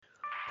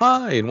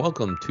Hi, and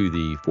welcome to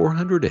the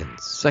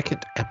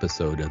 402nd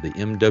episode of the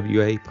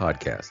MWA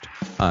podcast.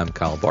 I'm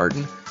Kyle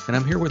Barton, and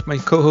I'm here with my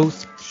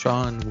co-hosts,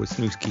 Sean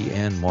Wisniewski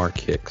and Mark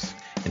Hicks.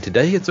 And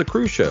today it's a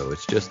crew show.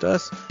 It's just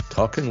us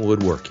talking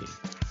woodworking.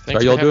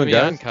 Thanks for having me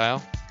on,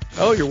 Kyle.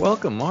 Oh, you're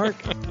welcome, Mark.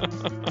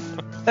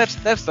 That's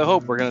the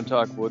hope. We're going to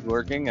talk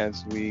woodworking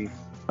as we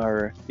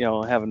are,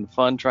 having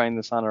fun trying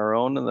this on our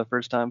own the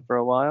first time for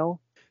a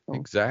while.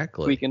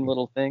 Exactly. Tweaking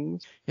little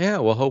things. Yeah,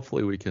 well,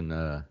 hopefully we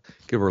can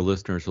give our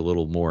listeners a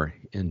little more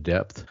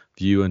in-depth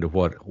view into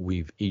what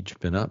we've each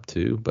been up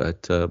to.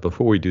 But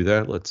before we do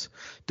that, let's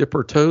dip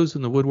our toes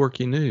in the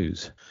woodworking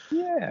news.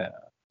 Yeah.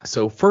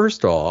 So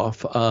first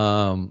off,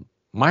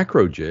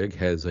 Microjig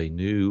has a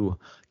new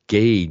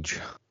gauge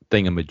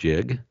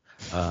thingamajig.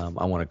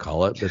 I want to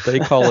call it, but they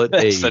call it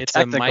it's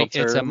a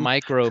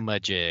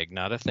micro-majig,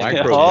 not a thing.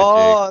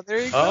 Oh,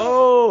 there you go.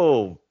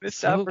 Oh,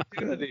 missed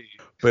opportunity.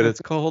 But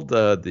it's called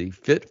the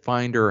Fit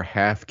Finder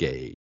Half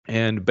Gauge.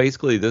 And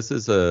basically, this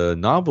is a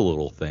novel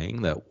little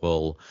thing that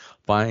will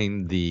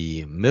find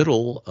the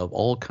middle of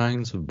all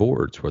kinds of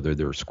boards, whether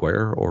they're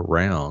square or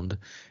round.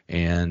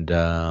 And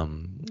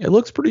it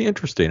looks pretty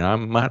interesting. I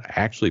might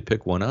actually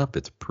pick one up.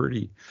 It's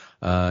pretty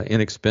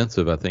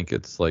inexpensive. I think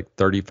it's like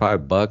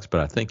 $35,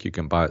 but I think you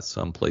can buy it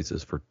some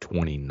places for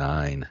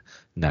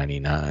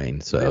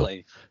 $29.99. So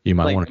really? You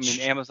might want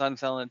to. Amazon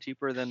selling it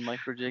cheaper than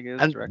Microjig is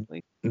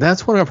directly.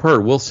 That's what I've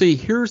heard. Well, see,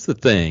 here's the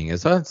thing: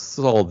 is I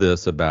saw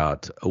this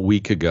about a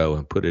week ago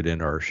and put it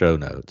in our show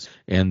notes,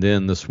 and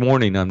then this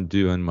morning I'm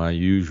doing my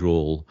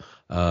usual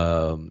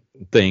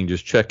thing,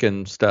 just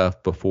checking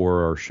stuff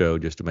before our show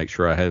just to make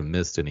sure I haven't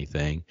missed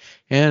anything.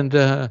 And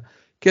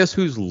guess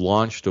who's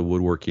launched a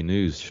woodworking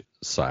news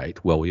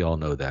site? Well, we all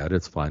know that.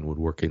 It's Fine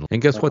Woodworking.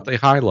 And guess what they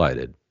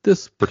highlighted?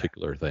 This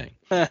particular thing.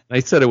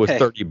 They said it was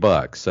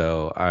 $30,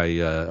 so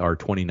or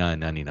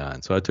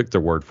 $29.99. So I took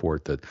their word for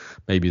it that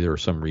maybe there are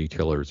some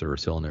retailers that are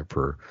selling it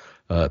for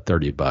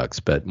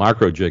 $30, but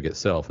Microjig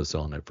itself is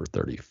selling it for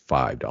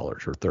 $35 or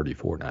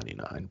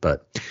 $34.99.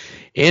 But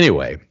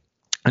anyway,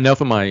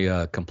 enough of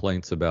my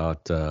complaints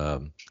about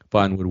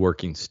Fine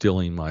Woodworking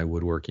stealing my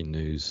woodworking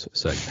news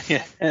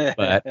segment.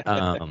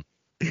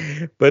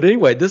 But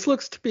anyway, this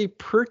looks to be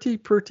pretty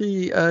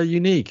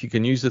unique. You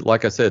can use it,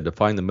 like I said, to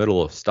find the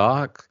middle of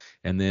stock,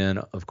 and then,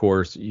 of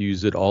course,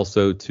 use it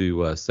also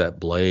to set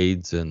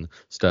blades and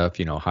stuff,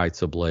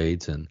 heights of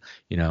blades. And,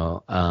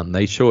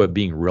 they show it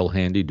being real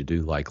handy to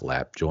do like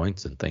lap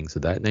joints and things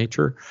of that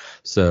nature.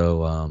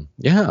 So,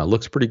 it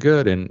looks pretty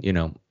good. And,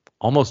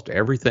 almost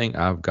everything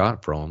I've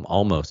got from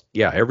them,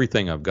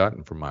 everything I've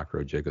gotten from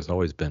Microjig has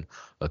always been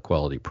a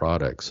quality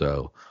product.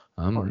 So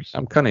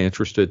I'm kind of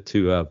interested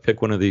to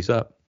pick one of these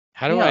up.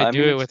 How do I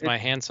do it with my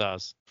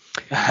handsaws?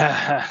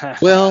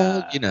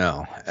 Well,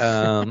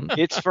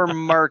 it's for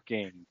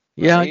marking.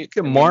 Yeah, right? you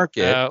can mark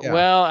it.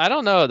 Well, I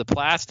don't know. The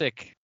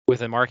plastic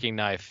with a marking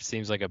knife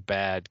seems like a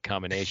bad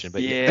combination.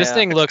 But this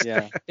thing looks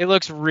it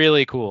looks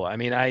really cool. I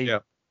mean,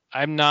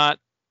 I'm not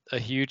a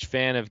huge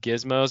fan of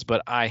gizmos,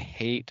 but I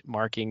hate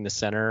marking the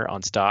center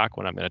on stock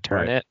when I'm going to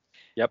turn it.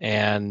 Yep.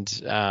 And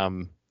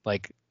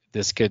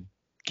this could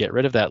get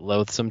rid of that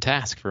loathsome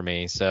task for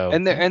me. So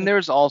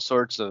there's all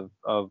sorts of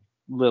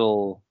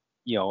little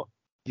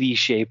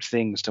V-shaped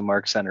things to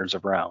mark centers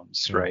of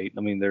rounds, right?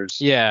 I mean,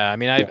 there's I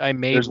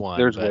made one.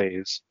 There's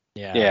ways.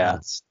 Yeah.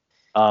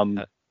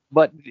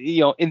 But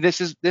and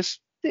this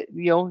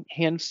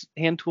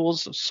hand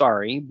tools.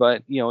 Sorry,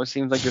 but it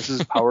seems like this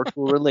is power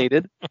tool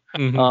related.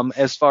 Mm-hmm.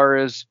 As far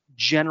as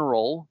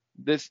general,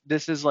 this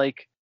is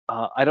like.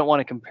 I don't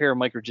want to compare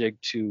Microjig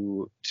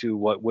to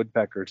what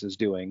Woodpeckers is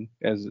doing,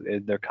 as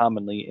they're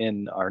commonly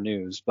in our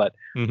news, but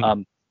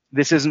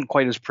this isn't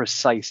quite as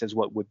precise as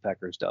what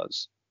Woodpeckers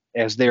does,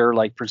 as they're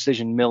like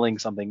precision milling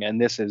something, and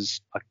this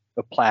is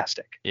a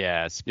plastic.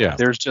 Yeah.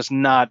 There's just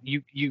not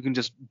you can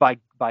just by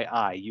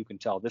eye you can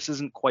tell this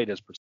isn't quite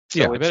as precise.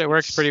 So I bet it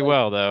works pretty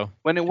well though.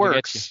 When it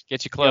works,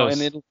 get you close,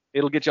 and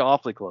it'll get you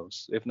awfully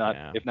close, if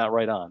not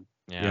right on.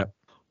 Yeah.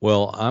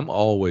 Well, I'm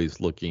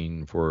always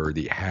looking for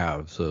the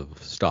halves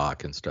of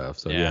stock and stuff.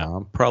 So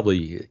I'm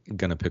probably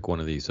gonna pick one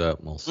of these up,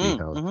 and we'll see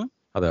how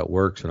that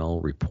works, and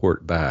I'll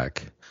report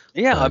back.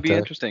 Yeah, that'd be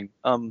interesting.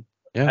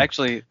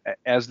 Actually,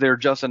 as they're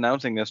just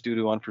announcing this due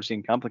to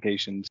unforeseen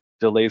complications,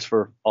 delays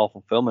for all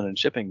fulfillment and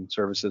shipping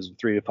services of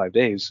 3 to 5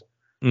 days.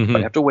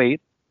 Might have to wait,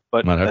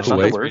 but that's not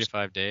the worst. 3 to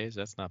 5 days.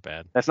 That's not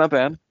bad. That's not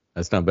bad.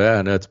 That's not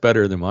bad. That's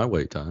better than my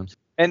wait times.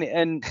 And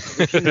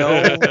it's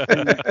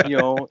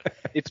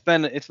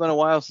been a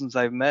while since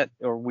I've met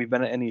or we've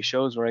been at any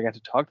shows where I got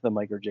to talk to the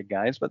Microjig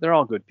guys, but they're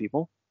all good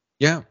people.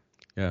 Yeah.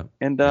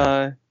 And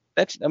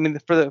that's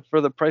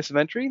for the price of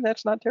entry,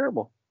 that's not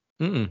terrible.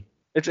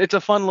 It's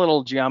a fun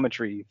little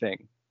geometry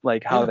thing,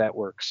 like how that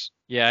works.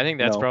 Yeah, I think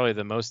that's probably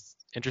the most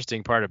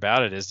interesting part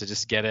about it is to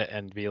just get it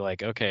and be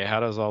like, okay,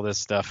 how does all this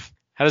stuff?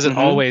 How does it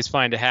always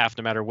find a half,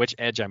 no matter which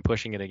edge I'm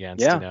pushing it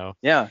against?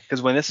 Yeah,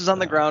 because when this is on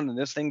the ground and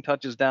this thing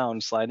touches down,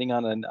 sliding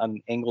on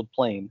an angled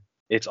plane,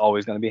 it's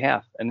always going to be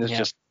half, and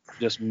there's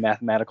just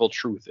mathematical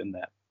truth in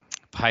that.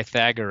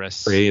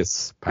 Pythagoras.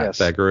 Yes,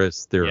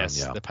 Pythagoras theorem. Yes,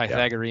 yeah, the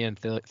Pythagorean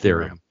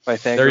theorem.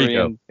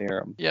 Pythagorean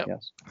theorem. Yep.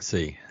 Yes.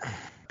 See.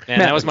 Man,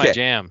 that was my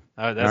jam.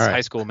 That's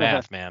high school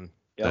math, man.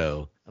 Yep.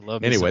 So I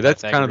love anyway,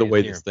 that's kind of the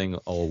way this thing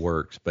all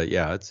works. But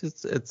yeah,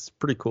 it's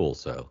pretty cool.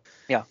 So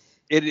yeah,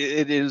 it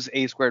is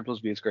a squared plus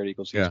b squared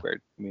equals c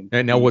squared. I mean,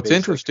 and now what's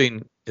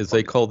interesting is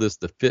they call this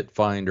the Fit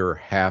Finder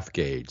half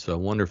gauge. So I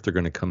wonder if they're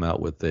going to come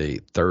out with a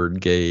third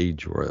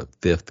gauge or a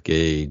fifth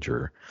gauge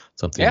or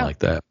something like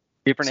that.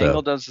 Different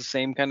angle does the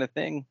same kind of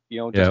thing,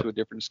 just to a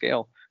different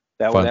scale.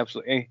 That would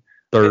absolutely.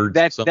 Third.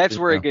 That's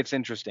where it gets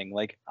interesting.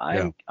 Like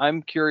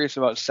I'm curious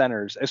about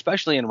centers,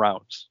 especially in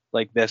rounds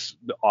like this.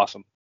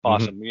 Awesome.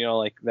 Mm-hmm.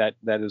 Like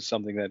that is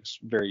something that's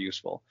very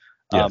useful.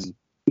 Yes.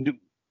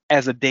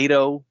 As a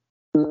dado,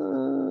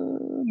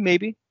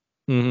 maybe.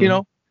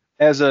 Mm-hmm.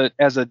 As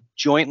a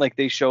joint, like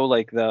they show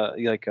like a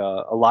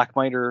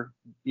Lockmiter,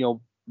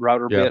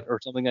 router bit or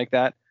something like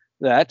that.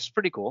 That's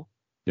pretty cool.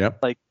 Yep.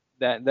 Like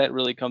that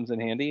really comes in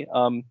handy.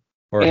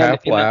 Or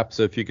half laps,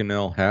 if you can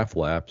nail half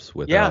laps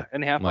without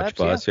and half much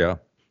laps, fuss,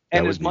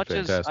 And as much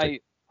as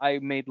I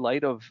made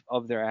light of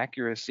their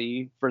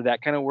accuracy for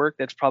that kind of work,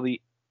 that's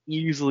probably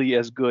easily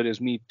as good as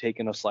me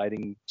taking a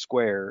sliding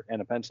square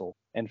and a pencil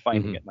and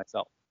finding it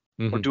myself.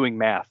 Or doing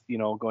math,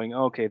 going,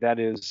 okay, that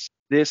is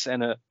this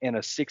and a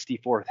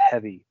 64th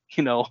heavy,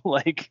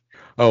 like.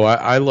 Oh,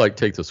 I like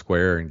take the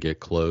square and get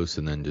close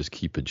and then just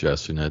keep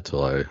adjusting it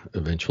till I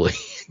eventually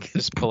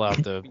just pull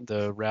out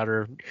the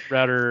router.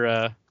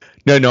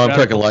 No, I'm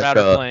talking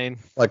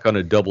like on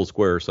a double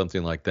square or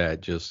something like that.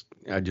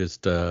 I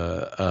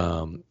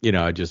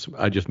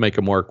just make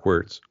a mark where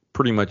it's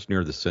pretty much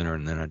near the center,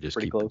 and then I just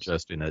keep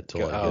adjusting it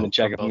till I and then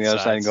check it from the other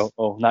side and go,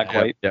 oh, not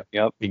quite.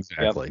 Yep.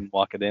 Exactly. And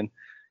walk it in.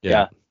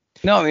 Yeah.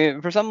 No, I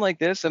mean, for something like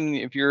this, I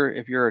mean, if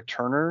you're a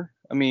turner,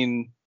 I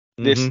mean,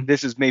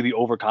 this is maybe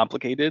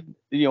overcomplicated,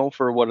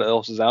 for what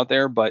else is out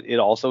there, but it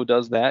also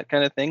does that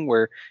kind of thing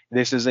where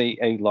this is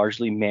a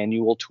largely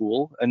manual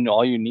tool, and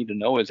all you need to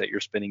know is that you're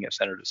spinning it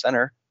center to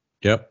center.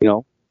 Yep.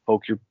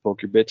 Poke your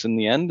bits in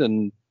the end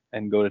and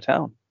go to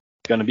town.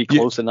 It's going to be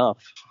close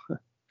enough.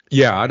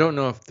 Yeah, I don't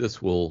know if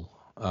this will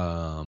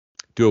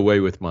do away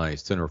with my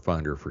center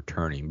finder for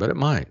turning, but it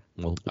might.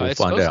 We'll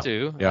find out.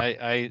 To.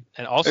 Yeah.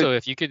 And also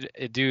if you could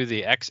do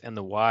the X and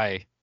the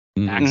Y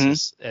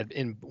axis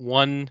in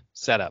one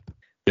setup,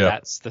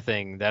 that's the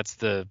thing. That's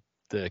the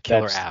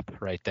killer app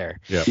right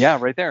there. Yeah,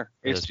 right there.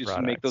 It's just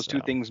to make those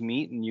two things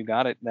meet, and you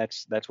got it.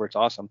 That's where it's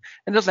awesome.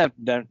 And it doesn't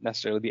have to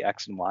necessarily be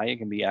X and Y. It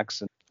can be X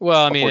and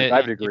well, I mean,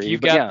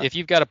 if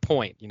you've got a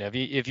point,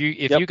 if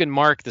you can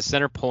mark the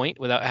center point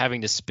without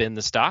having to spin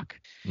the stock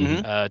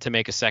to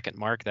make a second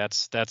mark,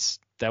 that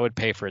would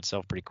pay for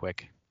itself pretty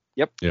quick.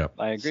 Yep. Yeah.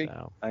 I agree.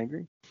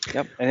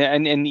 Yep.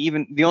 And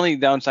even the only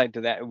downside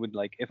to that would,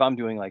 like, if I'm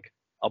doing like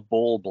a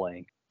bowl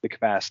blank, the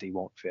capacity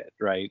won't fit,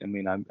 right? I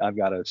mean, I've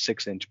got a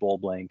 6-inch bowl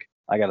blank.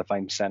 I got to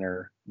find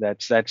center.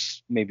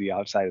 That's maybe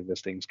outside of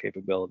this thing's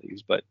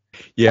capabilities, but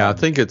I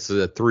think it's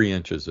 3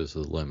 inches is the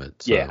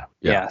limit. So,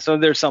 yeah. So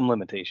there's some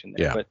limitation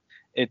there, but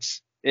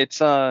it's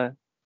for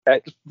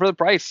the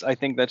price, I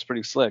think that's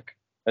pretty slick.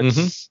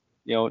 It's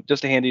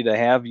just handy to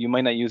have. You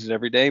might not use it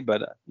every day,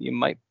 but you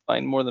might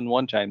find more than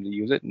one time to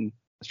use it, and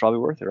it's probably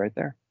worth it right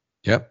there.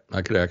 Yep,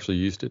 I could actually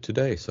used it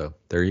today, so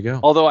there you go.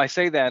 Although I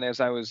say that as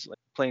I was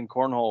playing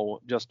cornhole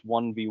just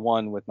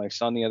 1v1 with my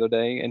son the other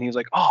day, and he was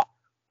like, "Oh,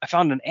 I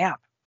found an app."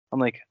 I'm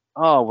like,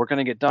 "Oh, we're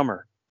gonna get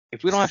dumber.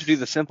 If we don't have to do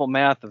the simple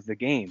math of the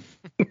game,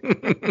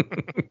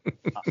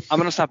 I'm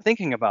gonna stop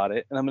thinking about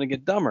it, and I'm gonna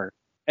get dumber."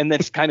 And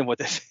that's kind of what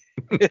this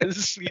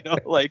is, you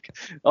don't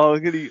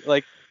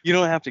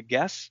have to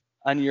guess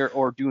on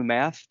or do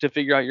math to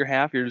figure out your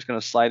half. You're just going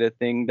to slide a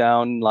thing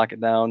down, lock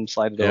it down,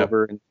 slide it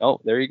over, and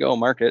there you go,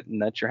 mark it,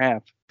 and that's your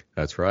half.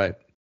 That's right.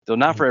 So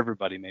not for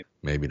everybody, maybe.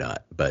 Maybe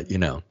not, but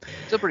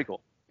still pretty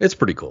cool. It's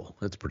pretty cool.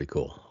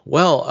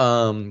 Well,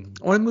 I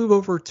want to move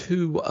over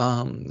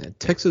to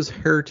Texas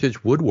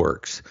Heritage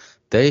Woodworks.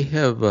 They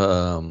have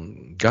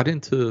got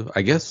into,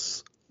 I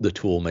guess, the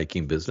tool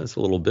making business a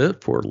little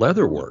bit for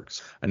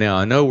Leatherworks. Now,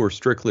 I know we're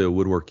strictly a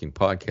woodworking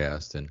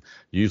podcast and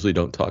usually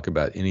don't talk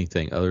about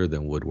anything other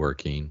than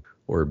woodworking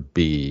or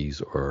bees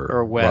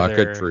or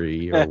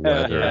rocketry or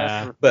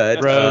weather.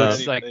 But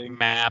roads, like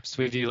maps.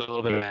 We do a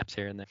little bit of maps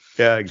here and there.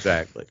 Yeah,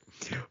 exactly.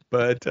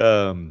 But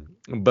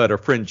our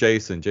friend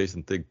Jason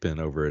Thigpen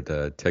over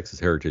at Texas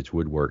Heritage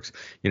Woodworks,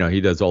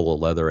 he does all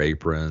the leather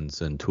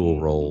aprons and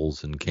tool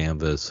rolls and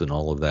canvas and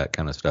all of that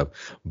kind of stuff.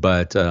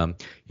 But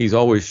he's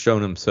always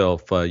shown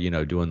himself,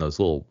 doing those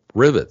little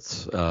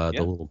rivets, the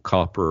little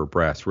copper or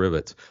brass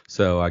rivets.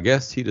 So I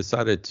guess he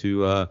decided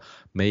to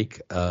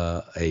make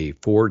a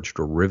forged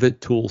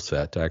rivet tool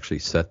set to actually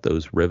set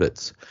those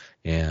rivets,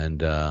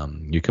 and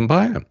you can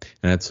buy them.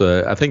 And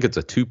I think it's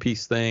a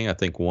 2-piece thing. I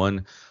think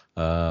one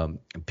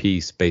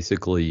piece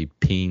basically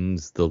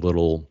pins the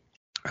little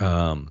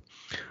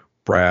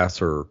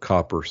brass or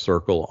copper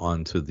circle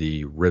onto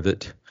the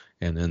rivet,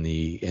 and then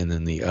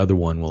the other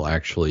one will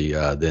actually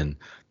then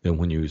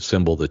when you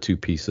assemble the two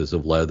pieces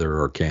of leather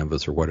or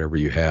canvas or whatever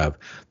you have,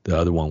 the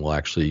other one will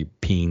actually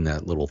peen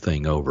that little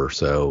thing over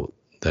so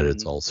that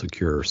it's all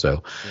secure.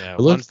 So yeah,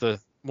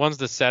 one's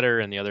the setter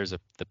and the other's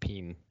the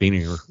peen.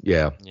 Peener,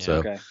 yeah. So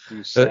okay,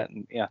 you set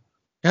and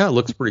yeah, it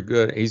looks pretty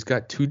good. He's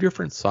got two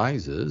different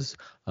sizes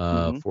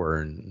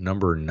for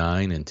number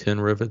 9 and 10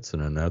 rivets,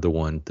 and another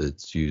one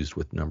that's used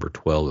with number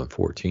 12 and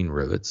 14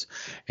 rivets.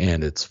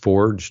 And it's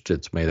forged.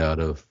 It's made out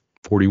of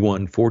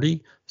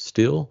 4140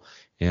 steel,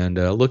 and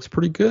looks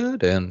pretty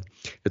good. And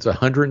it's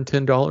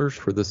 $110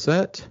 for the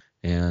set.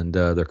 And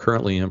they're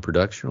currently in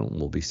production.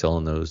 We'll be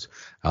selling those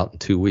out in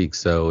 2 weeks.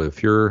 So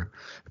if you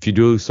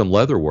do some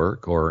leather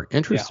work or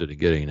interested in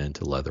getting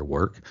into leather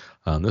work,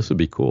 this would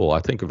be cool. I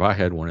think if I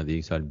had one of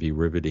these, I'd be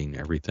riveting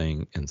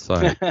everything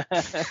inside.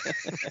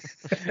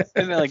 Isn't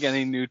it like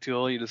any new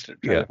tool? You just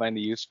try to find a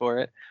use for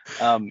it.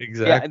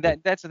 Exactly. Yeah,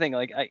 that's the thing.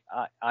 Like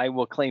I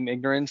will claim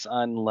ignorance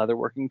on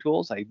leatherworking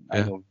tools. I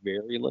know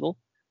very little.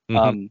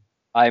 Mm-hmm.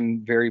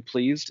 I'm very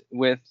pleased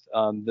with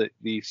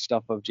the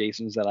stuff of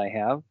Jason's that I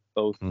have,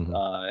 both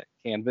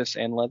canvas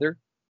and leather.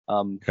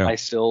 I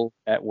still,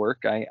 at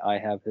work, I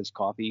have his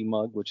coffee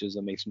mug, which is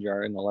a mason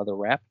jar in a leather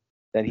wrap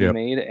that he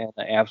made, and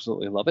I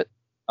absolutely love it.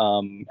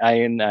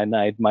 I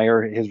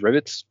admire his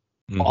rivets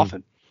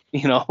often.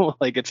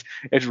 Like it's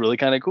really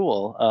kind of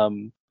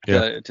cool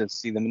to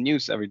see them in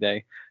use every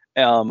day.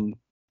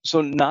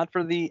 So not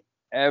for the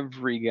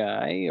every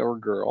guy or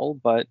girl,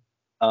 but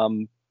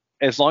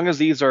as long as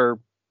these are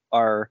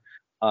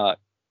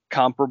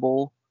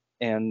comparable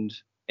and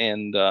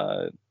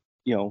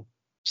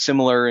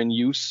similar in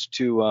use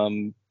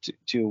to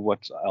what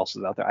else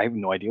is out there. I have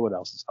no idea what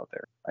else is out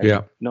there.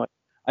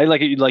 I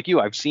like you.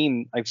 I've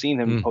seen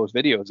him post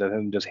videos of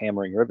him just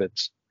hammering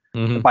rivets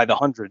by the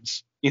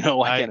hundreds. I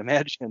can't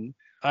imagine.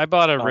 I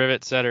bought a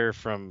rivet setter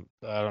from,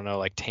 I don't know,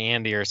 like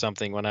Tandy or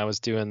something when I was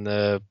doing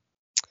the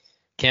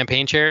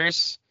campaign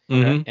chairs.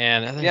 And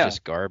they're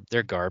just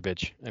they're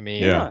garbage. I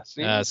mean,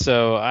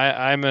 so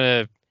I'm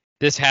gonna.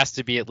 This has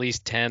to be at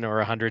least 10 or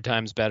 100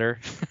 times better.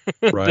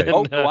 Right.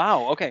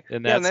 Wow. Okay.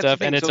 And that stuff,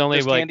 and it's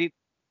only like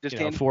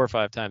Tandy? 4 or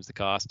 5 times the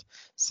cost.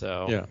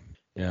 So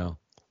yeah.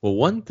 Well,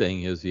 one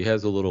thing is he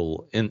has a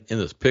little in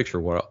this picture.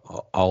 What I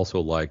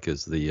also like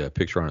is the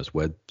picture on his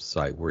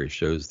website where he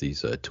shows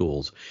these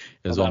tools.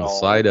 Is on the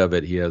side of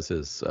it he has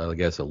his I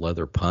guess a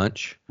leather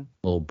punch,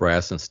 little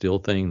brass and steel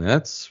thing.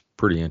 That's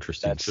pretty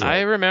interesting.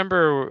 I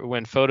remember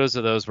when photos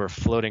of those were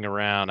floating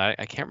around. I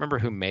can't remember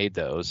who made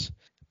those.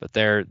 But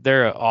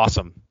they're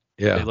awesome.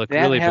 Yeah, they look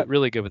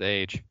really good with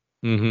age.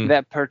 Mm-hmm.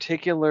 That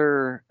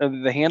particular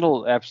the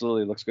handle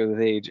absolutely looks good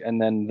with age,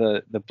 and then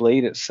the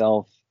blade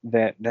itself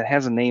that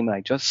has a name, and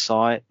I just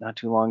saw it not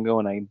too long ago,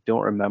 and I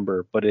don't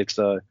remember. But it's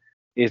not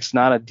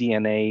a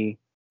DNA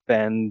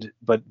bend,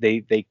 but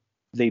they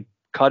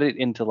cut it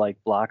into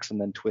like blocks and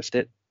then twist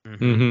it,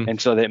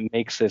 and so that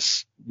makes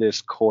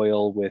this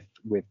coil with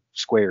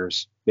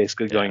squares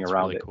basically going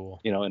around really it. Cool.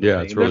 It's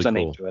really there's a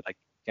name to it. I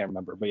can't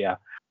remember, but yeah,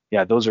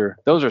 those are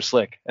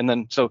slick. And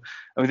then so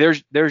I mean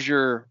there's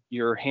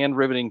your hand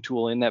riveting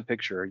tool in that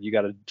picture. You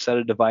got a set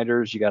of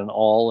dividers, you got an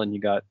awl, and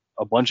you got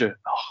a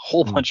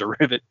whole bunch of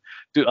rivet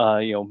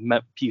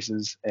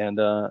pieces and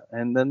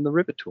then the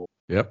rivet tool.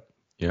 Yep.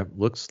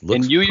 Looks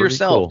and you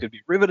yourself cool. could be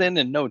riveting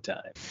in no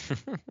time.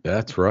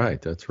 That's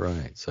right.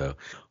 So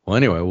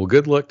anyway,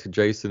 good luck to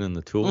Jason and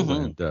the tool,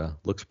 and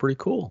looks pretty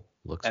cool.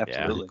 Looks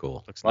really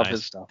cool. Looks Love nice.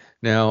 his stuff.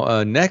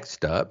 Now,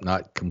 next up,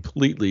 not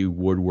completely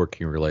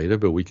woodworking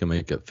related, but we can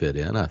make it fit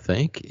in, I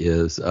think,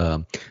 is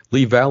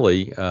Lee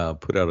Valley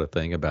put out a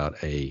thing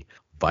about a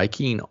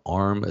Viking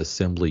arm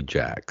assembly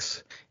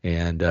jacks.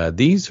 And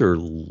these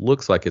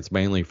looks like it's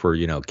mainly for,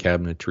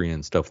 cabinetry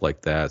and stuff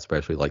like that,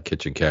 especially like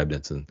kitchen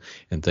cabinets and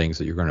things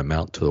that you're going to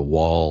mount to the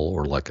wall,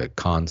 or like a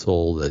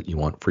console that you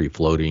want free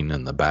floating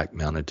and the back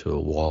mounted to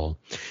a wall.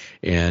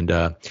 And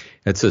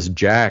it's this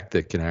jack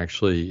that can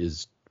actually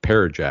is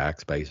pair of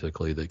jacks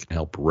basically that can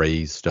help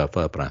raise stuff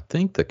up, and I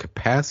think the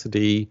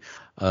capacity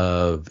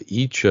of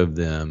each of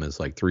them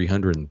is like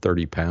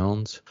 330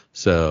 pounds,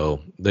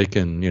 so they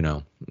can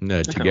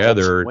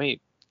together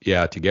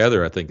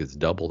together I think it's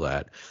double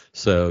that,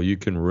 so you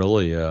can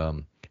really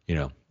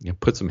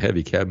put some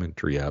heavy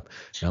cabinetry up.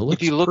 Now,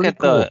 if you look at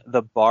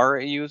the bar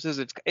it uses,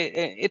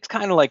 it's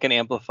kind of like an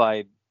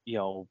amplified,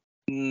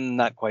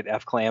 not quite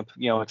F clamp,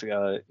 it's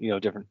a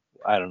different,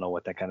 I don't know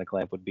what that kind of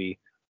clamp would be,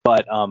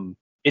 but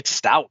it's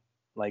stout.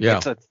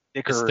 It's a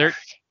thicker.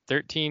 It's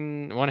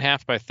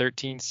 13.5 by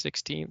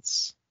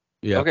 13/16.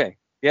 Yeah. Okay.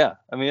 Yeah.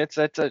 I mean,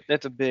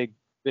 that's a big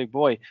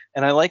boy,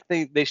 and I like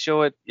they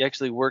show it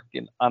actually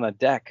working on a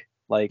deck,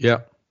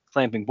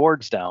 clamping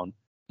boards down.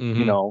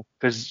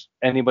 Because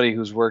anybody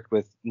who's worked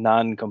with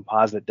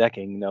non-composite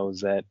decking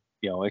knows that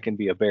it can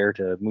be a bear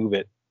to move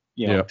it,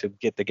 to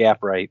get the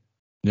gap right.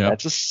 Yeah.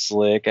 That's a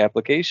slick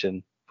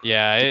application.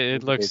 Yeah,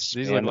 it looks.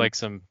 These look like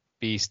some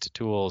beast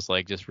tools,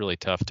 like just really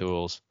tough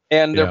tools.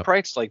 And they're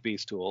priced like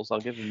Beast tools. I'll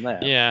give them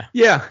that. Yeah.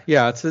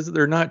 It says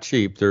they're not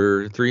cheap.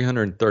 They're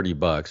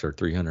 $330 or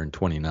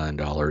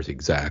 $329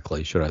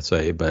 exactly, should I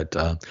say? But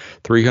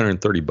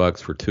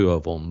 $330 for two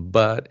of them.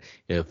 But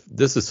if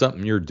this is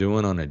something you're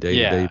doing on a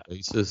day-to-day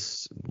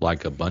basis,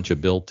 like a bunch of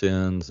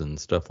built-ins and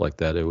stuff like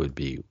that, it would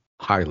be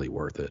highly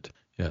worth it.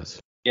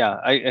 Yes. Yeah,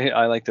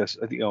 I like this.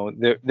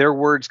 Their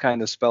words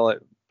kind of spell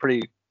it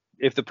pretty.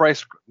 If the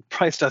price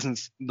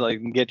doesn't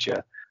get you.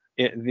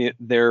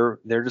 Their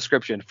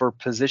description: for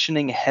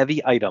positioning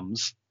heavy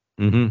items,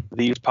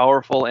 these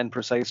powerful and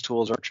precise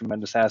tools are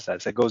tremendous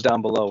assets. It goes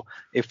down below.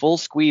 A full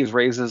squeeze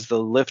raises the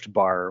lift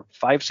bar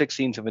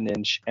 5/16 of an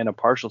inch, and a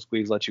partial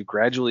squeeze lets you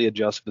gradually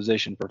adjust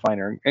position for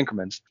finer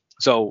increments.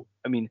 So,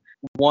 I mean,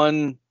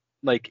 one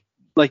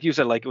like you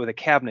said, like with a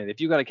cabinet,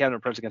 if you got a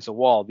cabinet pressed against a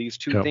wall, these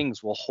two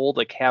things will hold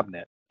a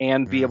cabinet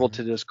and be able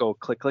to just go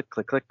click, click,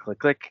 click, click, click,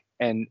 click,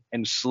 and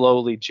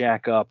slowly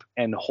jack up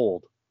and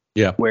hold.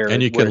 Yeah,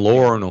 and you can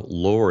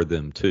lower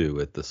them too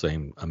at the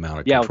same amount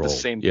of control. Yeah, with the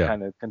same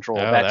kind of control.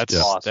 Oh, that's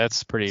awesome.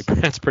 That's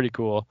pretty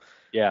cool.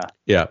 Yeah.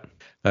 Yeah,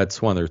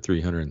 that's one of their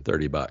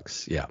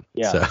 $330. Yeah.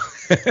 Yeah. So.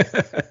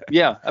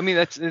 Yeah, I mean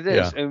it is.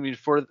 Yeah. I mean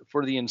for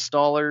the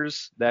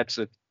installers, that's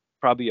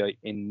probably an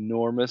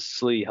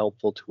enormously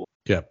helpful tool.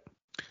 Yep.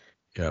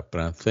 Yeah,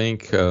 but I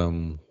think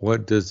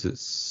what does it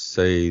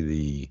say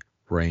the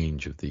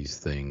range of these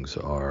things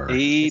are?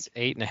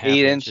 8.5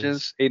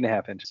 inches.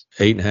 8.5 inches.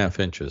 8.5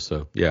 inches.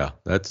 So yeah,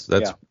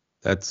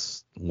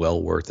 that's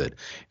well worth it.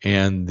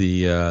 And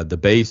the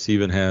base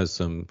even has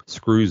some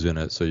screws in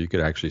it, so you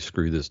could actually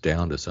screw this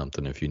down to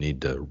something if you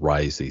need to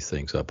rise these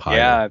things up higher.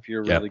 Yeah, if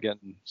you're really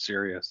getting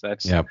serious.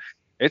 That's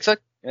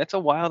it's a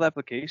wild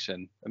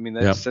application. I mean,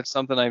 that's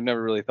something I've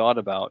never really thought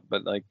about,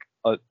 but like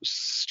a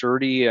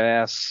sturdy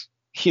ass,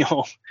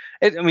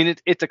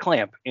 it's a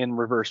clamp in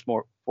reverse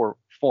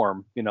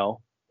form,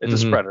 it's a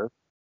spreader,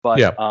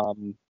 but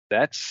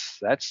that's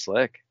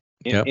slick.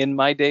 In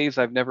my days,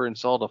 I've never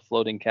installed a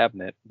floating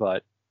cabinet,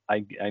 but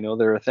I know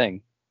they're a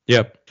thing.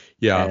 Yep.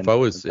 Yeah. And if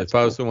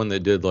I was the one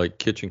that did like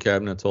kitchen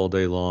cabinets all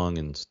day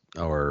long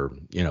or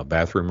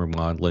bathroom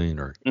remodeling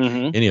or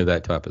any of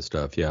that type of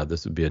stuff,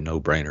 this would be a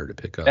no-brainer to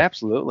pick up.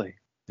 Absolutely.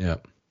 Yeah.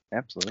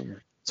 Absolutely.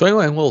 So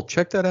anyway, we'll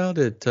check that out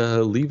at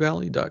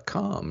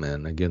leevalley.com.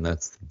 And again,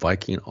 that's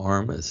Viking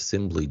Arm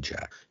Assembly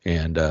Jack.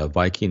 And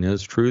Viking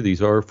is true.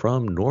 These are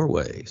from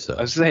Norway. So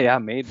I was going to say,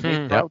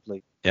 made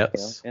proudly.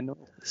 Yes.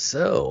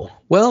 So,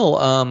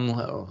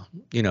 well,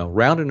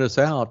 rounding us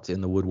out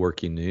in the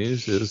woodworking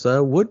news is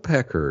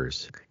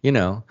woodpeckers.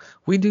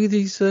 We do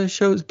these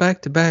shows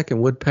back to back,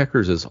 and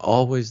woodpeckers is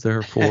always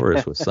there for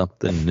us with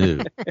something new.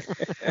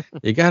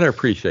 You got to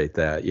appreciate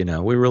that.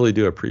 We really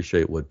do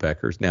appreciate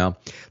woodpeckers. Now,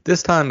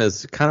 this time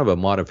is kind of a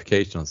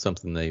modification on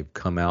something they've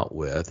come out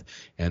with,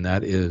 and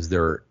that is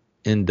their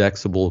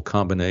indexable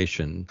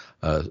combination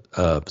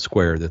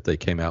square that they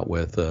came out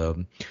with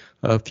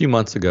a few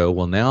months ago.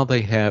 Well, now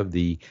they have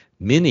the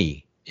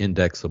mini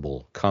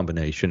indexable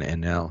combination and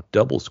now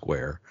double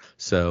square.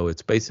 So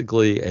it's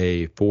basically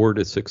a 4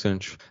 to 6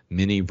 inch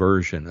mini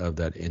version of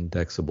that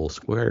indexable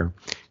square.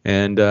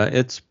 And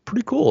it's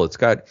pretty cool. It's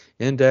got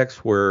index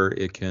where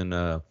it can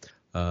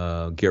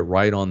get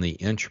right on the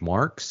inch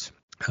marks.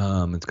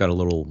 It's got a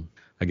little,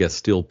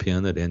 steel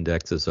pin that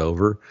indexes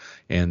over,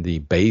 and the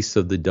base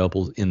of the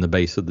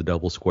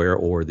double square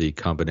or the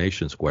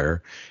combination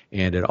square.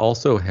 And it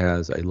also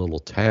has a little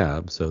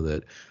tab so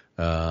that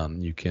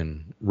you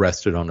can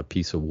rest it on a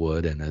piece of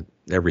wood and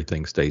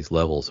everything stays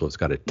level. So it's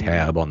got a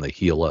tab on the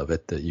heel of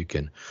it that you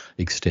can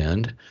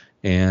extend.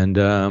 And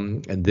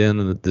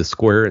then the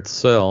square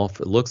itself,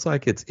 it looks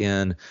like it's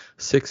in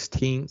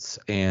 16ths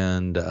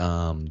and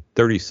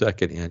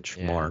 32nd inch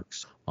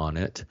marks on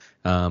it,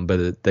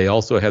 but they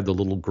also have the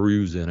little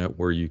grooves in it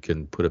where you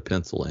can put a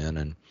pencil in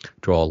and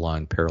draw a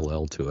line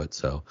parallel to it.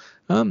 So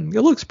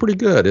it looks pretty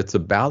good. It's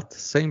about the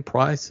same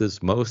price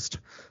as most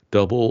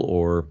double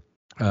or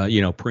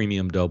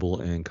premium double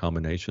and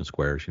combination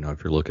squares,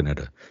 if you're looking at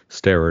a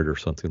Starrett or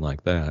something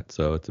like that.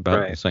 So it's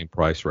about the same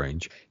price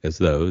range as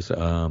those,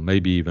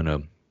 maybe even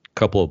a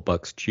couple of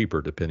bucks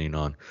cheaper depending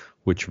on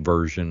which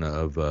version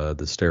of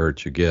the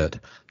Starrett you get.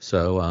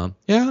 So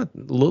it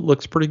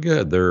looks pretty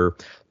good. They're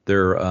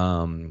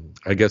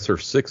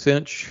 6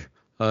 inch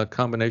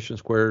combination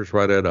squares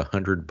right at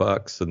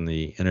 $100, and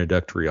the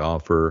introductory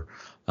offer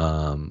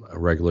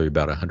regularly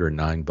about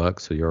 $109.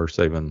 So you're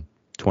saving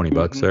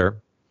 $20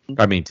 there.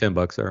 I mean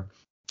 $10 there.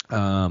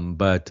 And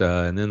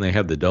then they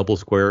have the double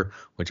square,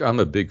 which I'm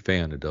a big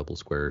fan of double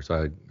squares.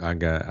 I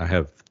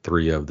have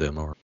 3 of them,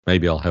 or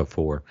maybe I'll have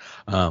 4.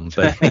 But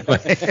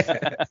anyway,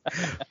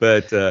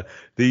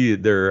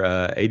 they're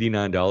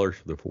 $89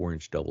 for the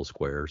 4-inch double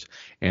squares.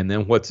 And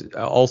then what's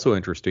also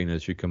interesting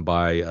is you can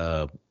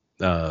buy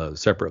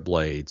separate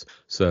blades.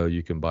 So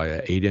you can buy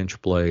an 8-inch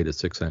blade, a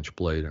 6-inch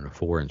blade, and a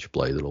 4-inch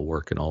blade that'll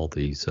work in all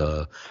these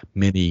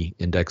mini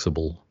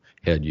indexable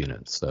head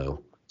units.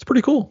 So it's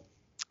pretty cool.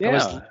 Yeah. I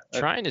was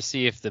trying to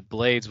see if the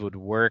blades would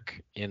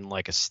work in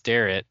like a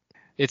Starrett.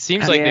 It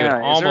seems like they would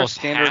almost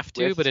have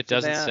to, but it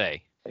doesn't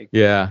say.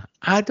 Yeah,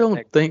 I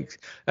don't think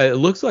it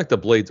looks like the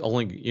blades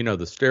only,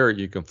 the Starrett,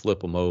 you can flip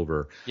them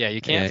over. Yeah, you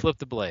can't flip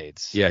the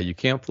blades. Yeah, you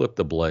can't flip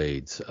the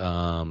blades.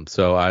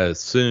 So I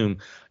assume,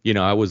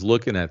 I was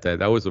looking at that.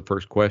 That was the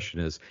first question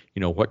is,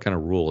 what kind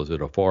of rule? Is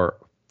it a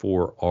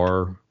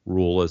 4R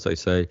rule, as they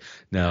say?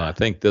 No, I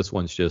think this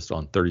one's just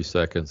on 30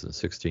 seconds and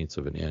 1/16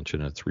 of an inch,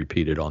 and it's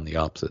repeated on the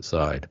opposite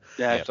side.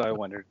 Yeah, that's what I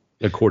wondered.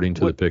 According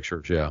to the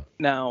pictures, yeah.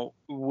 Now,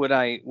 would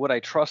I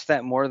trust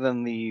that more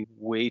than the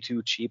way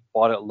too cheap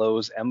bought at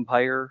Lowe's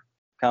Empire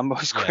combo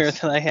square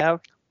that I have?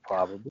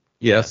 Probably.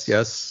 Yes.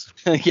 Yes.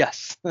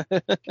 Yes,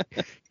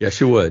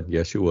 you would.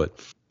 You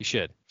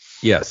should.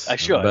 Yes, I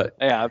should. But,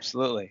 yeah,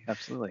 absolutely.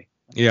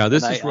 Yeah,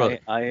 this is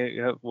right.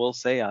 I will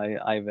say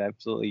I've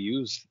absolutely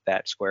used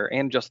that square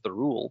and just the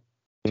rule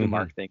to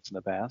mark things in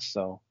the past.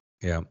 So.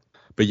 Yeah.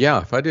 But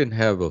yeah, if I didn't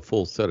have a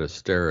full set of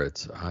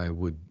Starretts, I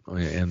would,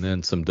 and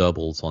then some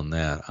doubles on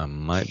that, I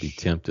might be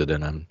tempted.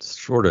 And I'm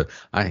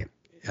I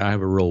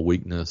have a real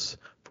weakness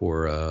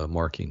for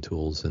marking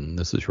tools, and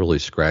this is really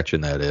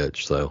scratching that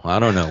itch. So I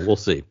don't know. We'll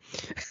see.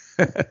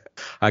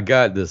 I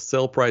got the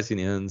sale pricing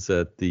ends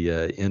at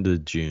the end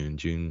of June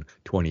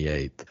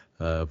 28th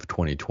of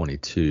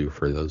 2022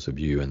 for those of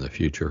you in the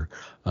future.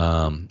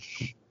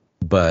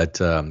 But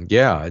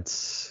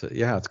it's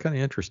kind of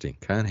interesting.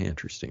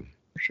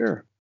 For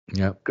sure.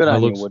 Yeah. Good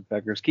on you,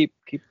 woodpeckers. Keep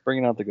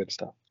bringing out the good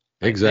stuff.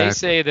 Exactly. They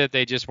say that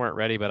they just weren't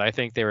ready, but I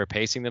think they were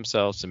pacing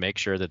themselves to make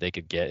sure that they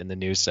could get in the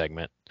news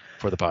segment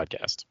for the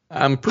podcast.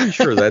 I'm pretty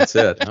sure that's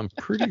it. I'm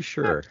pretty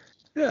sure.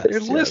 Yes,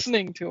 they're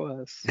listening to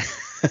us.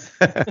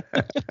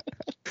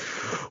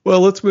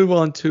 Well, let's move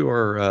on to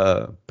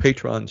our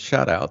Patreon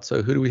shout out.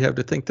 So who do we have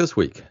to thank this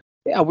week?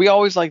 Yeah, we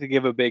always like to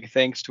give a big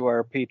thanks to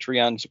our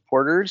Patreon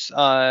supporters,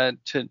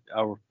 to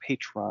our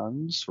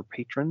patrons, or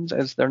patrons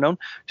as they're known.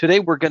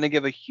 Today, we're going to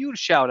give a huge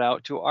shout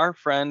out to our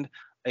friend,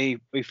 a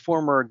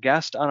former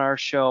guest on our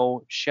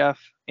show, Chef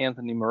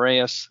Anthony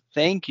Moraes.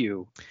 Thank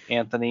you,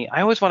 Anthony.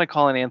 I always want to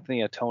call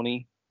Anthony a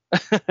Tony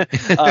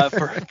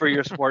for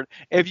your support.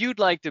 If you'd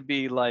like to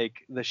be like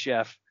the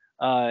chef,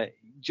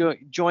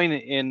 join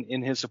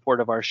in his support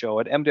of our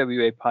show at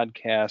MWA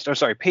Podcast,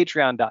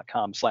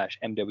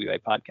 patreon.com/MWA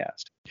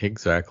Podcast.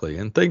 Exactly.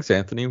 And thanks,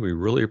 Anthony. We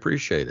really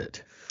appreciate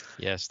it.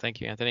 Yes. Thank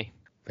you, Anthony.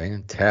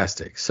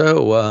 Fantastic.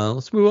 So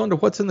let's move on to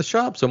what's in the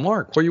shop. So,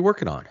 Mark, what are you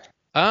working on?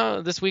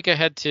 This week I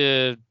had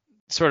to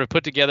sort of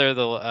put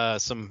together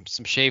some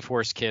Shave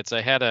Horse kits.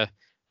 I had a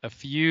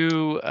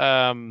few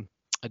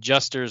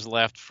adjusters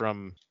left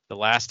from the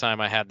last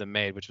time I had them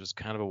made, which was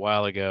kind of a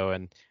while ago,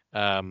 and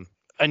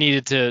I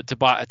needed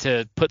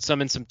to put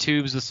some in some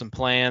tubes with some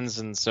plans,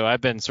 and so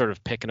I've been sort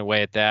of picking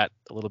away at that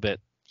a little bit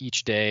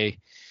each day.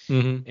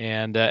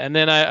 And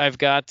then I've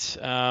got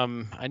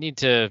I need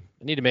to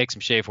make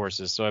some Shave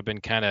Horses, so I've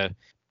been kind of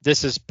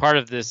part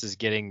of this is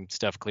getting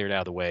stuff cleared out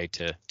of the way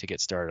to get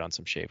started on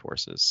some Shave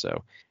Horses.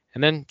 So,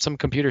 and then some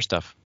computer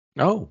stuff.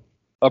 Oh,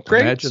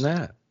 upgrades? Imagine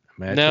that.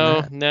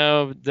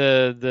 No,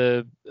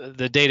 the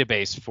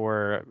database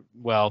for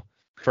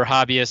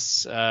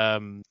hobbyists,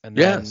 and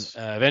then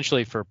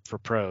eventually for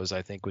pros,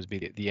 I think would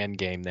be the end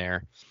game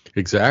there.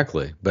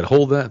 Exactly. But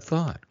hold that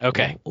thought.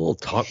 Okay. We'll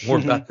talk more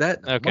about that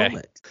in a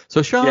moment.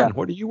 So, Sean,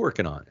 what are you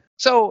working on?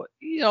 So,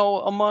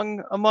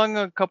 among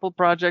a couple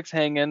projects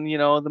hanging,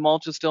 the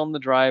mulch is still in the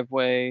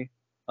driveway.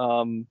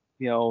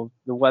 The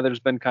weather's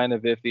been kind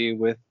of iffy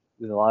with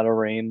a lot of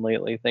rain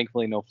lately.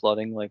 Thankfully, no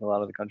flooding like a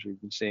lot of the country we've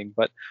been seeing.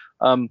 But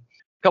a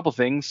couple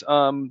things.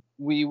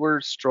 We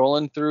were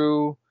strolling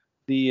through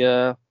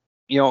the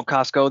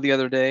Costco the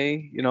other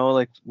day,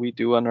 like we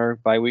do on our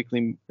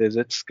biweekly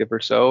visits, skip or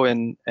so,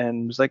 and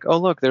it was like, oh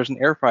look, there's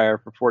an air fryer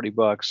for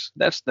 $40.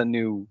 That's the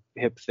new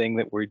hip thing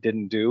that we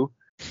didn't do.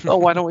 Oh,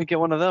 why don't we get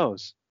one of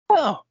those?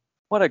 Oh,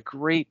 what a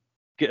great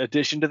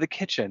addition to the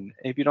kitchen.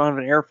 If you don't have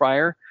an air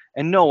fryer,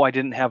 and no, I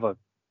didn't have a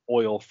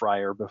oil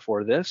fryer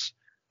before this.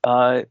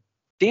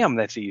 Damn,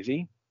 that's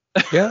easy.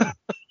 Yeah.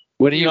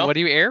 What are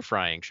you air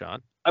frying,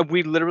 Sean?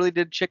 We literally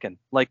did chicken,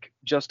 like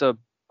just a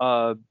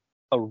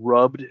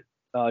rubbed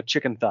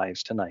chicken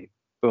thighs tonight.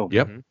 Boom.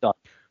 Yep. Done.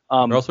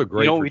 They're also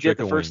great for we did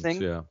the first wings,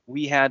 thing? Yeah.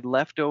 We had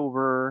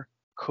leftover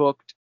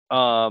cooked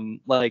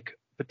like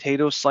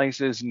potato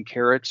slices and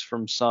carrots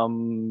from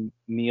some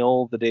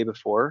meal the day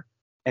before,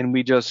 and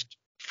we just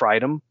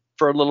fried them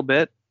for a little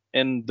bit,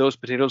 and those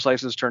potato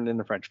slices turned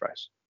into French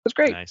fries. It's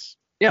great. Nice.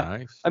 Yeah.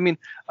 Nice. I mean,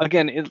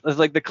 again, it's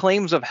like the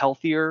claims of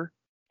healthier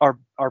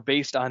are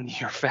based on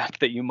your fact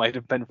that you might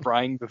have been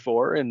frying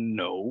before, and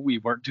no, we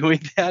weren't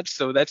doing that,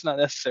 so that's not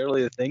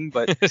necessarily a thing.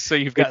 But so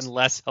you've gotten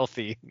less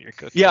healthy in your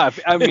cooking. Yeah,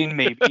 I mean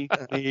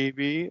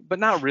maybe, but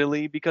not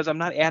really, because I'm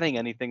not adding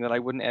anything that I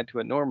wouldn't add to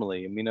it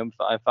normally. I mean,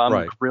 if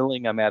I'm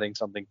grilling, I'm adding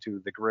something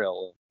to the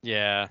grill.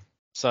 Yeah,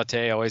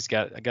 saute. Always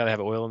gotta have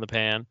oil in the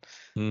pan.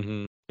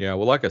 Mm-hmm. Yeah,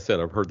 well, like I said,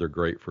 I've heard they're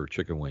great for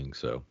chicken wings.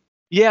 So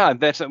yeah,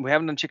 we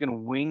haven't done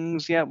chicken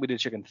wings yet. We did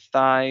chicken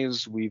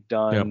thighs. We've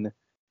done.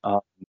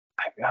 Yep.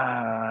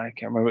 I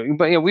can't remember,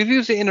 but yeah, we've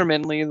used it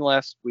intermittently in the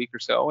last week or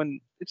so,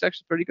 and it's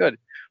actually pretty good.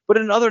 But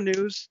in other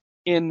news,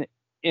 in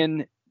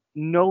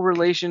no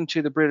relation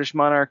to the British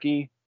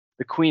monarchy.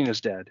 The queen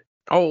is dead.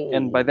 Oh.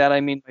 And by that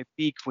I mean my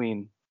bee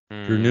queen.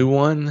 Your new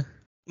one?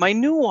 My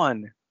new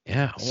one.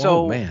 Yeah.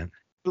 So, oh man.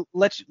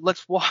 Let's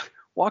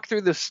walk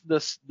through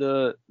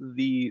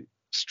the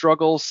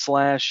struggle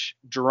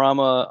 /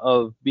 drama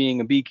of being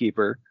a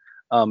beekeeper.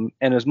 And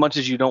as much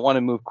as you don't want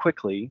to move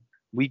quickly,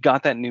 we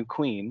got that new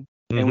queen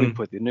and we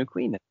put the new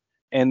queen in.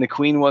 And the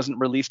queen wasn't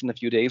released in a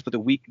few days, but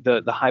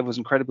the hive was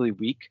incredibly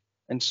weak.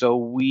 And so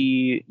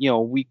we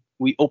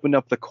opened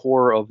up the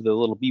core of the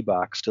little bee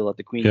box to let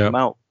the queen come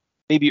out.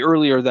 Maybe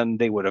earlier than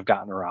they would have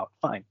gotten her out.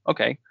 Fine.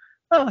 Okay.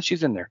 Oh,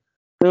 she's in there.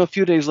 Then a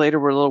few days later,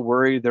 we're a little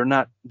worried. They're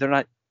not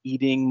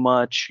eating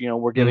much.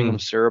 We're giving them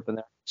syrup and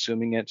they're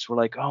consuming it. So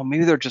we're like, oh,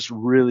 maybe they're just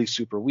really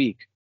super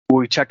weak. Well,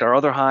 we checked our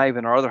other hive,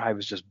 and our other hive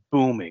is just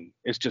booming.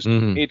 It's just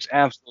it's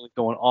absolutely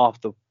going off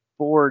the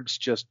boards.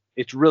 Just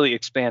it's really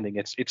expanding.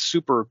 It's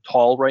super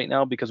tall right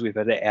now because we've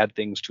had to add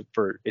things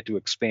for it to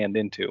expand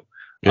into.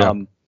 Yeah.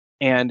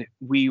 And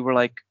we were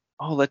like,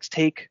 oh, let's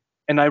take.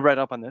 And I read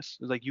up on this.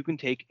 It was like you can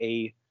take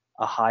a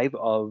hive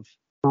of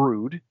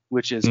brood,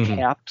 which is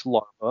capped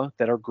larvae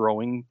that are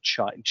growing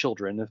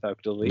children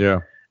effectively. Yeah.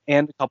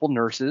 And a couple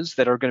nurses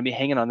that are going to be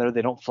hanging on there.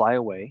 They don't fly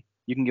away.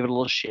 You can give it a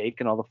little shake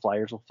and all the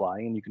flyers will fly,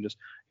 and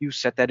you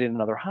set that in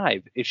another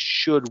hive. It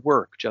should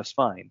work just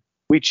fine.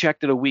 We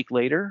checked it a week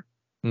later.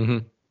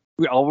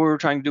 All we were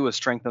trying to do was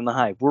strengthen the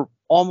hive. We're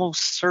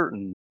almost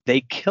certain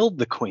they killed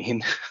the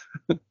queen.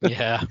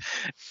 Yeah.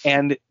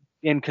 And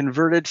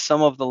converted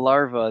some of the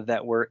larvae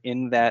that were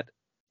in the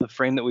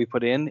frame that we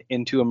put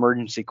into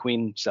emergency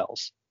queen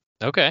cells.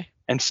 Okay.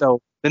 And so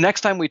the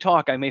next time we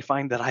talk, I may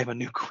find that I have a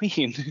new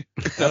queen.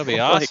 That'll be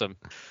awesome.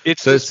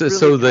 It's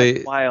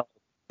wild.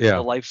 Yeah.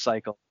 The life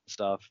cycle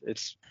stuff.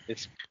 It's.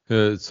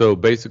 So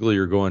basically,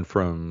 you're going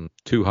from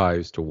 2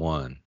 hives to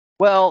 1.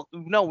 Well,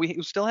 no,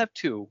 we still have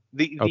 2.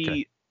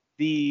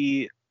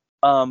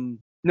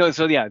 No,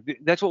 so yeah,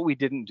 that's what we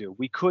didn't do.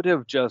 We could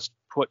have just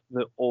put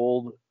the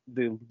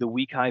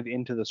weak hive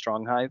into the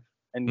strong hive,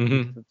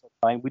 and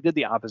fine. We did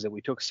the opposite.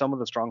 We took some of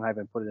the strong hive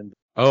and put it in.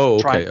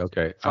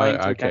 Okay.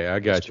 I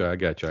got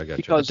you.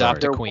 Because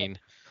adopt a queen.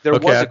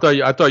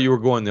 I thought you were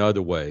going the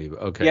other way.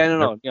 Okay.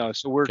 Yeah, no.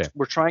 So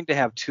we're trying to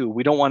have 2.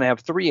 We don't want to have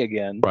 3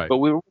 again, right. But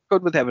we were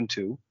good with having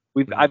 2.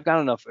 I've got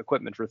enough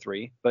equipment for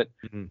 3, but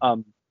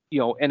and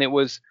it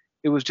was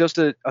just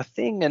a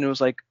thing, and it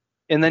was like,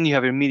 and then you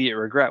have immediate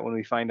regret when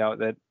we find out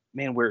that,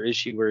 man, where is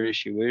she?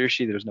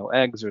 There's no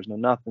eggs, there's no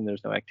nothing,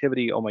 there's no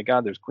activity. Oh my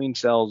God, there's queen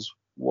cells.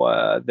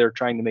 What? They're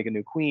trying to make a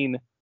new queen.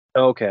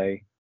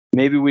 Okay,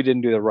 maybe we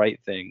didn't do the right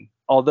thing.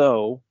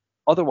 Although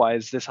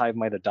otherwise, this hive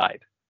might have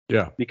died.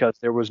 Yeah. Because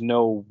there was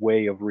no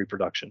way of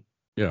reproduction.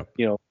 Yeah.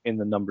 In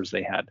the numbers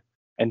they had.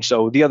 And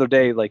so the other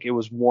day, like, it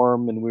was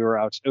warm and we were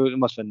out. It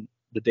must have been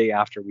the day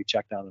after we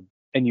checked on them,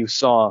 and you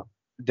saw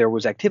there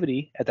was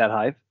activity at that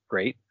hive.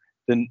 Great.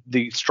 Then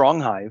the strong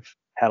hive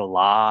had a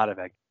lot of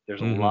activity.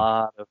 There's a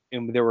lot of,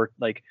 and there were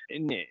like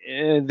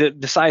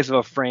the size of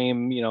a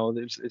frame.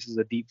 This is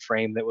a deep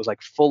frame that was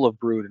like full of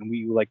brood, and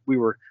we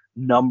were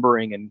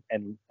numbering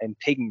and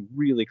taking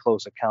really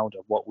close account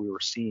of what we were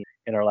seeing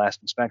in our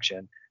last inspection.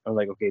 And we're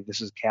like, okay, this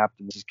is capped,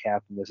 and this is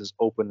capped, and this is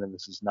open, and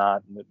this is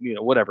not, and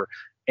whatever.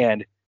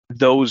 And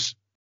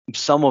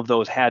some of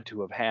those had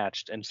to have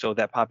hatched, and so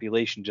that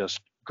population just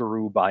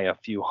grew by a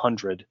few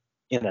hundred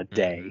in a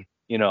day.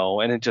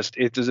 And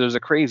there's a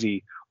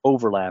crazy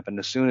overlap, and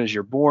as soon as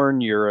you're born,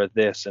 you're at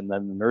this, and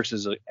then the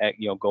nurses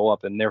go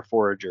up and they're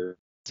forager.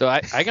 So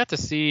I got to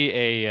see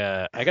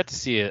a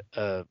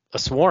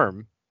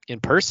swarm in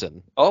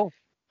person. Oh,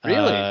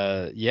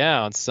 really?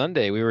 Yeah, on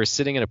Sunday we were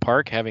sitting in a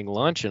park having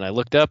lunch, and I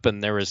looked up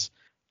and there was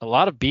a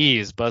lot of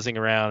bees buzzing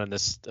around in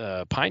this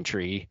pine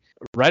tree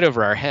right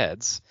over our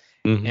heads.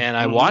 And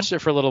I watched it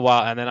for a little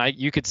while, and then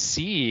you could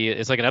see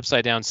it's like an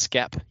upside down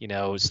skep,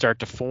 start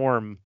to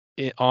form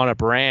on a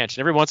branch,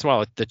 and every once in a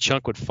while the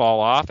chunk would fall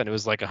off, and it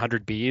was like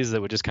 100 bees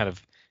that would just kind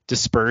of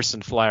disperse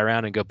and fly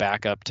around and go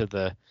back up to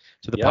the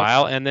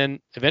pile, and then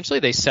eventually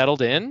they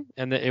settled in,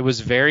 and it was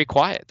very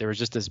quiet. There was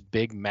just this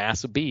big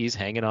mass of bees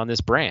hanging on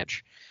this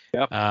branch.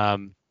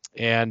 From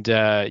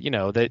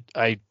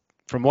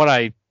what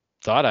I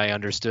thought I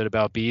understood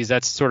about bees,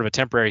 that's sort of a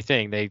temporary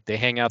thing. They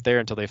hang out there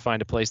until they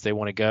find a place they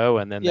want to go,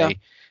 and then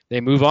they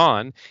move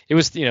on. It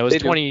was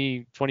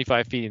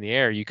 25 feet in the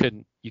air. You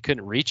couldn't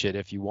reach it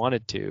if you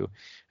wanted to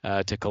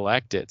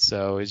collect it.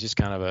 So it's just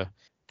kind of a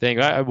thing.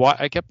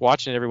 I kept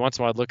watching it every once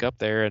in a while. I'd look up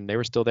there, and they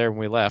were still there when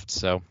we left.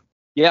 So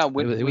yeah, it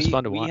was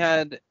fun to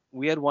watch.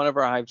 We had one of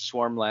our hives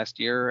swarm last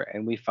year,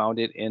 and we found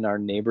it in our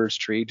neighbor's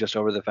tree just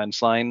over the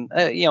fence line.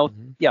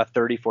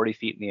 30, 40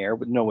 feet in the air,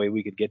 with no way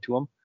we could get to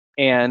them.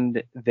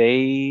 And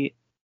they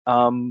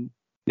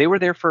were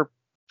there for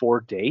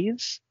 4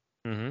 days,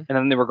 and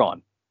then they were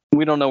gone.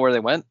 We don't know where they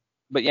went,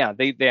 but yeah,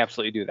 they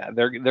absolutely do that.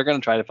 They're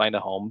going to try to find a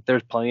home.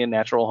 There's plenty of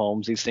natural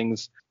homes. These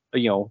things,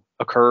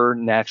 occur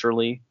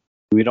naturally.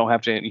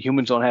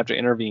 Humans don't have to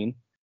intervene.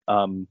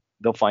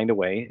 They'll find a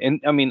way. And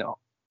I mean,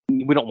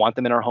 we don't want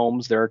them in our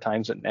homes. There are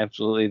times that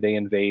absolutely they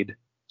invade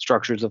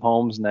structures of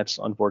homes, and that's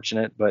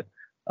unfortunate. But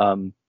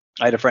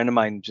I had a friend of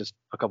mine just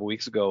a couple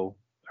weeks ago.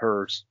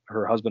 Her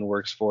husband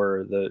works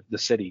for the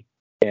city,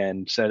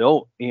 and said,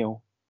 "Oh,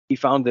 he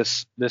found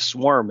this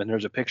swarm, and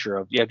there's a picture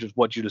of just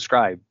what you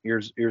described.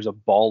 Here's a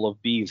ball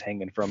of bees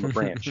hanging from a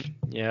branch."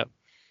 Yep.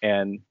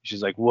 And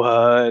she's like,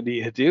 "What do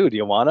you do? Do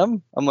you want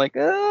them?" I'm like,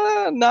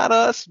 "Not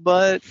us,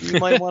 but you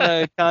might want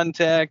to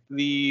contact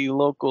the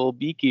local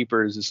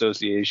beekeepers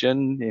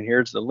association, and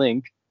here's the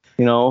link.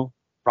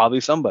 Probably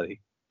somebody."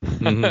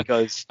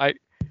 Because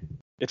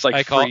it's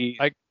like free.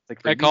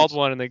 I called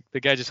one, and the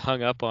guy just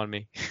hung up on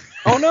me.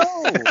 Oh no!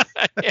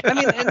 Yeah. I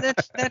mean, and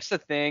that's the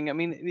thing. I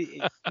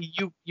mean,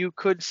 you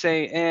could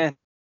say,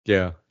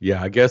 Yeah.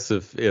 I guess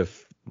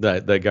if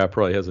that guy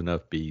probably has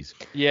enough bees.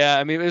 Yeah,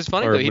 I mean, it was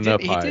funny though.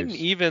 He didn't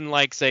even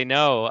say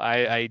no.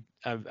 I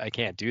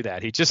can't do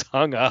that. He just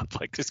hung up,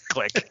 just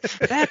click.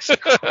 That's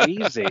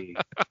crazy.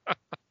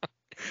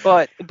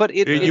 But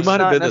you might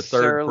have been the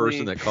third necessarily...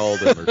 person that called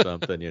him or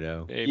something,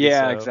 Maybe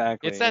yeah, so.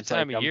 Exactly. It's that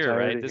time of year,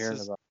 right?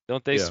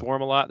 Don't they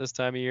swarm a lot this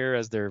time of year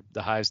as the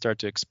hives start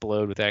to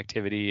explode with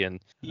activity and?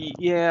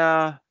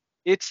 Yeah,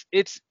 it's.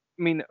 I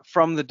mean,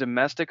 from the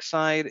domestic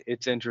side,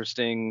 it's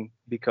interesting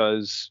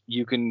because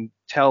you can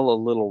tell a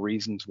little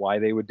reasons why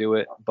they would do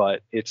it,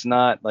 but it's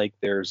not like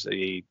there's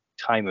a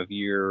time of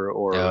year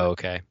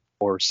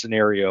or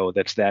scenario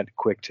that's that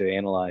quick to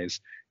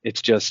analyze.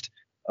 It's just,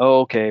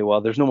 okay,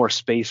 well, there's no more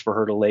space for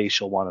her to lay.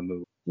 She'll want to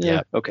move.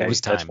 Yeah. Okay.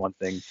 That's one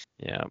thing.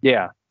 Yeah.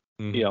 Yeah.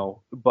 Mm-hmm.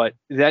 But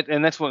that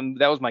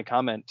was my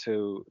comment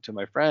to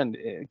my friend,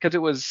 because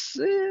it was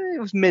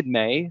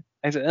mid-May.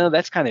 I said, "Oh,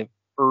 that's kind of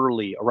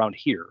early around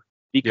here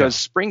because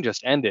spring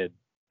just ended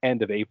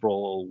end of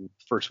April,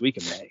 first week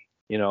of May.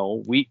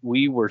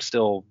 We were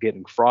still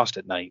getting frost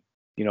at night.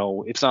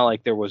 It's not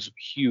like there was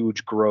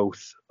huge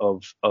growth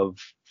of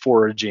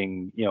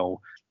foraging,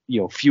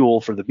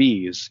 fuel for the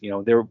bees.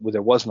 There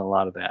wasn't a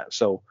lot of that.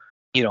 So,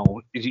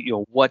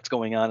 what's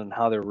going on and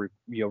how they're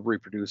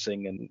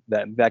reproducing and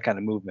that kind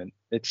of movement.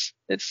 It's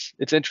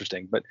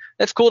interesting, but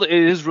that's cool. It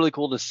is really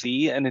cool to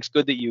see, and it's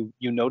good that you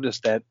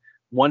notice that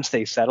once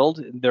they settled,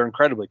 they're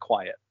incredibly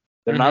quiet.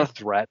 They're not a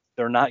threat.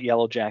 They're not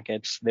yellow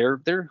jackets. They're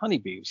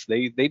honeybees.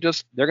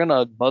 They're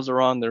gonna buzz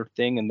around their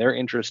thing, and their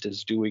interest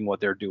is doing what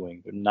they're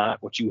doing. They're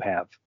not what you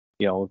have.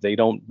 They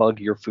don't bug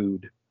your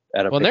food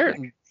at a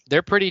picnic.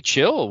 They're pretty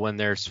chill when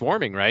they're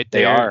swarming, right?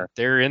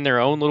 They're in their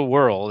own little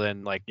world,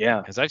 and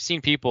because I've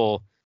seen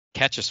people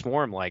catch a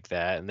swarm like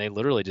that, and they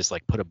literally just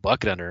put a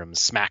bucket under them,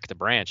 smack the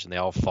branch, and they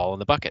all fall in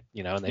the bucket,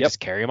 and they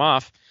just carry them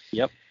off.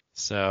 Yep.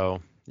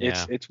 So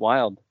yeah. It's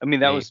wild. I mean,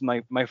 that was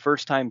my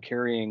first time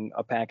carrying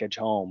a package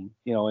home,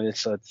 and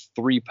it's a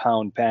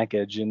 3-pound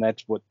package, and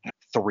that's what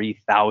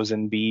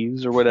 3,000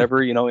 bees or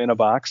whatever, in a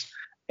box.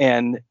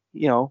 And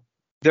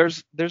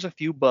there's a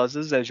few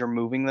buzzes as you're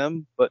moving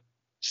them, but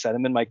set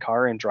them in my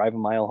car and drive a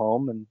mile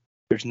home, and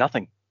there's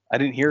nothing. I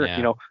didn't hear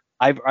it.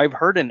 I've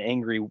heard an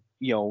angry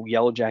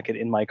yellow jacket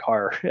in my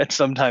car at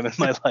some time in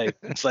my life.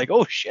 It's like,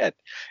 oh shit,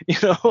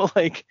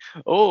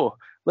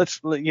 let's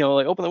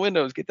open the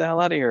windows, get the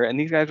hell out of here. And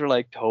these guys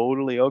were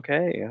totally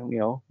okay,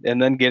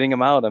 and then getting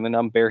them out. I mean,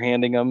 I'm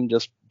barehanding them,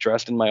 just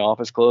dressed in my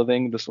office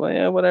clothing, just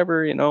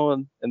whatever,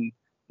 and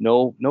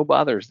no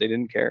bothers. They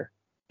didn't care.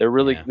 They're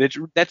really,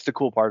 that's the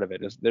cool part of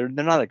it, is they're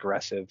not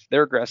aggressive.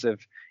 They're aggressive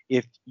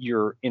if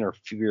you're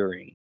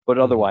interfering, but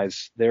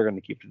otherwise they're going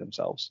to keep to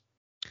themselves.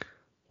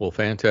 Well,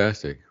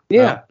 fantastic.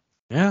 Yeah.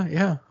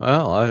 Yeah.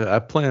 Well, I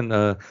plan,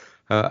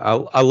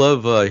 I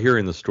love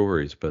hearing the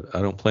stories, but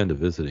I don't plan to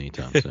visit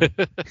anytime soon.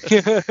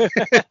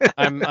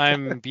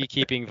 I'm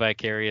beekeeping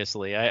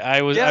vicariously.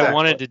 I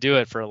wanted to do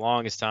it for the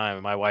longest time,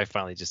 and my wife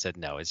finally just said,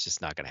 no, it's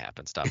just not going to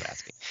happen. Stop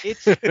asking.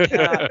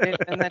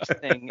 And that's the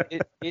thing.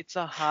 It's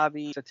a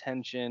hobby. It's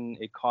attention.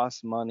 It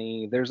costs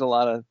money. There's a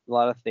lot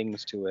of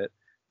things to it.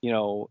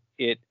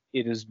 It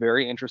is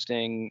very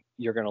interesting.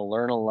 You're going to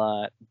learn a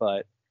lot,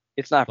 but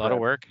it's not a lot of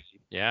work.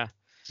 Yeah.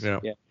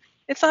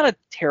 It's not a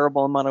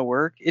terrible amount of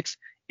work.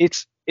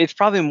 It's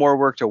probably more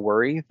work to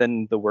worry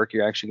than the work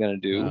you're actually going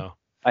to do. Oh.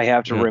 I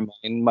have to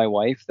remind my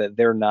wife that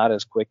they're not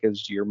as quick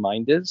as your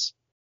mind is.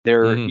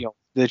 They're,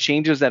 the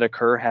changes that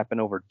occur happen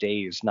over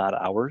days, not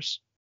hours.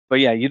 But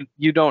yeah,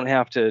 you don't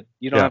have to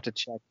have to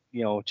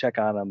check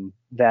on them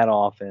that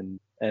often.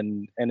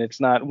 And it's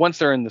not, once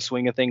they're in the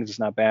swing of things, it's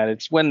not bad.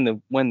 It's when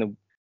the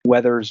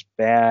weather's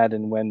bad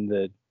and when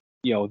the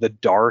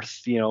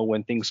dearth,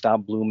 when things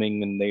stop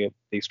blooming and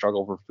they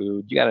struggle for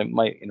food,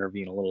 might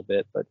intervene a little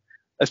bit. But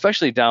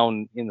especially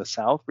down in the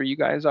south where you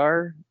guys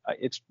are,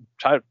 it's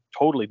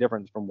totally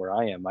different from where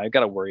I am. I've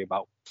got to worry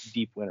about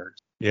deep winters.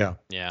 Yeah.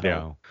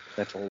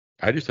 That's all.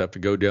 I just have to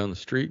go down the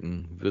street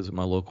and visit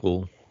my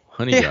local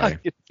honey guy.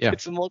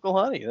 Get some local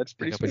honey. That's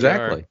pretty sweet.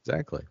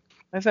 Exactly.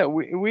 I said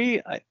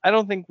I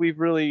don't think we've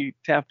really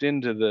tapped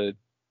into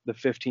the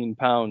 15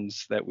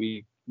 pounds that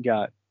we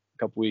got a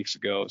couple weeks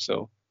ago.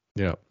 So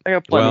yeah. I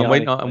got plenty.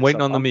 Well, I'm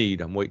waiting on the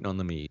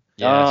mead.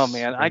 Yes, oh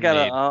man,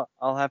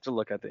 I'll have to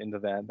look into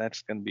that.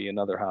 That's going to be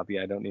another hobby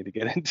I don't need to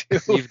get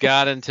into. You've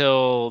got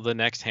until the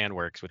next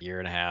Handworks with year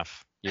and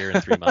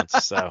 3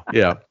 months. So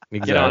yeah, exactly.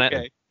 Get on it.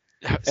 Okay.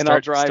 and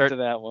I'll drive to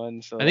that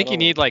one. So I think you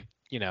need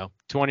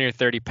 20 or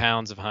 30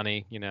 pounds of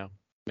honey.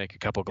 Make a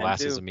couple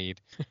glasses of mead.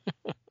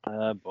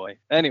 Boy.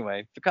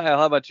 Anyway, Kyle,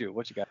 how about you?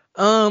 What you got?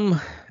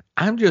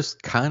 I'm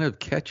just kind of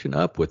catching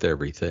up with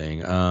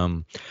everything.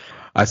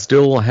 I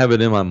still have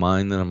it in my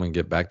mind that I'm going to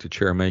get back to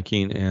chair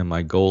making, and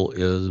my goal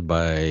is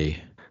by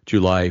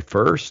July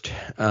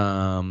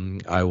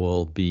 1st, I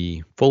will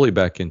be fully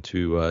back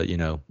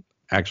into,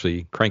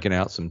 actually cranking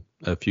out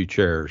a few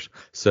chairs.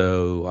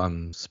 So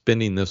I'm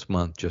spending this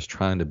month just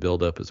trying to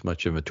build up as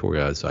much inventory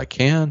as I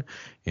can.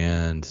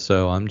 And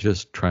so I'm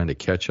just trying to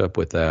catch up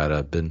with that.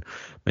 I've been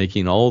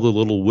making all the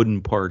little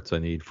wooden parts I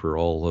need for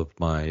all of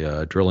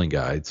my drilling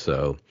guides.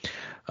 So,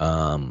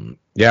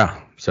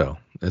 so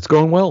it's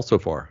going well so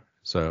far.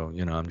 So,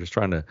 I'm just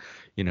trying to,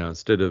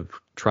 instead of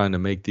trying to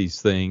make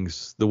these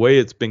things, the way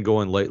it's been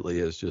going lately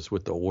is just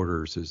with the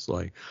orders is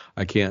like,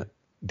 I can't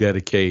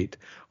dedicate,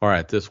 all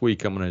right, this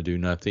week I'm going to do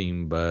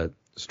nothing but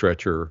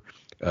stretcher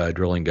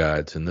drilling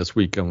guides. And this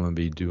week I'm going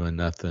to be doing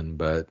nothing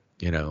but,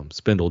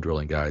 spindle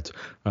drilling guides.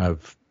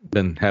 I've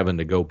been having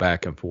to go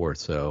back and forth.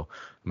 So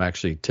I'm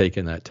actually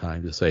taking that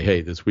time to say,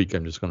 hey, this week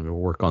I'm just going to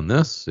work on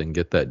this and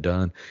get that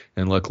done.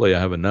 And luckily I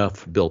have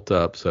enough built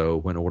up. So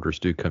when orders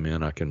do come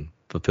in, I can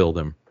fulfill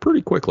them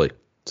pretty quickly.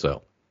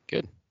 So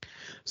good.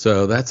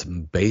 So that's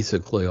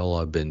basically all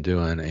I've been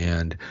doing.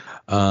 And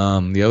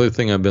the other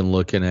thing I've been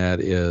looking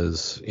at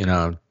is,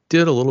 I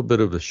did a little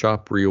bit of a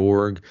shop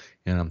reorg,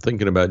 and I'm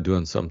thinking about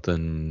doing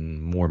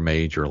something more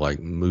major, like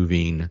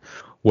moving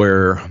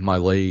where my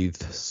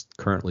lathe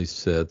currently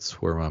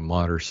sits, where my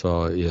miter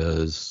saw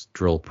is,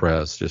 drill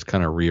press, just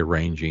kind of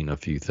rearranging a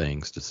few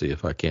things to see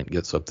if I can't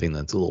get something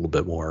that's a little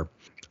bit more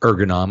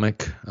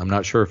ergonomic. I'm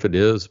not sure if it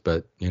is,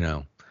 but,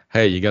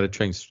 hey, you got to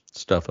change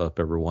stuff up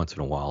every once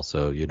in a while.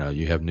 So,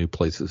 you have new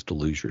places to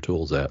lose your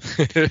tools at.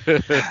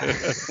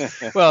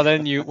 Well,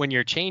 then when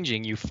you're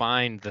changing, you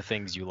find the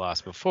things you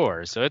lost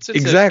before. So it's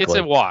exactly. It's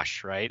a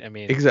wash, right? I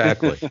mean,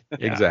 exactly.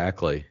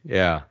 Exactly.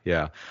 Yeah.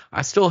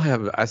 I still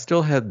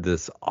had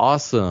this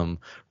awesome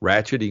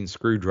ratcheting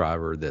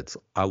screwdriver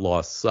I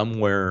lost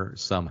somewhere,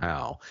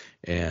 somehow.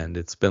 And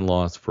it's been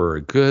lost for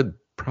a good,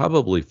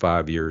 probably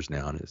 5 years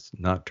now. And it's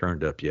not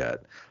turned up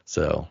yet.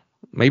 So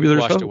maybe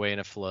there's washed away in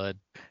a flood.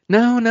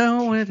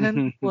 No, it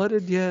hadn't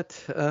flooded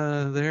yet.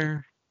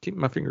 There, keep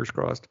my fingers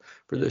crossed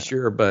for this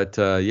year. But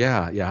I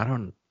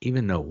don't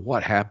even know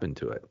what happened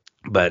to it.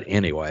 But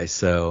anyway,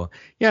 so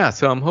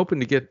I'm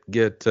hoping to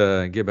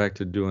get back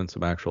to doing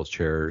some actual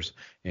chairs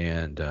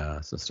and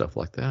some stuff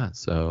like that.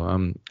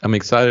 So I'm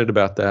excited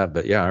about that.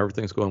 But yeah,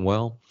 everything's going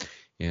well.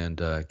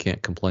 And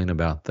can't complain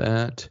about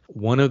that.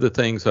 One of the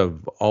things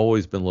I've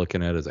always been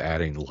looking at is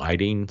adding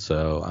lighting.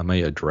 So I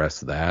may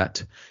address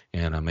that,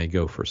 and I may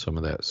go for some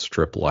of that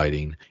strip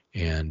lighting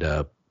and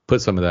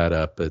put some of that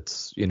up.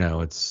 It's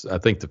I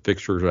think the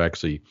fixtures are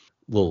actually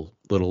little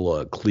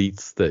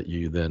cleats that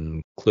you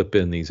then clip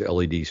in these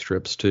LED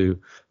strips to.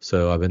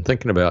 So I've been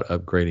thinking about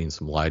upgrading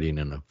some lighting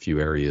in a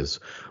few areas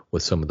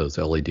with some of those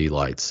LED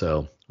lights.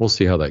 So we'll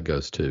see how that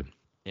goes too.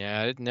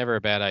 Yeah, it's never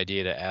a bad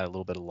idea to add a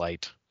little bit of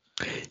light.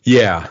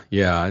 Yeah,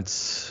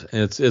 it's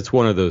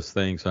one of those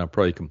things. I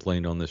probably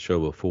complained on this show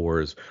before.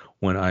 Is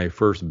when I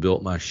first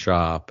built my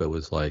shop, it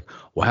was like,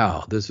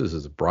 wow, this is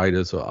as bright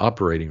as an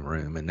operating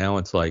room, and now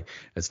it's like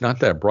it's not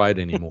that bright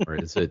anymore.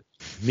 Is it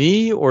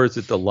me or is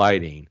it the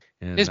lighting?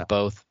 And it's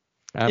both.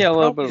 A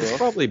little bit of both.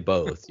 Probably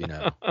both,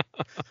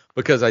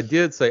 because I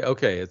did say,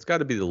 okay, it's got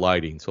to be the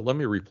lighting. So let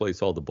me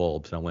replace all the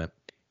bulbs. And I went,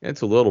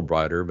 it's a little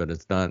brighter, but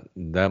it's not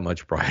that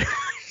much brighter.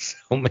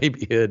 So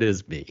maybe it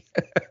is me.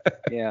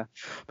 Yeah.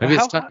 Maybe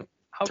it's time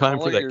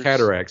for that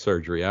cataract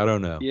surgery. I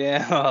don't know.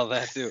 Yeah, well,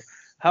 that too.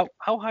 How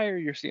high are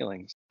your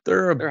ceilings?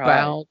 They're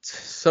about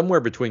somewhere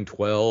between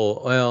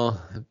 12.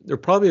 Well, they're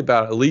probably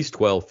about at least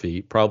 12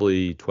 feet,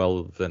 probably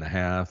 12 and a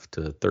half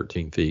to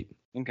 13 feet.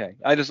 Okay.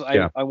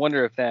 I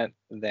wonder if that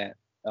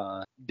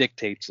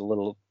dictates a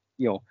little,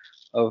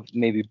 of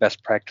maybe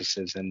best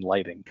practices in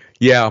lighting.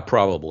 Yeah,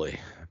 probably.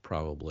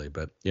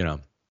 But,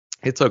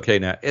 it's okay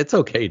now. It's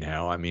okay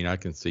now. I mean, I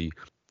can see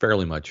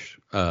fairly well,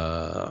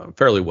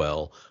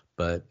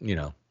 but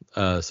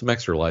some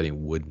extra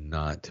lighting would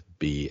not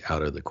be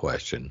out of the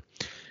question,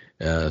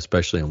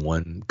 especially in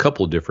one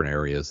couple of different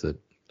areas that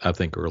I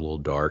think are a little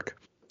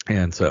dark.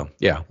 And so,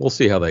 yeah, we'll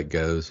see how that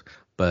goes.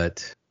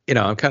 But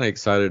I'm kind of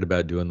excited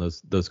about doing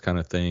those kind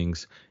of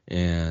things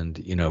and,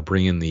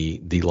 bringing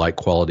the light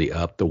quality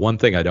up. The one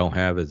thing I don't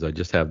have is I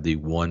just have the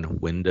one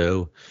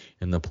window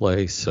in the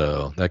place.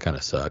 So that kind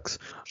of sucks.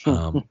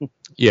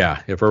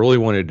 If I really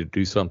wanted to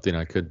do something,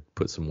 I could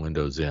put some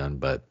windows in,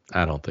 but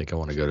I don't think I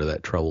want to go to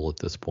that trouble at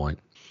this point.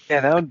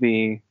 Yeah, that would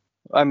be,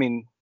 I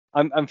mean,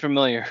 I'm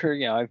familiar.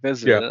 I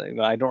visited.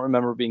 Yeah. I don't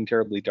remember being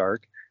terribly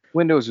dark.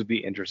 Windows would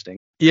be interesting.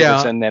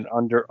 Yeah. And then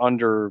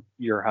under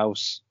your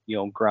house,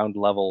 ground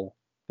level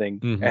thing,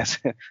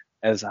 mm-hmm.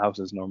 as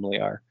houses normally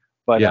are,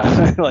 but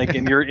like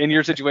in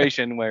your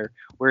situation where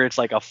it's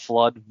like a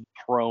flood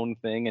prone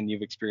thing and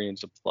you've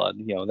experienced a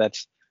flood,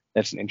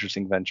 that's an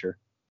interesting venture.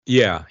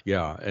 Yeah.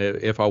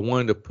 If I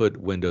wanted to put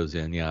windows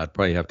in, yeah, I'd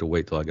probably have to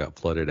wait till I got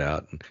flooded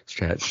out and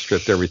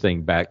stripped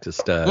everything back to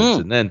studs,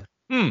 and then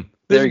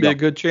this would be a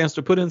good chance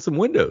to put in some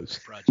windows.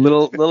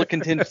 Little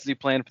contingency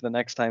plan for the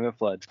next time it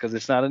floods, because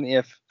it's not an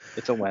if,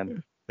 it's a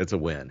when. It's a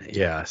win.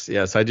 Yes.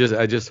 I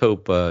just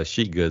hope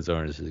sheet goods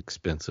aren't as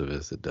expensive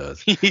as it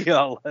does.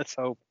 Yeah, let's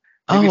hope.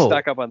 Maybe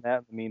stock up on that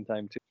in the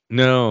meantime too.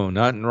 No,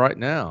 not right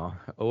now.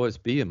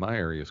 OSB in my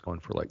area is going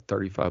for like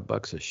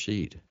 $35 a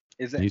sheet.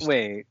 Is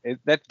it?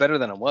 That's better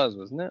than it was,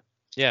 wasn't it?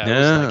 Yeah, it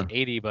was like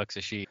 $80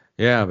 a sheet.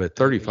 Yeah, but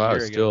 35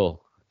 is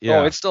still.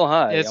 Yeah. Oh, it's still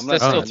high. It's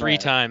still 3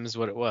 times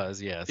what it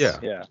was. Yes.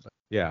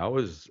 Yeah. I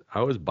was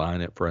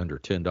buying it for under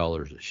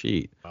 $10 a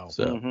sheet. Wow.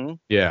 So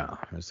yeah.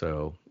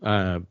 So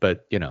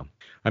but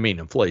I mean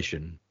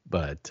inflation,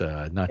 but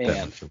not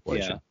that much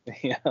inflation.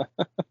 Yeah.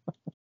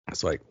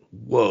 It's like,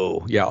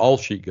 whoa. Yeah, all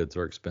sheet goods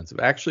are expensive.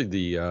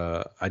 Actually,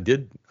 I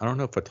don't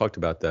know if I talked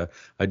about that.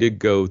 I did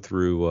go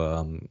through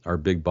our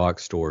big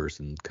box stores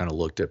and kind of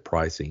looked at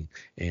pricing,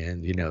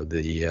 and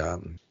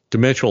the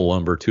dimensional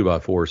lumber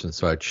 2x4s and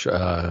such,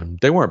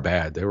 they weren't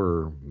bad. They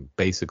were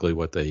basically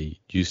what they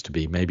used to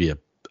be, maybe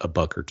a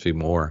buck or two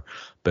more.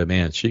 But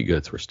man, sheet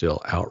goods were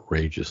still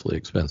outrageously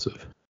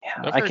expensive.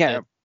 Yeah, I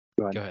can't.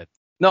 Go ahead.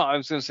 No, I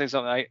was going to say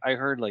something. I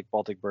heard like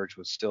Baltic birch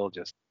was still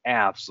just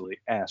absolutely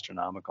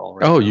astronomical.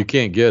 Right now. You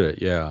can't get it,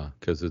 yeah,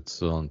 because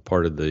it's on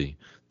part of the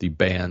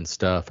banned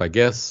stuff. I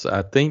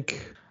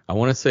think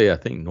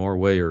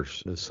Norway or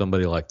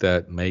somebody like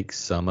that makes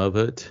some of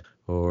it,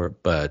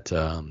 but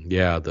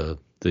the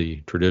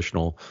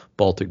traditional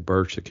Baltic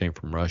birch that came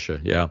from Russia,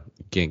 yeah,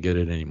 you can't get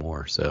it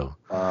anymore. So,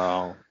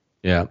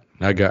 yeah,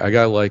 I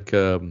got like.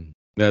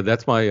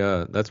 That's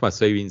my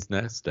savings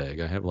nest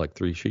egg. I have like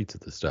 3 sheets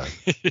of this stuff.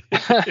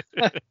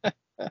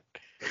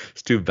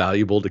 It's too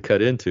valuable to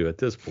cut into at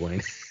this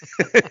point.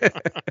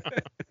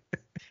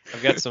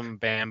 I've got some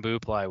bamboo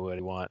plywood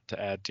I want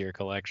to add to your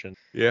collection.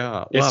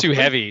 Yeah. It's too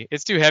heavy.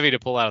 It's too heavy to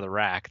pull out of the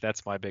rack.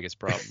 That's my biggest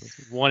problem.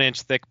 It's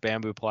 1-inch thick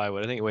bamboo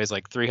plywood. I think it weighs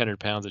like 300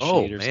 pounds a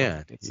sheet or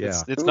man.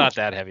 something. It's not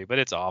that heavy, but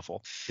it's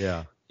awful.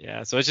 Yeah.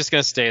 Yeah. So it's just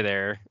going to stay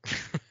there.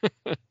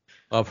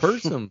 I've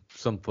heard some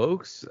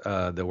folks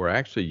that were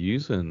actually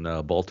using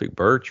Baltic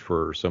birch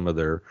for some of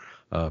their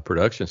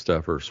production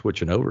stuff or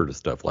switching over to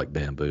stuff like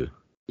bamboo.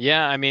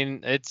 Yeah, I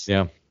mean it's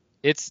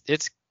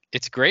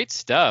great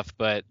stuff,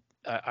 but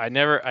I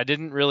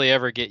didn't really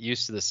ever get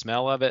used to the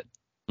smell of it.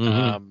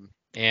 Mm-hmm.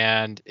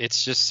 And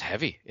it's just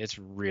heavy. It's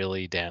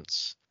really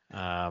dense.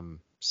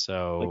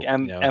 So like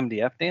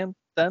MDF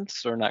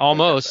dense or not?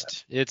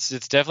 Almost. It's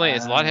definitely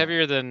it's a lot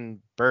heavier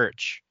than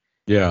birch.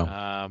 Yeah.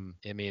 I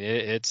mean,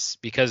 it's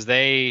because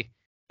they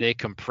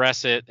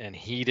compress it and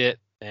heat it,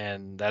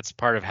 and that's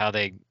part of how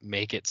they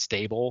make it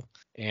stable.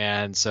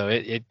 And so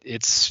it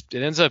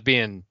ends up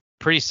being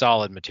pretty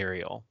solid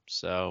material.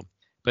 So,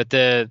 but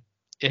it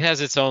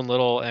has its own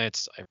little, and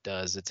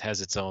it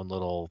has its own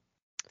little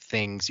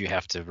things you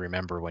have to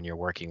remember when you're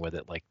working with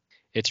it. Like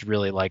it's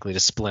really likely to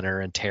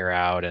splinter and tear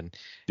out, and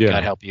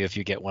God help you if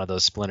you get one of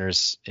those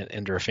splinters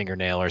into a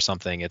fingernail or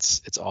something.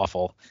 It's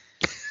awful.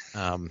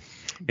 Isn't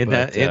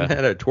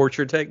that a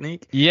torture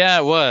technique? Yeah,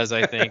 it was,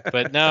 I think.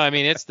 But no, I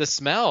mean, it's the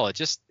smell. It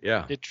just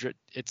it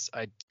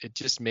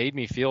just made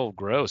me feel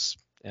gross.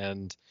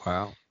 And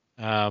wow.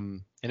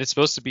 And it's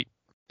supposed to be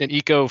an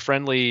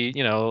eco-friendly,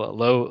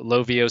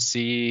 low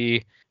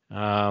VOC,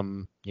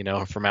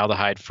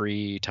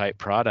 formaldehyde-free type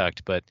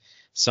product. But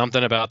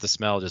something about the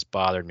smell just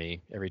bothered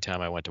me every time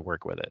I went to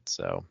work with it.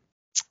 So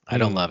I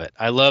don't love it.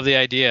 I love the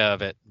idea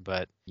of it,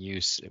 but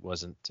it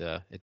wasn't.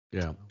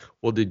 Yeah.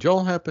 Well, did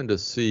y'all happen to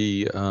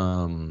see,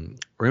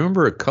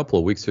 remember a couple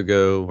of weeks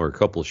ago or a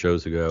couple of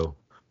shows ago,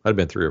 might have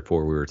been 3 or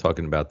 4, we were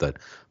talking about that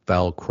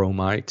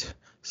Valchromite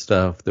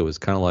stuff that was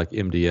kind of like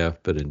MDF,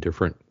 but in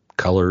different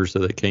colors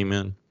that it came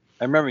in?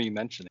 I remember you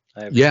mentioning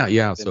it.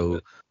 Yeah. So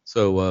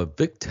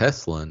Vic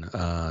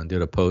Teslin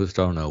did a post,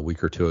 I don't know, a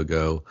week or 2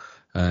 ago,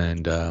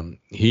 and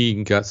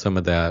he got some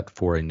of that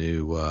for a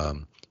new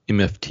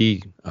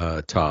MFT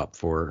top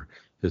for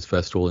his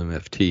festival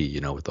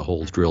MFT, with the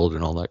holes drilled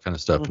and all that kind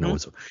of stuff. Mm-hmm.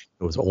 And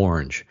it was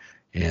orange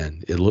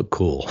and it looked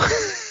cool.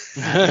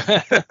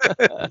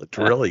 It looked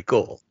really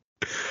cool.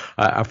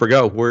 I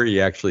forgot where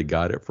he actually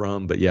got it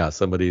from, but yeah,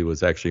 somebody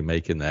was actually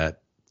making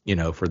that,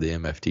 for the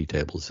MFT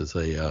tables as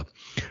a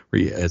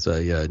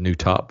new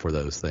top for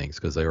those things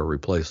because they are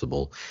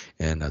replaceable.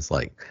 And I was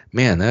like,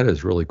 man, that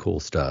is really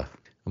cool stuff.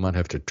 I might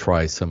have to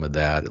try some of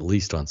that, at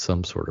least on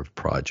some sort of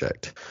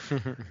project.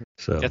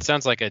 So that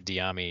sounds like a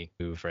Diami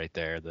move right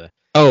there.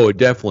 It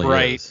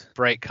definitely is.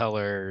 Bright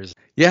colors.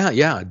 Yeah.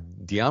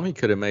 Diami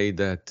could have made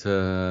that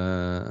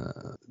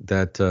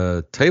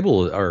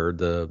table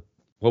or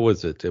what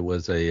was it? It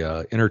was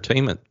a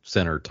entertainment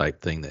center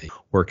type thing that he's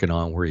working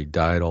on where he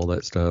dyed all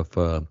that stuff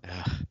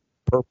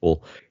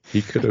purple.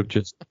 He could have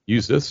just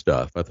used this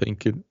stuff. I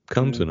think it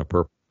comes in a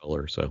purple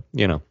color. So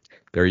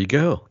there you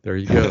go.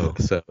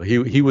 So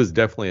he was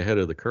definitely ahead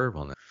of the curve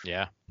on that.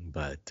 Yeah.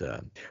 But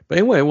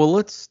anyway, well,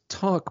 let's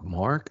talk,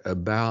 Mark,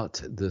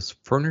 about this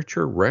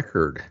furniture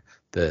record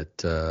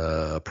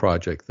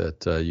project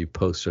that you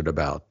posted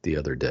about the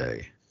other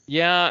day.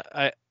 Yeah,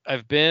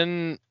 I've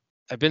been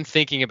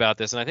thinking about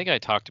this, and I think I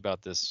talked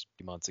about this a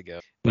few months ago.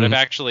 But I've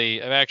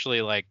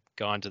actually like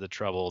gone to the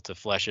trouble to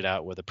flesh it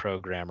out with a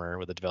programmer,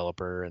 with a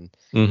developer, and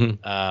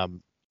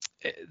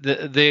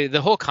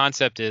the whole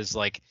concept is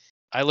like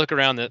I look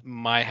around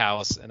my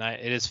house, and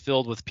it is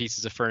filled with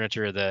pieces of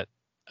furniture that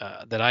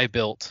I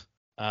built,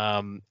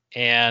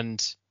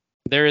 and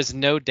there is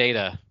no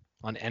data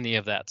on any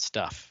of that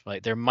stuff.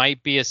 Like there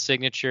might be a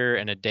signature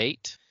and a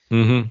date,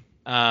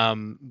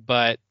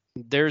 but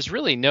there's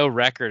really no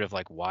record of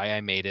like why I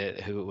made it,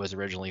 who it was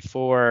originally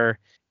for.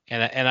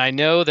 And I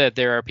know that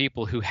there are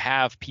people who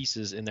have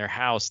pieces in their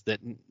house that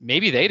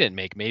maybe they didn't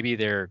make, maybe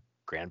their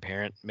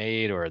grandparent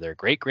made or their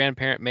great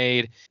grandparent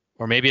made,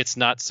 or maybe it's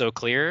not so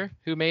clear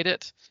who made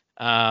it.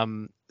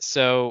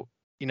 So,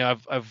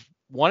 I've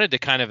wanted to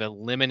kind of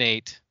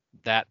eliminate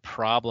that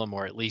problem,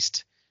 or at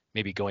least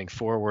maybe going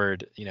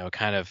forward,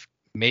 kind of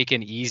make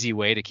an easy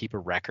way to keep a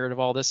record of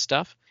all this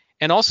stuff.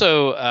 And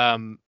also,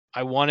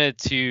 I wanted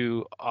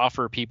to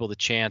offer people the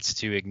chance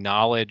to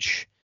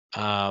acknowledge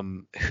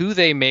who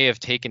they may have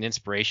taken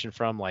inspiration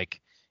from,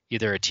 like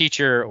either a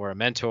teacher or a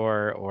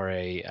mentor or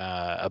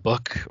a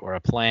book or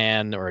a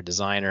plan or a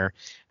designer,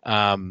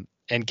 and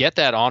get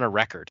that on a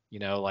record,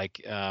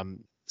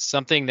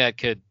 something that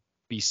could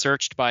be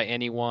searched by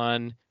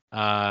anyone,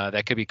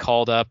 that could be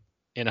called up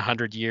in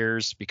 100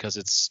 years because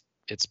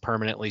it's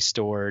permanently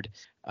stored.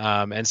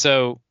 And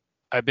so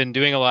I've been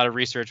doing a lot of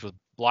research with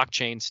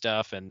blockchain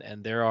stuff,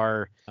 and there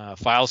are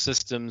file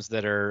systems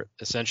that are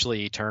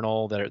essentially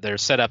eternal, that are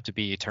set up to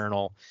be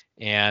eternal.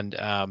 And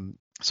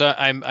so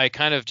I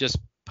kind of just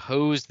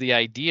posed the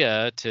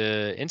idea to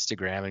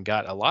Instagram and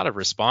got a lot of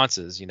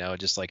responses,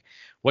 just like,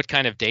 what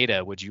kind of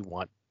data would you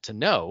want to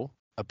know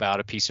about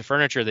a piece of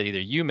furniture that either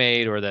you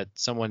made or that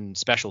someone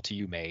special to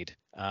you made?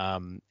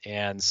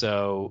 And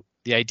so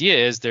the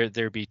idea is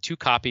there'd be 2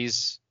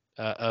 copies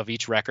of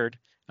each record.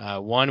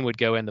 One would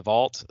go in the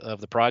vault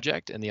of the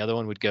project, and the other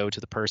one would go to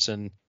the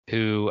person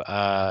who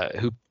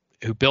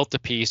built the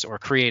piece or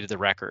created the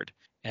record.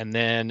 And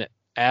then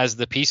as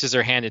the pieces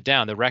are handed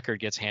down, the record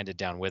gets handed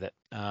down with it.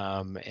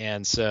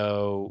 And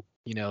so,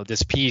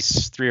 this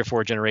piece 3 or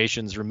 4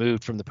 generations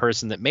removed from the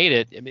person that made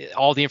it, I mean,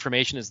 all the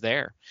information is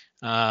there,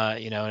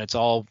 and it's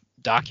all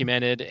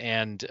documented.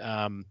 And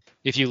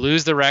if you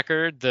lose the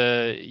record,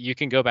 you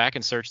can go back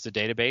and search the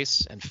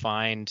database and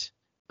find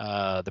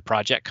the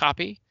project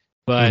copy.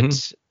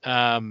 But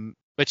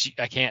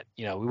I can't,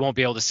 we won't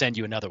be able to send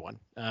you another one.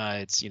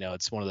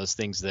 It's one of those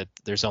things that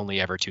there's only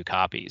ever 2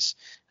 copies.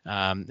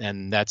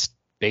 And that's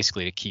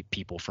basically to keep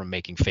people from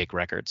making fake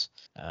records,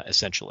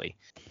 essentially.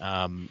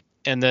 And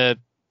the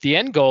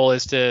end goal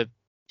is to,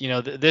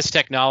 this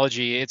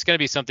technology, it's going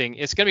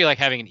to be like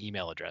having an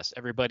email address.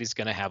 Everybody's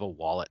going to have a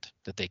wallet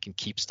that they can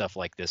keep stuff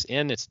like this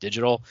in. It's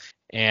digital.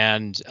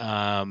 And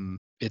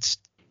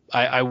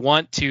I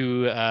want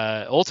to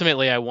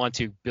ultimately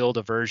build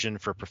a version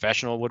for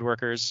professional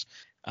woodworkers,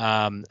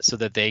 so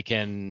that they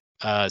can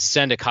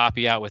send a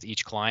copy out with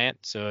each client.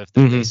 So if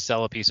they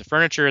sell a piece of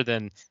furniture,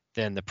 then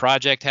the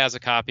project has a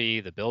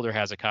copy, the builder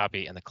has a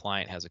copy, and the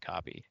client has a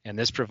copy. And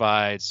this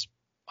provides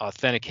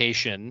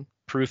authentication,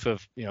 proof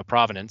of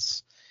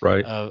provenance,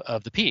 right,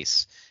 of the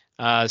piece,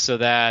 so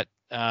that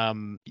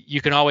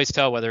you can always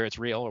tell whether it's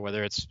real or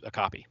whether it's a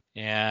copy.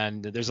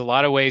 And there's a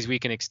lot of ways we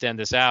can extend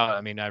this out.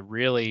 I mean, I'm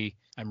really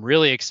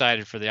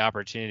excited for the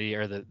opportunity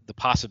or the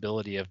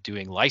possibility of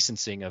doing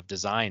licensing of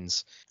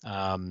designs.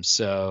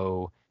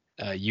 So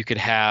you could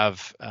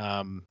have,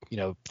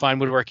 Fine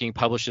Woodworking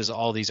publishes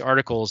all these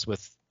articles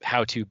with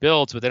how-to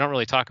builds, but they don't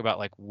really talk about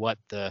like what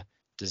the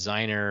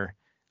designer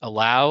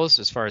allows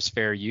as far as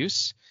fair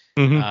use.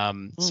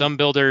 Some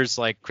builders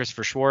like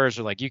Christopher Schwarz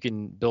are like, you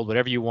can build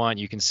whatever you want,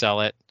 you can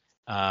sell it.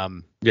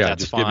 That's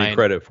just fine. Give me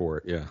credit for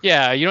it.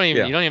 You don't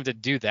even have to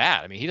do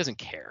that. I mean, he doesn't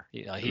care.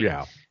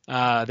 There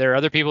are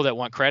other people that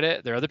want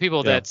credit. There are other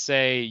people that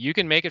say you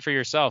can make it for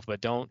yourself,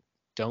 but don't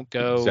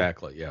go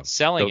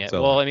selling it.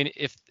 I mean,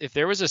 if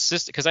there was a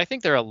system, because I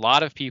think there are a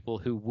lot of people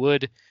who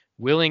would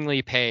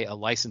willingly pay a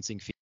licensing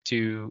fee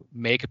to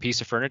make a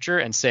piece of furniture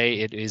and say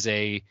it is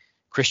a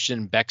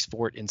Christian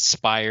Bexford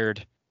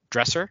inspired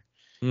dresser.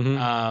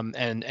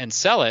 And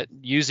sell it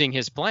using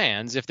his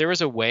plans. If there was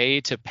a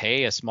way to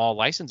pay a small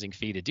licensing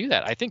fee to do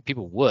that, I think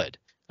people would.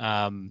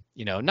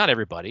 Not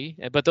everybody,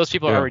 but those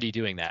people are already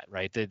doing that,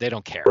 right? They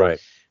don't care. Right.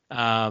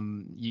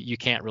 You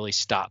can't really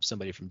stop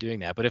somebody from doing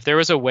that. But if there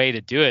was a way to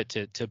do it,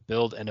 to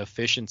build an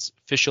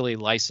officially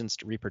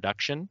licensed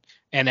reproduction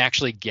and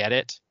actually get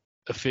it,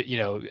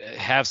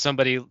 have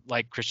somebody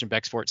like Christian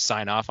Bexford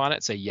sign off on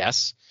it, say,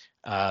 yes,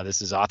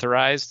 this is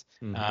authorized.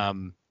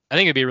 I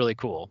think it'd be really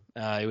cool.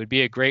 It would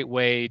be a great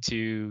way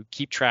to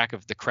keep track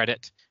of the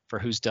credit for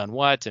who's done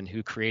what and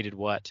who created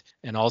what,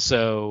 and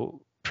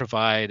also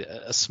provide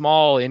a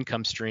small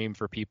income stream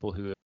for people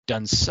who have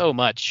done so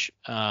much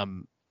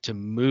to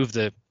move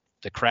the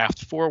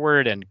craft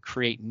forward and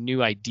create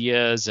new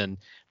ideas and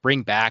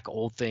bring back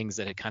old things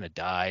that had kind of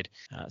died.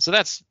 So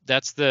that's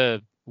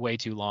the way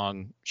too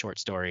long short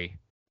story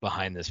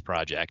behind this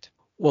project.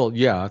 Well,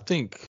 yeah, I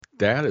think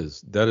that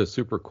is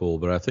super cool,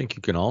 but I think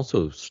you can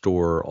also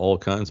store all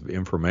kinds of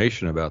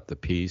information about the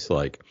piece,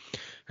 like,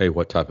 hey,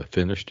 what type of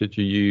finish did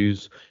you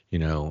use?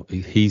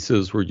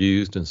 Adhesives were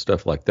used and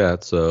stuff like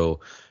that. So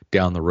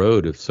down the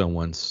road, if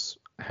someone's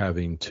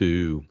having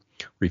to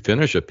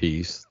refinish a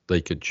piece,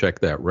 they could check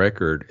that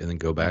record and then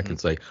go back and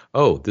say,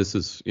 oh, this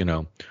is,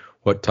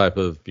 what type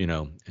of,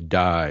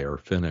 dye or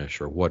finish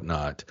or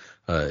whatnot,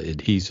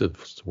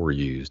 adhesives were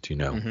used,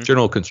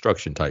 general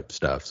construction type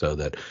stuff, so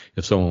that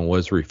if someone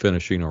was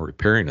refinishing or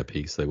repairing a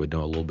piece, they would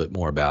know a little bit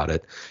more about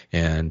it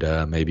and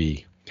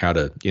maybe how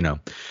to,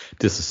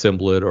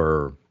 disassemble it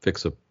or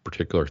fix a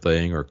particular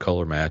thing or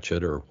color match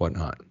it or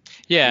whatnot.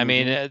 Yeah, I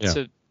mean,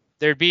 so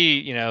there'd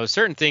be,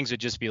 certain things would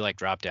just be like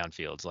drop down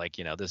fields, like,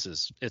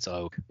 it's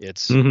oak,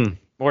 it's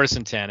mortise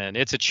and tenon,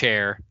 it's a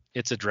chair,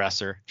 it's a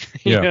dresser.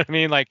 you know what I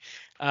mean? Like,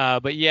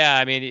 but yeah,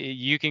 I mean,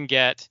 you can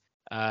get,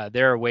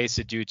 there are ways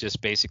to do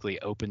just basically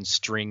open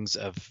strings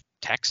of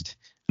text.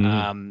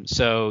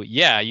 So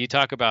yeah, you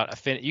talk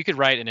about you could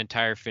write an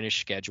entire finish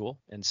schedule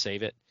and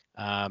save it.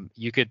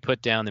 You could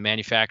put down the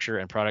manufacturer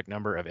and product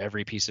number of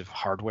every piece of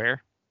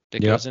hardware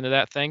that goes into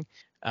that thing.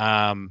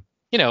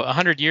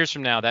 100 years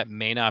from now, that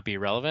may not be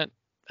relevant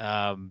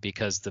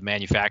because the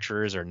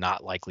manufacturers are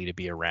not likely to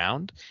be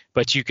around,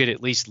 but you could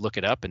at least look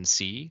it up and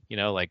see,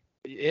 like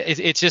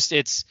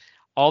it's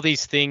all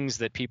these things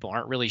that people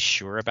aren't really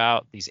sure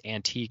about, these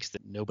antiques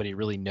that nobody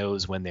really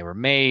knows when they were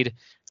made.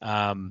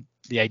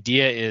 The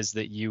idea is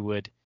that you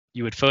would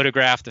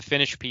photograph the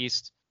finished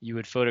piece, you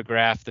would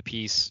photograph the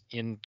piece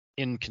in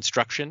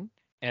construction,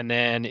 and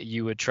then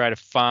you would try to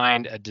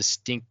find a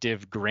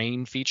distinctive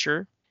grain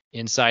feature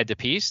inside the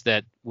piece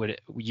that would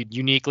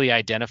uniquely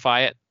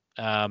identify it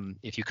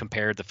if you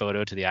compared the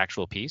photo to the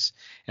actual piece.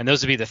 And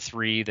those would be the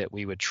three that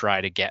we would try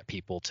to get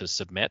people to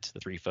submit, the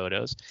 3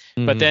 photos.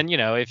 But then,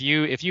 if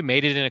you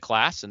made it in a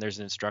class and there's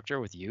an instructor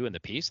with you and the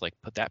piece, like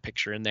put that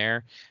picture in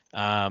there,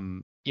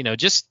 and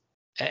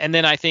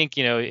then I think,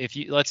 if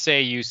you, let's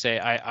say you say,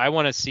 I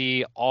want to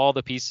see all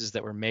the pieces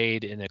that were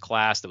made in a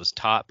class that was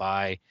taught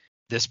by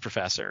this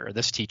professor or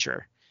this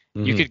teacher,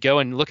 you could go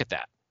and look at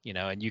that,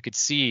 and you could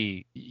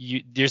see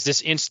there's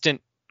this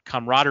instant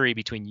camaraderie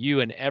between you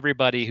and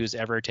everybody who's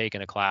ever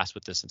taken a class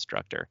with this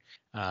instructor.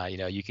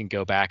 You can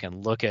go back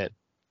and look at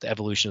the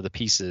evolution of the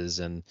pieces,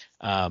 and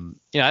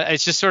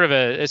it's just sort of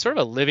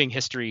a living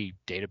history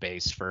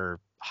database for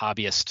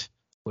hobbyist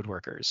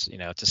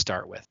woodworkers, to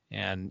start with.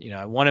 And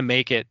I want to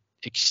make it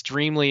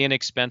extremely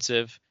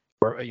inexpensive,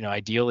 or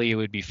ideally it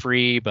would be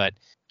free, but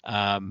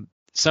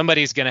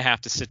somebody's going to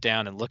have to sit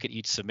down and look at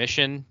each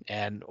submission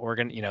and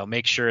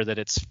make sure that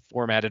it's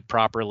formatted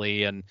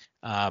properly and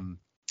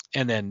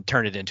then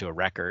turn it into a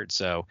record.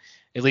 So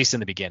at least in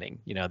the beginning,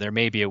 there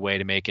may be a way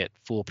to make it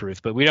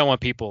foolproof, but we don't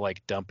want people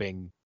like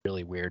dumping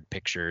really weird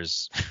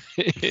pictures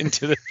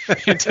into the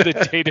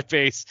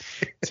database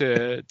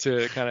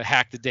to kind of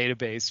hack the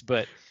database.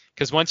 But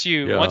because once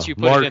you put Mark's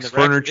it in the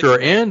furniture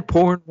and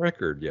porn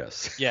record,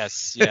 yes.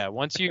 Yes, yeah.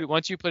 Once you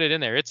put it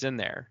in there, it's in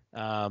there.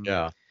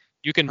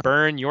 You can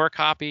burn your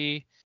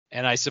copy,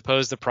 and I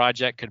suppose the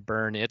project could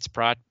burn its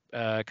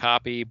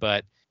copy,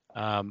 but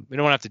we don't want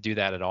to have to do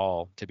that at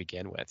all to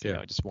begin with.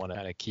 I just want to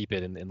kind of keep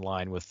it in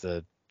line with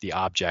the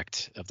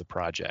object of the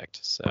project.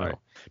 So right.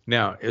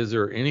 Now, is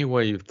there any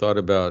way you've thought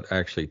about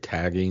actually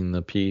tagging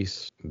the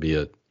piece, be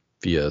it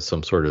via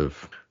some sort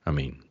of,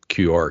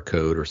 QR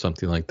code or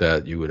something like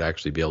that? You would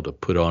actually be able to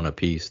put on a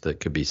piece that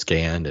could be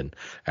scanned and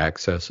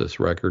access this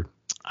record?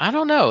 I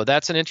don't know.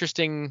 That's an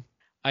interesting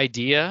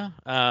idea.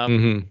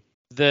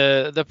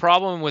 The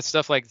problem with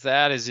stuff like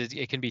that is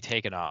it can be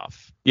taken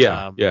off.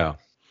 Yeah.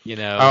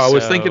 I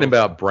was thinking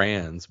about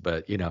brands,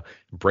 but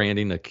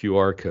branding a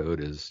QR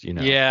code is,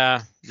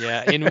 Yeah.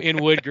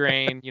 In wood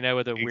grain,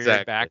 with a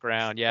weird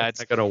background. Yeah, it's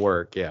not gonna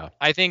work. Yeah.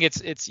 I think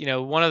it's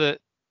one of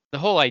the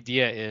whole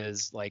idea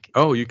is like,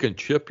 oh, you can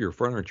chip your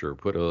furniture,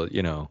 put a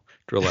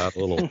drill out a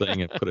little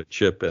thing and put a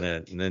chip in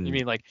it, and then you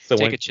mean like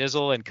take a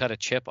chisel and cut a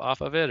chip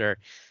off of it, or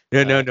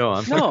no,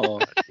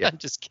 I'm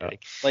just kidding.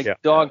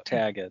 Dog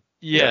tag it.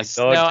 Yes.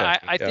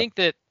 I think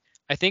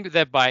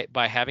that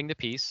by having the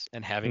piece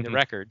and having the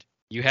record,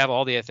 you have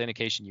all the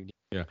authentication you need.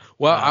 Yeah.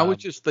 Well, I was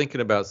just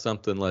thinking about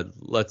something like,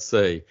 let's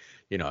say,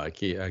 I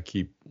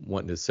keep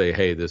wanting to say,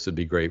 hey, this would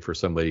be great for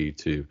somebody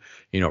to,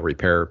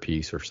 repair a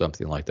piece or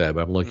something like that.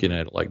 But I'm looking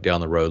at it like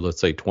down the road, let's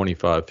say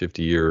 25,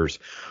 50 years,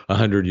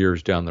 100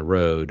 years down the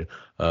road,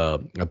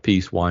 a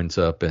piece winds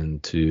up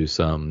into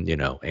some,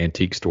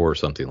 antique store or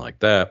something like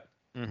that.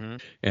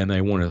 And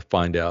they want to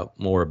find out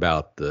more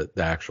about the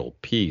actual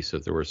piece.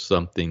 If there was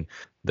something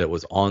that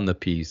was on the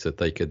piece that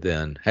they could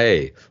then,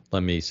 hey,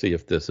 let me see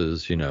if this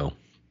is,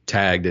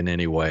 tagged in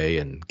any way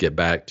and get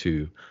back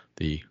to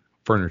the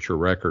furniture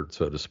record,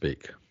 so to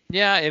speak.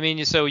 Yeah,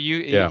 so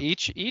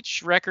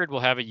each record will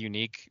have a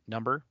unique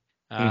number.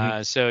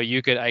 So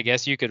you could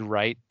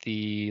write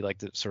the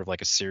sort of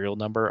like a serial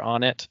number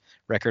on it,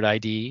 record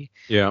ID.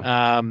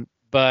 Yeah.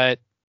 But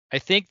I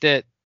think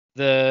that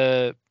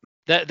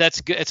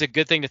that's good. It's a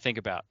good thing to think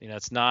about.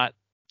 It's not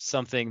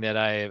something that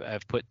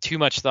I've put too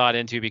much thought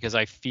into, because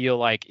I feel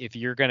like if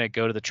you're going to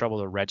go to the trouble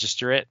to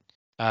register it,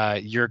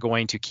 you're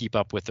going to keep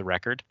up with the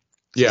record.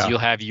 Yeah. You'll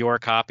have your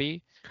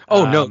copy.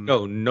 Oh,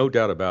 no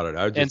doubt about it.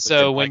 I just and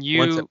so when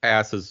once it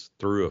passes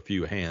through a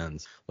few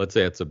hands, let's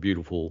say it's a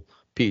beautiful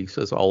piece,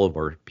 as all of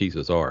our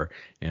pieces are,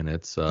 and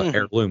it's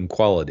heirloom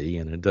quality,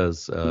 and it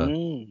does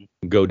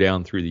go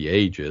down through the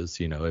ages.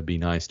 It'd be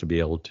nice to be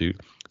able to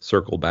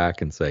circle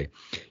back and say,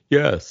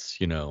 yes,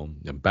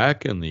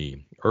 back in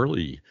the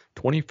early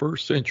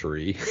 21st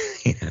century,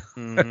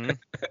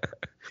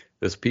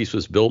 this piece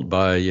was built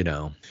by,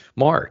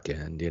 Mark,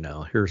 and,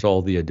 here's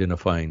all the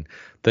identifying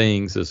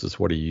things. This is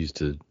what he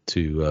used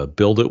to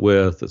build it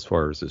with, as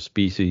far as the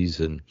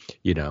species and,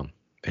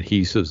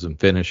 adhesives and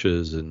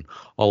finishes and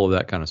all of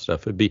that kind of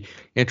stuff. It'd be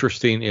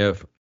interesting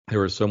if there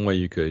was some way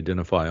you could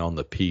identify on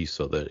the piece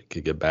so that it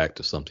could get back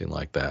to something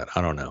like that.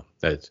 I don't know.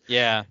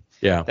 Yeah.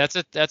 That's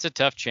a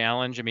tough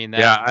challenge. I mean,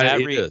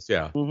 it is.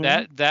 Yeah.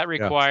 That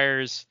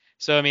requires.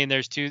 So I mean,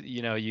 there's two.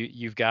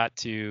 You've got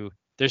to.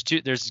 There's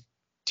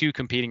two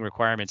competing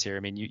requirements here.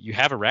 I mean, you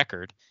have a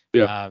record.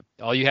 Yeah.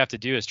 All you have to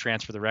do is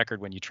transfer the record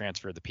when you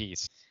transfer the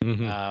piece.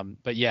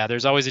 But yeah,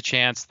 there's always a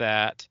chance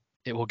that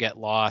it will get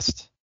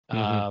lost.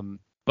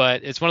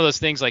 But it's one of those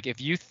things, like, if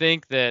you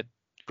think that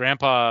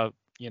Grandpa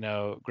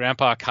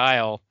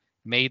Kyle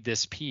made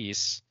this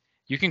piece,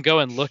 you can go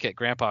and look at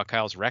Grandpa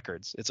Kyle's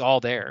records. It's all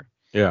there.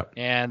 Yeah.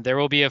 And there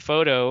will be a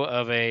photo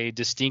of a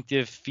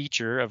distinctive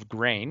feature of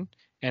grain,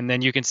 and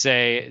then you can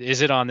say,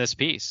 is it on this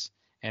piece?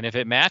 And if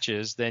it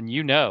matches, then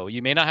you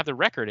may not have the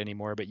record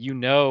anymore, but you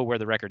know where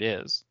the record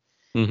is.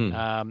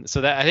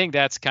 So that, I think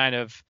that's kind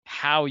of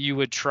how you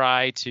would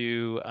try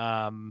to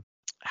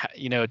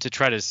to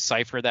try to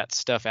cipher that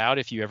stuff out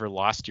if you ever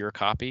lost your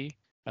copy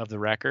of the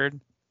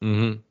record.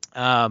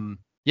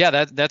 Yeah,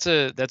 that's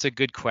a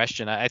good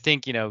question. I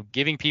think,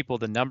 giving people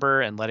the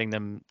number and letting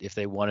them, if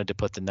they wanted to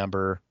put the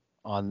number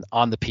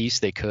on the piece,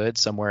 they could,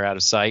 somewhere out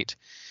of sight.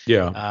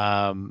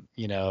 Yeah.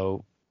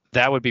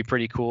 That would be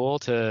pretty cool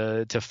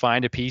to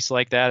find a piece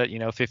like that,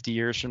 50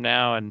 years from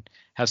now, and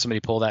have somebody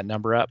pull that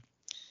number up.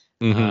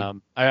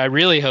 I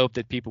really hope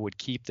that people would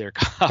keep their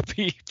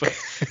copy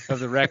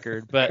of the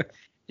record, but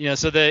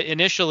so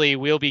initially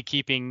we'll be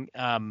keeping,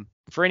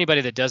 for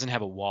anybody that doesn't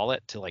have a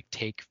wallet to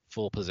take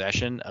full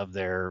possession of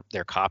their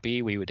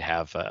copy, we would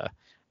have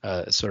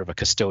a sort of a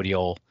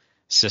custodial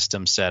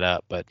system set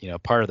up. But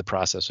part of the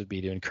process would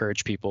be to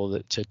encourage people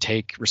to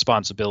take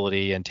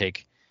responsibility and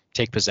take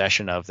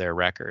possession of their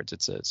records.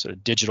 It's a sort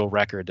of digital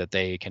record that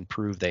they can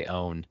prove they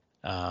own.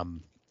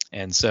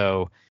 And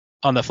so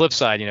on the flip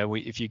side,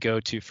 if you go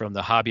from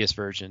the hobbyist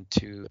version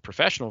to the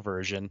professional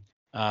version,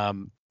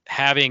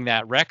 having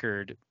that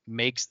record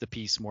makes the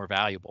piece more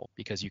valuable,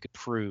 because you could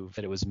prove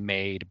that it was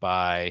made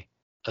by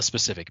a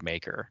specific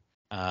maker.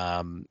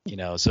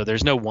 So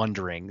there's no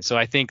wondering. So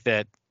I think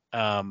that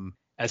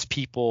as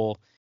people,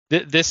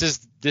 this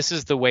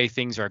is the way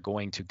things are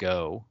going to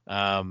go.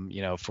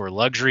 For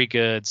luxury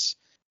goods,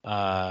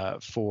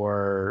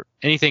 for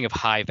anything of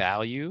high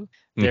value,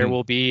 there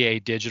will be a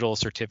digital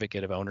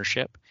certificate of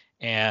ownership,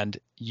 and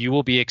you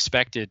will be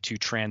expected to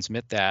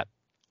transmit that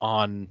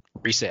on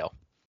resale.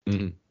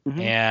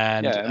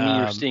 And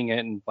you're seeing it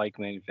in bike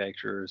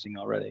manufacturers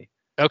already.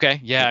 Okay,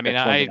 yeah,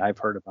 I've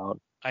heard about.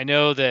 I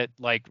know that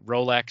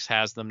Rolex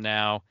has them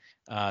now.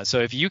 So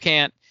if you're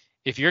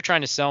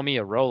trying to sell me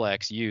a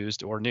Rolex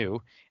used or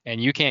new,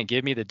 and you can't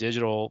give me the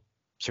digital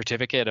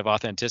certificate of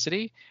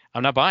authenticity,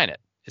 I'm not buying it.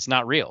 It's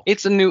not real.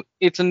 It's a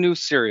new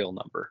serial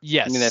number.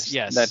 Yes.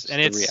 That's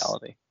and the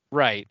reality.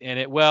 Right. And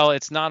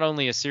it's not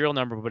only a serial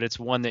number, but it's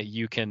one that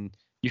you can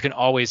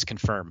always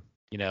confirm.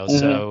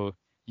 So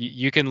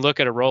you can look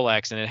at a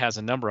Rolex and it has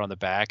a number on the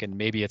back, and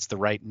maybe it's the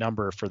right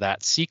number for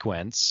that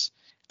sequence.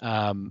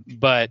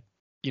 But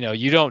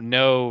you don't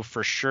know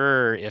for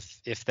sure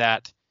if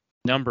that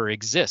number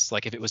exists,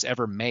 like if it was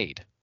ever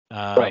made.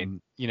 Right.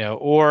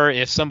 Or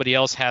if somebody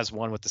else has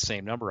one with the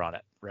same number on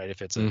it, right?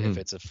 If it's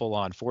a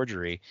full-on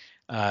forgery.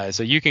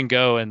 So you can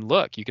go and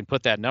look, you can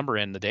put that number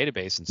in the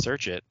database and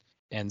search it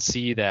and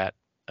see that,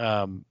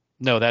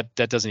 no, that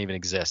doesn't even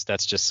exist.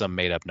 That's just some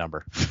made up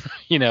number,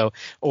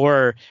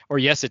 or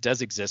yes, it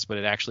does exist, but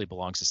it actually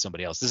belongs to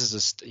somebody else. This is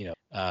just,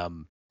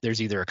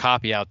 there's either a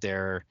copy out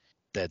there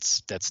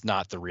that's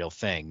not the real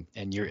thing,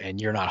 and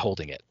you're not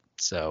holding it.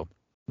 So,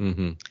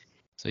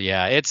 so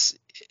yeah,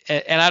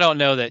 and I don't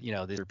know that,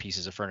 these are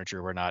pieces of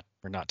furniture. We're not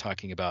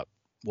talking about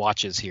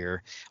watches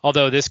here,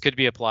 although this could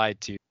be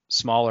applied to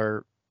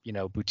smaller,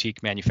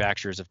 boutique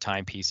manufacturers of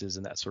timepieces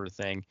and that sort of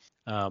thing.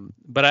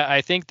 But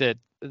I think that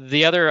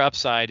the other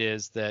upside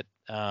is that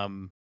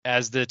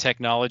as the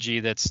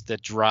technology that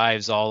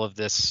drives all of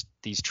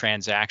these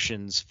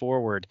transactions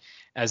forward,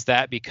 as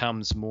that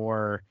becomes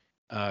more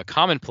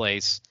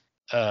commonplace,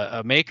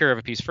 a maker of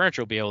a piece of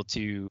furniture will be able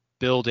to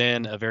build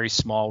in a very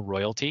small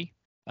royalty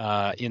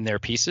in their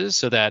pieces,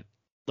 so that,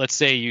 let's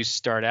say you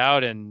start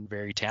out and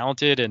very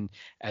talented, and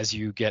as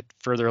you get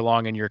further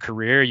along in your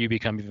career, you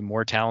become even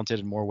more talented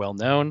and more well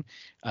known.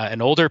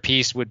 An older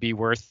piece would be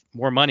worth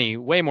more money,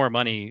 way more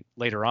money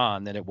later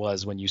on than it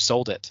was when you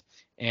sold it.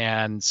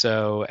 And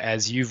so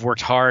as you've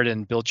worked hard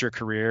and built your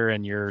career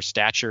and your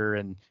stature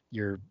and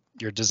your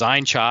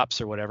design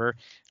chops or whatever,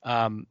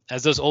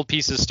 as those old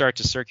pieces start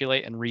to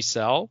circulate and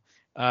resell,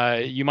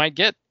 you might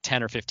get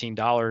 $10 or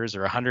 $15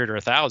 or $100 or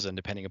 $1,000,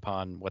 depending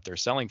upon what they're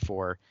selling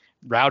for,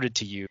 routed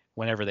to you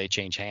whenever they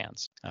change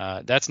hands.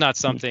 That's not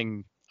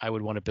something I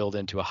would want to build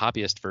into a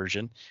hobbyist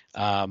version,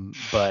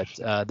 but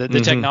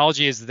the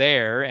technology is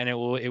there, and it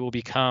will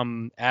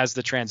become, as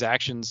the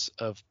transactions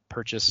of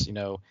purchase,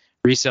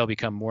 resale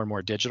become more and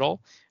more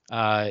digital.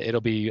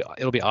 It'll be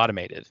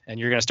automated, and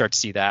you're going to start to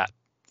see that,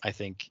 I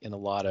think, in a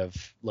lot of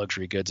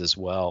luxury goods as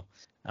well.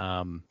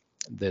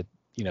 That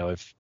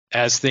if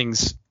as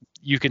things,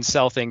 you can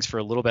sell things for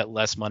a little bit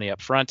less money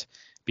up front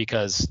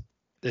because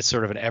it's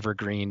sort of an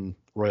evergreen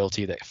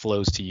royalty that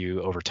flows to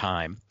you over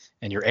time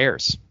and your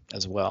heirs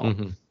as well.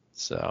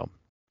 So,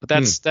 but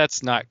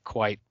that's not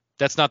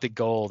the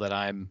goal that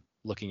I'm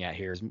looking at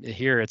here.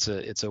 Here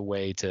it's a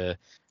way to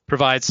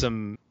provide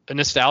a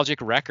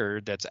nostalgic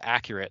record that's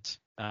accurate,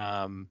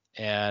 and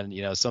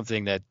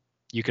something that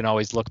you can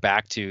always look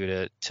back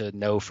to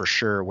know for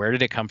sure, where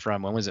did it come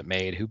from, when was it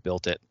made, who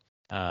built it,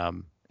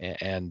 and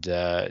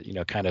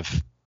kind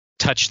of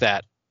touch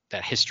that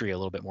history a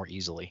little bit more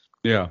easily.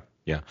 Yeah.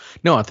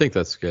 No, I think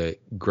that's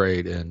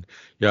great. And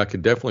I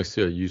could definitely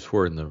see a use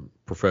for it in the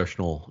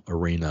professional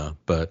arena,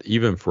 but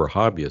even for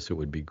hobbyists, it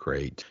would be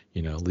great,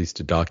 at least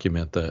to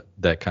document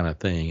that kind of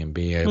thing and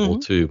be able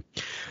to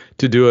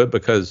do it,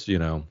 because,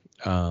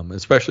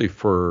 especially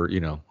for,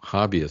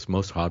 hobbyists,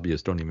 most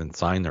hobbyists don't even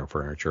sign their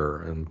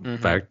furniture. In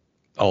fact,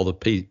 all the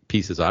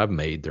pieces I've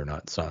made, they're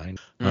not signed.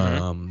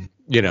 So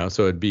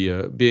it'd be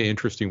an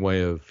interesting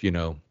way of,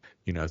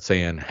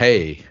 saying,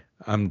 hey,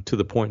 I'm to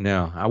the point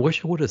now, I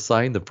wish I would have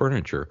signed the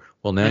furniture.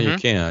 Well, now you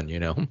can,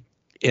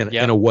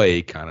 in a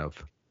way, kind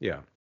of. Yeah.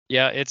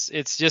 Yeah.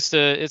 It's just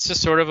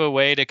sort of a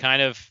way to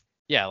kind of,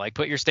 like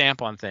put your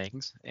stamp on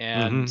things.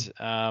 And,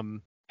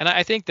 and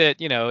I think that,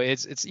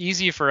 it's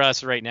easy for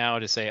us right now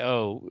to say,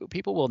 oh,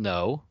 people will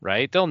know,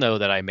 right? They'll know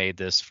that I made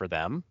this for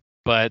them.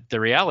 But the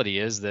reality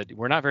is that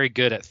we're not very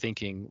good at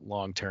thinking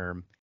long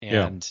term,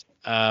 and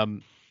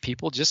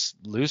people just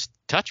lose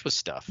touch with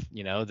stuff.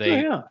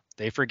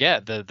 They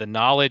forget. The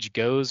knowledge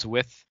goes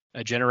with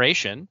a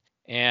generation,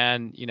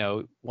 and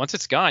once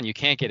it's gone, you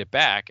can't get it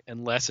back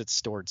unless it's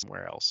stored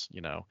somewhere else.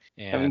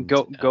 And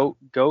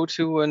go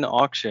to an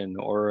auction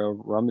or a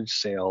rummage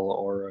sale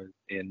or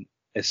an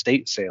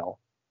estate sale,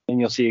 and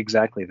you'll see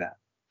exactly that.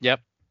 Yep.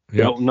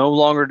 No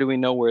longer do we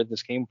know where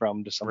this came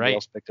from. Just somebody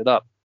else picked it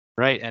up.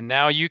 Right. And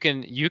now you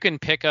can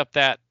pick up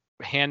that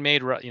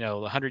handmade,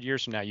 100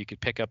 years from now, you could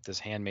pick up this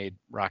handmade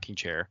rocking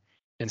chair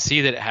and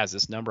see that it has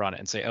this number on it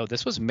and say, oh,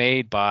 this was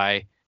made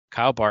by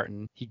Kyle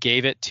Barton. He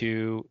gave it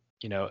to,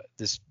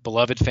 this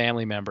beloved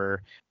family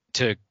member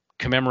to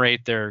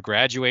commemorate their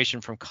graduation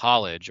from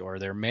college or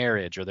their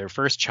marriage or their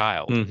first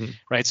child.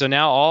 Right. So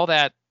now all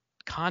that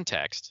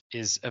context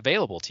is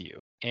available to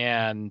you,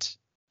 and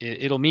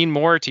it'll mean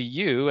more to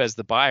you as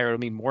the buyer. It'll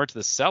mean more to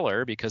the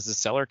seller because the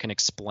seller can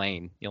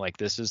explain, like,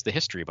 this is the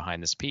history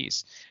behind this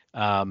piece.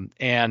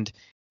 And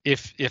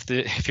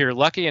if you're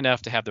lucky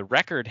enough to have the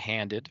record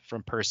handed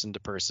from person to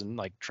person,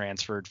 like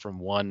transferred from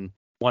one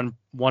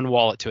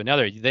wallet to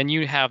another, then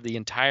you have the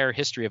entire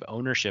history of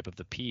ownership of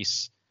the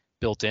piece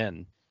built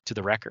in to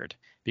the record,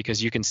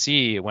 because you can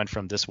see it went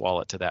from this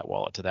wallet to that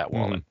wallet to that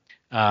wallet.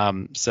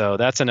 So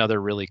that's another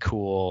really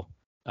cool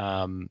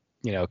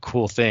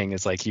cool thing.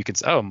 Is like you could,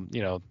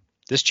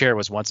 this chair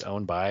was once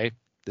owned by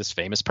this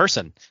famous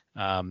person,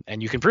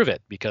 and you can prove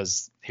it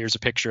because here's a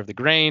picture of the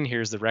grain,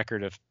 here's the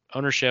record of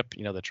ownership,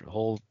 the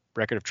whole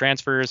record of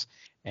transfers,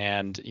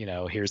 and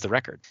here's the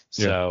record.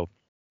 So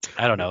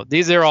I don't know.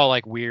 These are all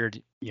like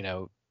weird,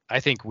 I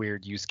think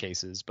weird use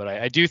cases, but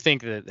I do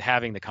think that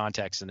having the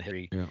context and the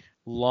history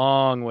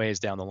long ways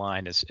down the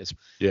line is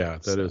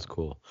that is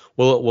cool.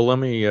 Well, let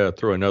me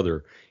throw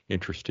another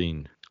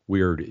interesting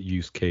weird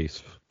use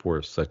case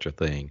for such a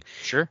thing.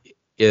 Sure.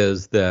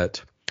 Is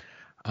that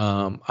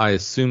I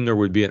assume there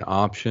would be an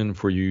option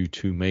for you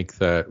to make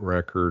that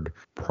record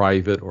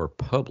private or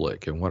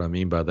public. And what I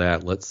mean by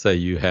that, let's say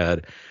you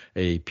had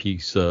a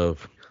piece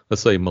of,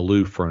 let's say,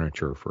 Maloof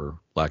furniture, for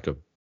lack of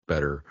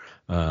better,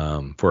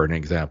 for an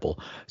example.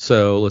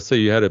 So let's say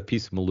you had a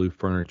piece of Maloof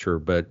furniture,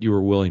 but you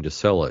were willing to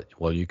sell it.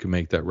 Well, you can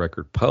make that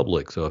record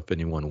public. So if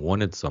anyone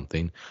wanted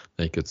something,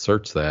 they could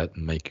search that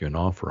and make you an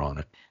offer on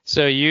it.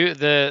 So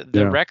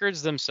the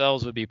records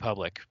themselves would be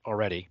public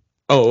already.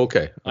 Oh,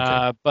 okay.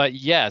 But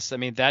yes, I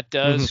mean, that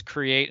does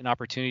create an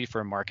opportunity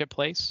for a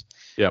marketplace.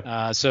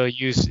 Yeah. So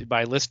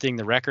by listing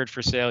the record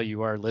for sale,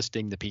 you are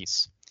listing the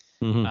piece.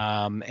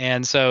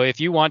 And so if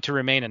you want to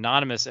remain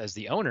anonymous as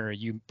the owner,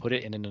 you put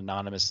it in an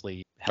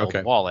anonymously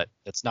held wallet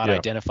that's not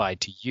identified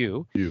to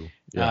you.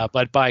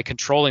 But by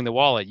controlling the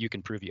wallet, you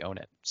can prove you own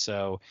it.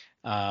 So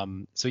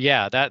that's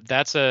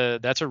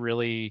a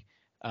really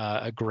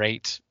a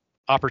great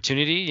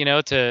opportunity,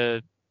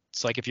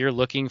 it's like if you're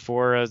looking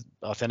for a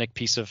authentic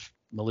piece of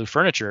Maloof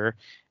furniture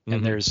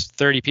and there's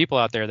 30 people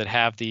out there that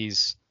have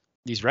these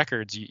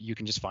records, you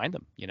can just find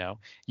them.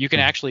 You can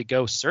actually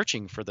go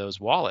searching for those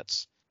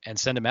wallets and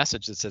send a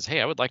message that says,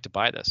 hey, I would like to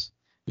buy this.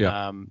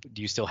 Yeah.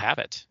 Do you still have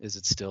it? Is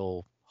it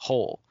still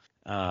whole?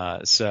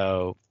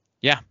 So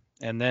yeah.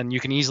 And then you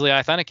can easily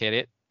authenticate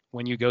it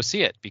when you go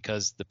see it,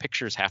 because the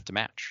pictures have to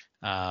match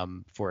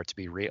for it to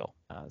be real.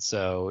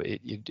 So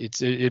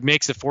it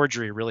makes a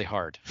forgery really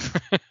hard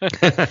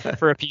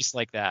for a piece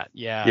like that.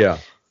 Yeah.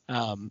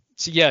 Yeah.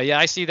 So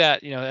I see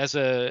that, as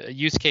a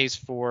use case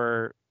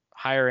for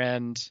higher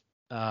end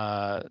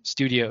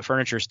studio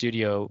furniture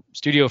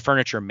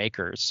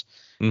makers.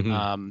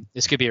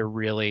 This could be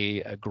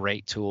a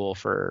great tool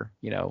for,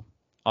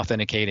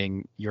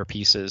 authenticating your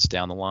pieces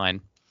down the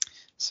line.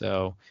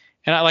 So,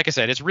 and like I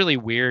said, it's really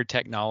weird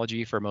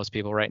technology for most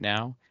people right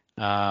now.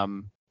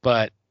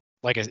 But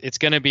it's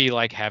going to be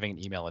like having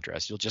an email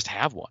address. You'll just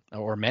have one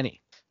or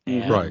many.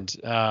 And,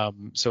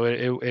 so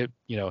it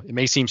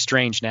may seem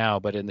strange now,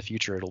 but in the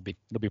future it'll be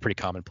pretty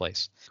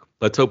commonplace.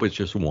 Let's hope it's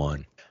just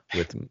one.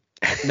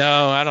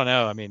 No, I don't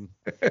know. I mean,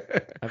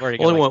 I've already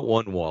only want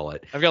one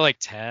wallet. I've got like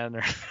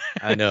 10.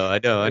 I know.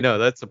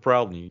 That's the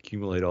problem. You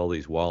accumulate all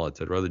these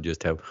wallets. I'd rather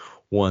just have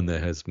one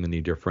that has many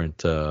different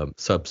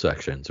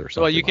subsections or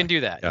something. Well, you can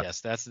do that. Yeah.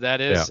 Yes,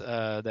 that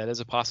is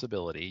a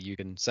possibility. You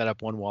can set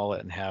up one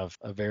wallet and have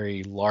a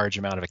very large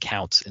amount of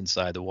accounts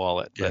inside the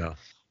wallet. But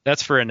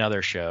that's for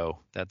another show.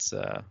 It's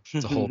a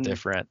whole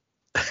different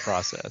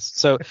process.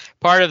 So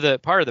part of the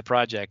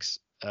projects,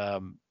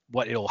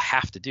 what it'll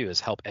have to do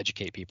is help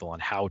educate people on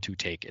how to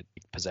take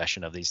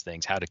possession of these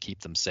things, how to keep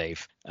them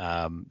safe,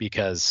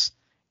 because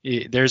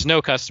there's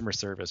no customer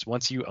service.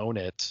 Once you own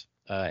it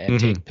and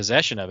take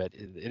possession of it,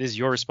 it is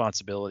your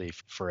responsibility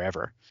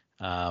forever.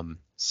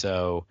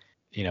 So,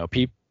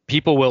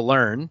 people will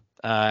learn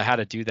how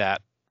to do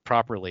that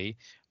properly,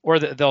 or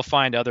they'll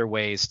find other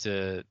ways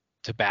to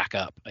back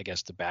up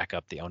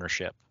the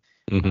ownership,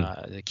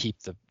 to keep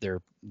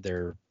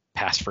their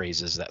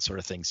passphrases, that sort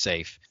of thing,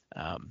 safe,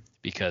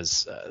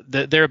 because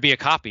there would be a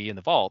copy in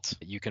the vault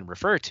that you can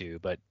refer to,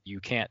 but you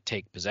can't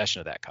take possession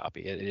of that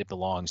copy. It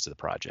belongs to the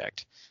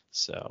project.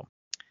 So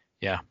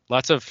yeah,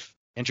 lots of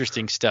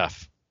interesting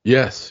stuff.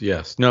 Yes.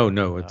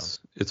 No,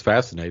 it's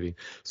fascinating.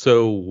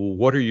 So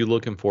what are you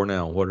looking for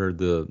now? What are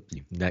the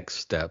next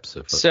steps?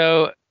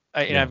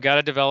 I've got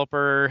a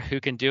developer who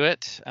can do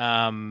it.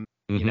 I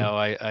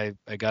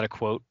got a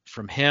quote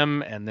from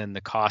him, and then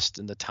the cost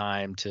and the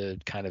time to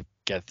kind of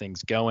get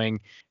things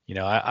going.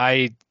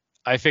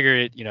 I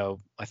figured,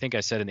 I think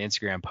I said in the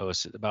Instagram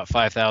post about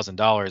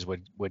 $5,000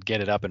 would get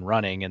it up and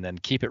running, and then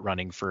keep it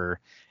running for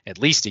at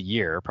least a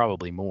year,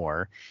 probably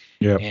more.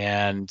 Yeah.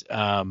 And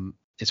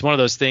it's one of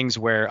those things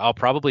where I'll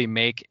probably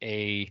make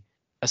a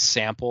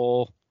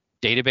sample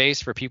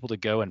database for people to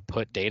go and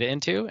put data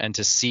into and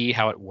to see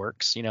how it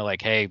works.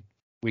 Like, hey,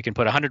 we can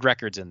put 100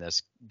 records in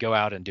this, go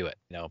out and do it,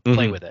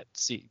 play with it.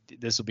 See,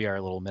 this will be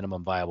our little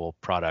minimum viable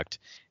product.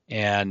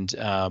 And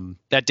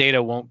that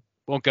data won't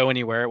go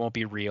anywhere. It won't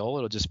be real.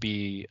 It'll just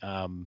be,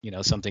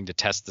 something to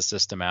test the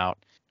system out.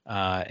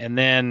 And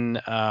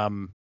then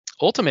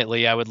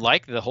ultimately, I would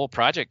like the whole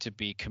project to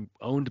be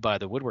owned by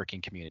the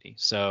woodworking community.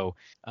 So,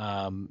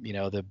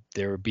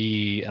 there would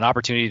be an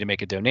opportunity to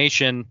make a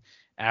donation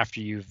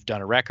after you've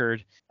done a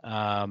record.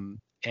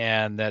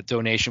 And that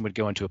donation would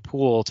go into a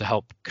pool to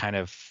help kind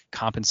of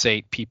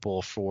compensate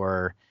people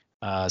for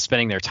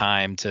spending their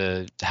time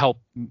to help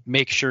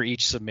make sure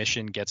each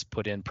submission gets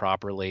put in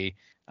properly,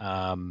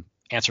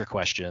 answer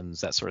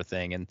questions, that sort of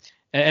thing.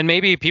 And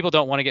maybe people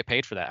don't want to get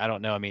paid for that. I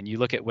don't know. I mean, you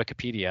look at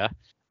Wikipedia,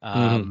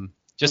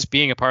 just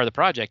being a part of the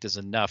project is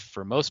enough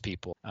for most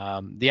people.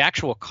 The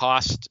actual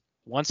cost,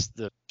 once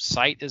the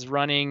site is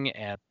running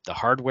and the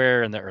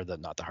hardware and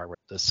the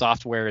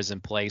software is in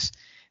place,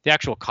 the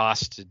actual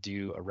cost to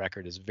do a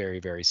record is very,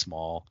 very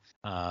small,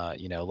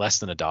 less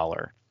than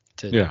 $1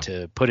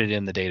 to put it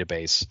in the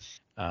database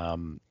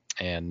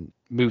and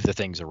move the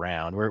things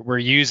around. We're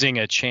using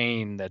a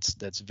chain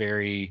that's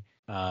very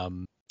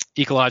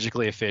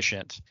ecologically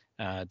efficient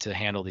to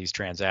handle these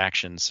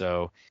transactions.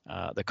 So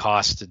the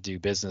cost to do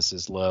business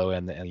is low,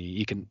 and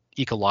the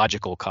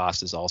ecological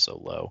cost is also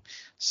low.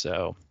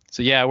 So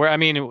yeah,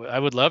 I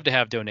would love to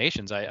have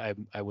donations. I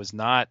was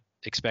not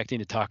expecting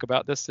to talk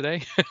about this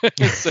today.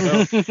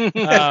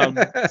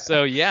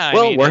 So yeah.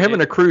 Well, we're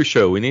having a cruise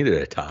show. We needed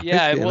a topic.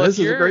 Yeah. Well, this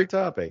is a great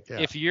topic. Yeah.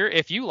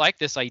 If you like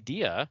this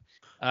idea,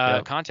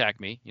 contact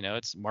me.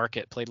 It's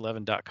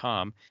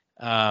mark@plate11.com.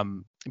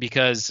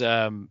 Because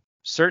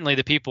certainly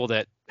the people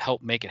that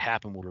help make it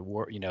happen will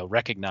reward,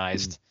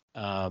 recognized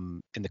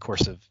in the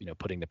course of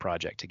putting the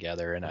project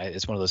together. And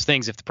it's one of those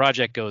things. If the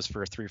project goes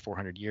for 300 or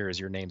 400 years,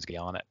 your name's going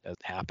to be on it as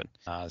it happened.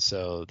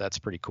 So that's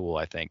pretty cool,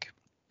 I think.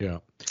 Yeah.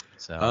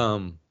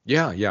 So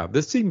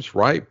this seems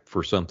ripe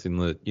for something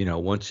that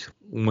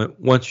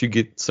once you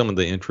get some of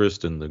the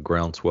interest and the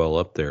groundswell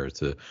up there,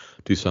 to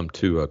do something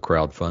to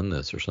crowdfund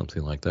this or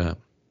something like that.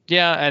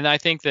 Yeah, and I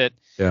think that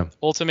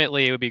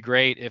ultimately it would be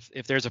great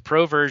if there's a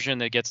pro version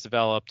that gets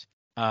developed.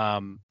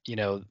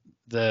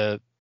 The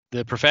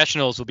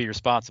professionals will be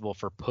responsible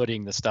for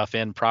putting the stuff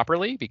in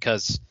properly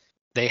because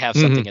they have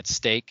something at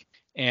stake.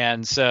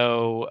 And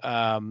so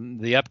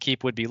the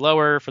upkeep would be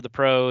lower for the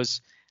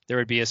pros. There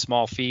would be a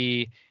small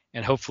fee,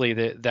 and hopefully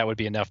that would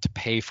be enough to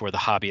pay for the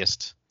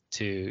hobbyist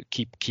to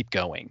keep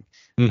going.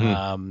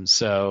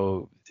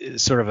 So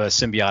sort of a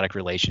symbiotic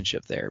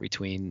relationship there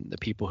between the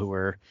people who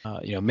are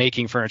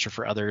making furniture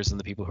for others and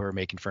the people who are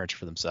making furniture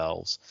for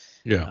themselves.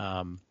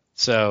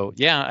 So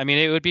yeah, I mean,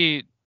 it would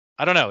be,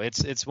 I don't know,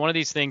 it's one of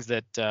these things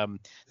that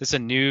this is a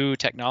new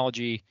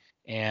technology,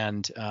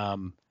 and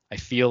I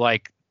feel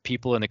like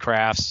people in the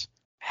crafts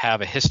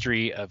have a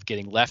history of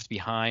getting left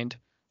behind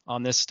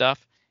on this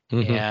stuff.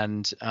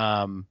 And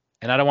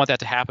I don't want that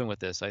to happen with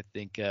this. I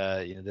think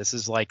this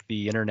is like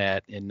the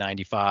internet in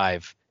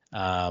 '95,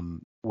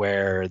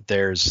 where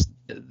there's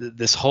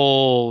this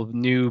whole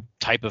new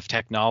type of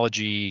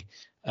technology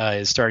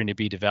is starting to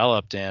be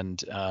developed,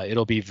 and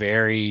it'll be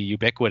very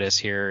ubiquitous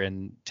here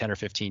in 10 or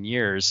 15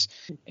 years.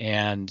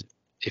 And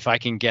if I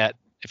can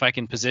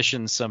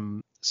position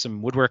some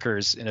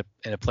woodworkers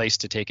in a place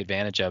to take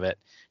advantage of it,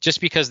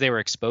 just because they were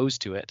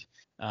exposed to it,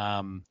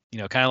 kind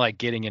of like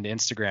getting into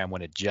Instagram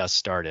when it just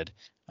started,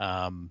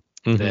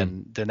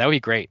 then that would be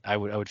great. I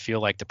would feel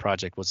like the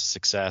project was a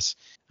success,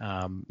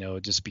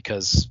 just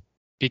because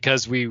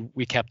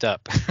we kept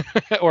up,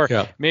 or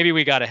maybe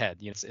we got ahead.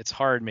 It's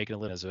hard making a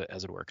living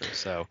as a worker.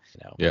 So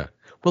yeah.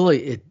 Well,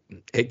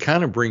 it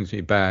kind of brings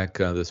me back.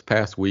 This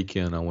past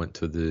weekend, I went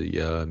to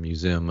the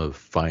Museum of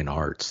Fine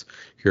Arts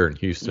here in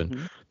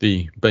Houston,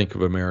 the Bank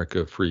of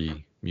America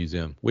Free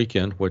Museum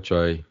weekend, which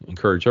I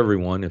encourage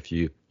everyone, if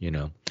you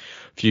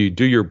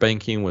do your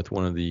banking with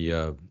one of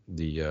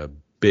the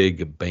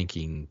big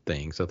banking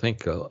things. I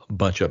think a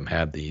bunch of them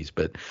have these,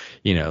 but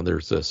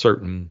there's a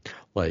certain,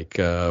 like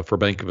for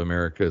Bank of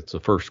America, it's the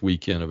first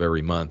weekend of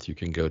every month you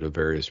can go to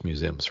various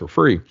museums for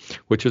free,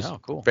 which is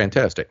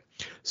fantastic.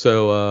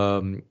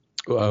 So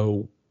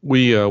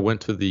we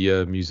went to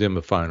the Museum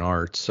of Fine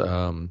Arts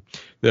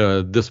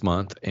this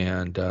month,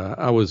 and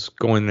I was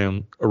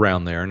going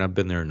around there, and I've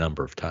been there a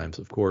number of times,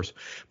 of course,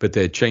 but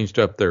they had changed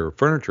up their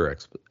furniture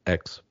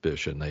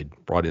exhibition. They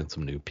brought in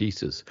some new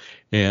pieces,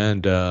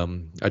 and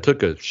I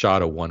took a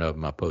shot of one of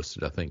them. I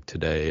posted, I think,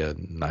 today, a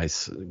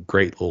nice,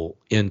 great little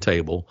end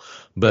table,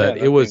 but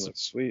it was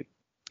sweet.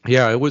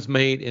 Yeah, it was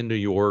made in New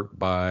York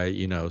by,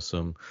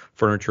 some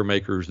furniture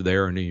makers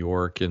there in New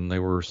York, and they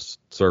were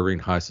serving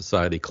high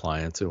society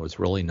clients. It was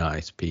a really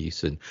nice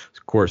piece, and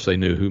of course they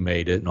knew who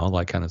made it and all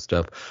that kind of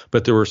stuff.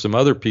 But there were some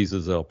other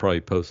pieces that I'll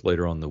probably post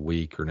later on the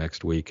week or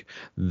next week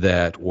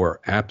that were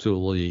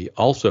absolutely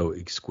also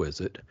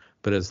exquisite,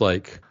 but it's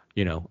like,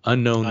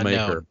 unknown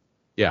maker.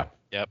 Yeah.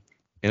 Yep.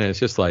 And it's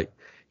just like,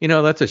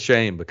 that's a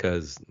shame,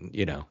 because,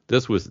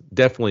 this was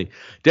definitely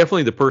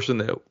the person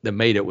that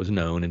made it was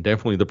known, and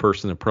definitely the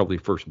person that probably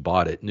first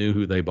bought it knew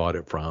who they bought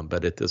it from.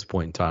 But at this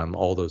point in time,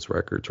 all those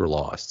records were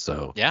lost.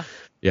 So yeah.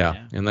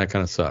 And that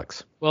kind of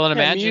sucks. Well, and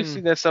imagine you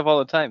see that stuff all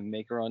the time.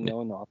 Maker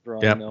unknown, author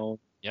unknown.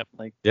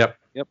 Yep.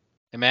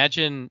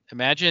 Imagine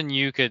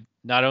you could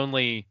not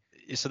only.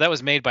 So that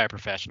was made by a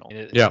professional.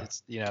 If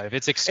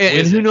it's exquisite.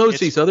 And who knows,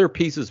 these other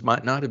pieces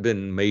might not have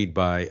been made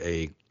by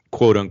a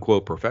quote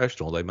unquote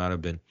professional. They might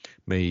have been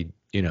made,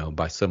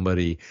 by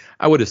somebody.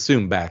 I would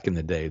assume back in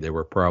the day they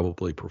were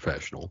probably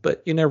professional,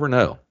 but you never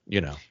know,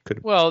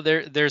 Well,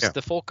 there's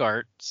the folk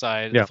art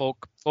side, the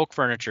folk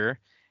furniture.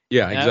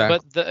 Yeah,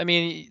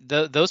 exactly.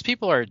 But those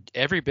people are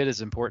every bit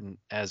as important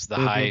as the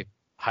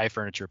high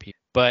furniture people.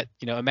 But,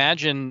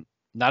 imagine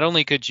not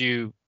only could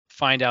you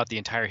find out the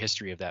entire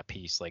history of that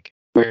piece, like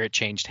where it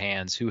changed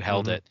hands, who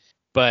held it,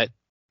 but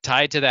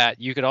tied to that,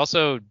 you could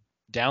also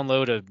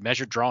download a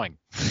measured drawing.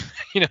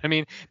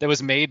 That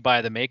was made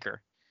by the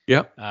maker.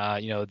 Yeah.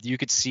 You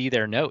could see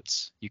their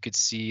notes, you could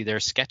see their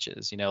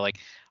sketches, like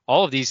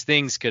all of these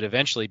things could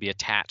eventually be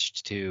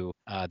attached to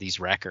these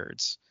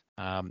records.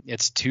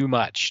 It's too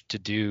much to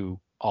do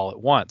all at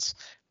once,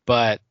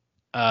 but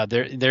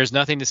there's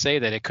nothing to say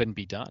that it couldn't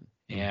be done.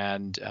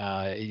 And,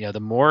 the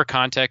more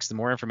context, the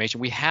more information,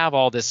 we have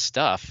all this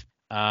stuff,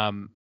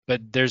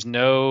 but there's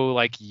no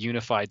like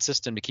unified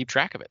system to keep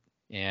track of it.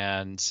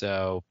 And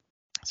so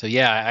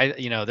yeah,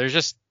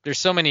 there's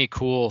so many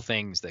cool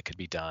things that could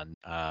be done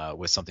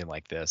with something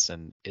like this,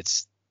 and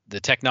it's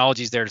the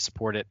technology's there to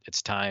support it.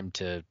 It's time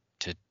to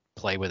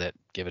play with it,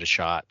 give it a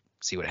shot,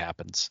 see what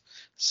happens.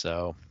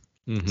 So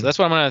that's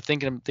what I'm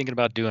thinking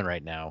about doing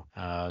right now.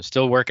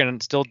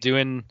 Still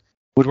doing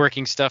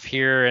woodworking stuff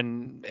here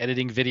and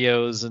editing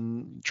videos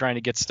and trying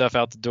to get stuff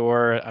out the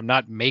door. I'm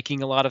not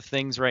making a lot of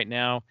things right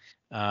now,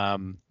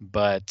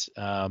 but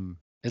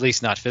at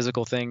least not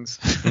physical things.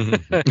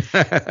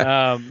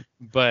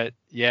 But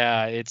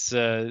yeah, it's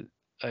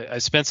I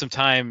spent some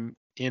time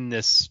in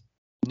this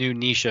new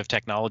niche of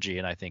technology,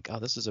 and I think,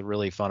 this is a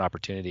really fun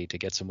opportunity to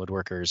get some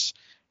woodworkers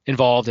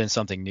involved in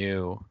something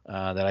new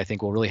that I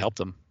think will really help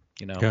them,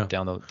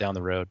 down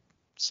the road.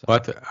 So. Well,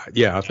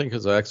 I think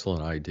it's an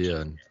excellent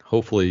idea, and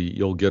hopefully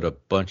you'll get a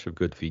bunch of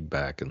good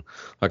feedback. And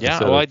like I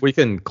said, if we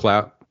can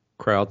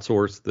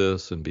crowdsource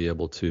this and be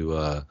able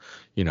to,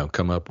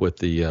 come up with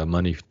the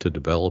money to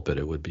develop it,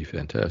 it would be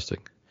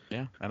fantastic.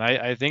 Yeah, and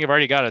I think I've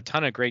already got a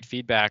ton of great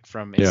feedback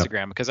from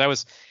Instagram because I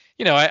was,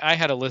 I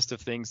had a list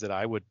of things that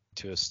I would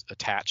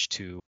attach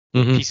to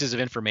pieces of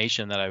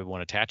information that I would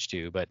want to attach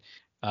to, but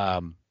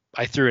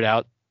I threw it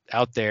out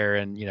there,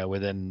 and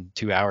within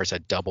 2 hours I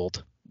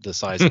doubled the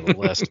size of the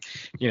list.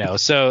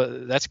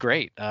 So that's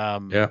great.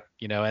 And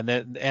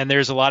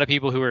there's a lot of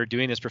people who are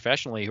doing this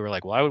professionally who are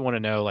like, well, I would want to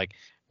know, like,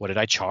 what did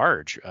I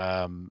charge?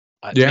 What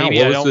was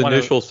the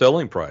initial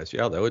selling price?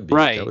 Yeah, that would be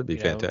right. That would be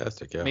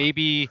fantastic. Yeah.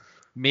 Maybe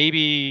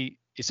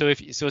so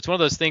it's one of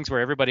those things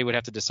where everybody would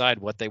have to decide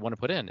what they want to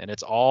put in, and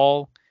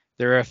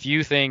there are a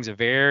few things, a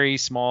very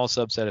small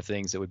subset of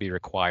things that would be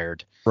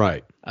required.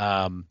 Right.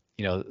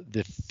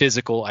 The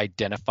physical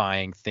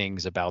identifying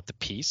things about the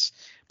piece,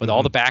 but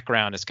all the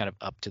background is kind of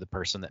up to the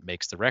person that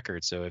makes the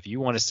record. So if you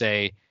want to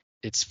say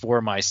it's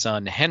for my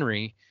son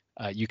Henry,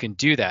 you can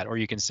do that, or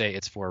you can say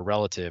it's for a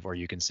relative, or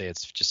you can say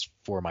it's just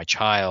for my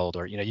child,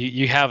 or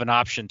you have an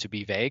option to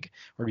be vague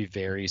or be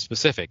very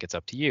specific. It's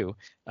up to you.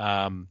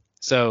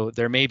 So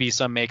there may be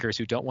some makers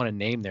who don't want to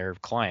name their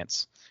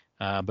clients,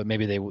 but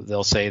maybe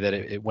they'll say that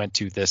it went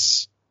to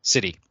this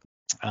city,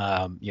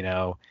 or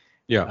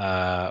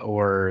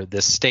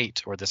this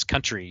state or this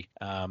country.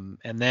 And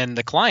then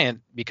the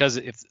client, because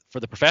if for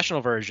the professional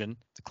version,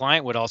 the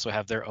client would also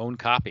have their own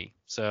copy.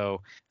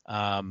 So,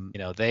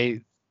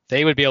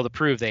 they would be able to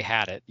prove they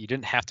had it. You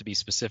didn't have to be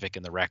specific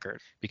in the record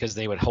because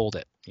they would hold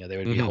it. They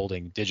would be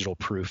holding digital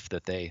proof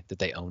that they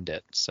owned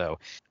it. So,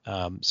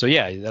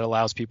 that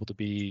allows people to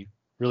be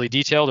really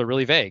detailed or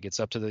really vague. It's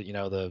up to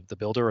the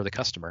builder or the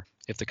customer.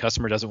 If the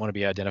customer doesn't want to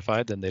be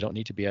identified, then they don't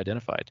need to be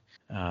identified.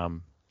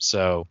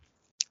 So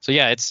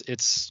yeah,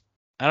 it's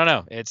I don't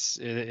know.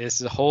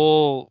 It's a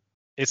whole.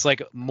 It's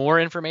like more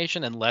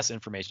information and less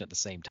information at the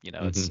same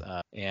time. It's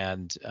I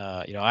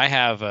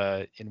have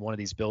in one of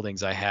these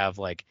buildings, I have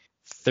like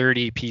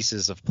 30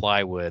 pieces of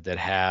plywood that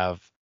have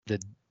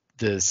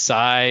the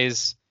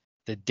size,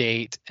 the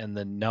date, and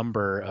the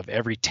number of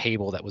every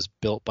table that was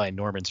built by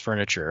Norman's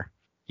Furniture.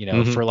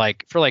 For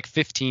like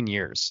 15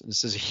 years.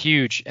 This is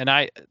huge,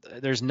 and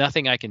there's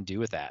nothing I can do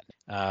with that.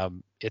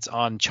 It's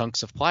on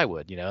chunks of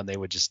plywood, and they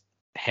would just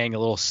hang a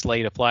little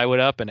slate of plywood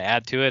up and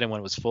add to it, and when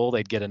it was full,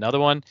 they'd get another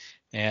one,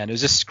 and it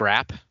was just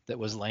scrap that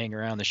was laying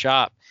around the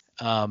shop.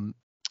 And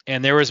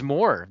there was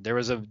more. There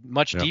was a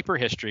much deeper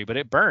history, but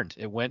it burned.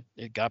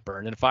 It got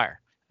burned in a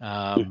fire.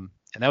 And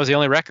that was the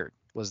only record,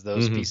 was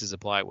those pieces of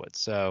plywood.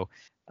 So,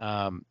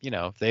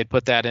 if they had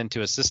put that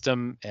into a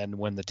system, and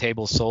when the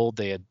table sold,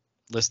 they had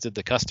listed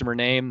the customer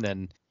name,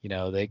 then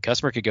the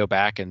customer could go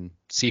back and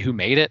see who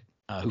made it,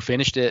 who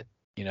finished it,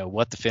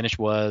 what the finish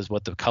was,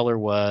 what the color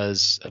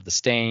was of the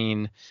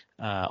stain,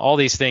 all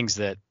these things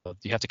that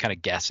you have to kind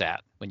of guess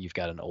at when you've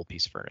got an old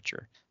piece of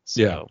furniture.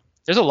 So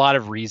there's a lot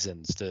of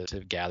reasons to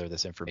gather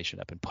this information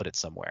up and put it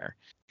somewhere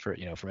for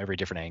from every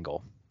different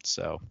angle.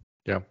 So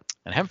and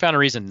I haven't found a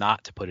reason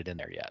not to put it in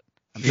there yet.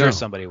 I'm sure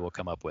somebody will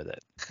come up with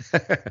it.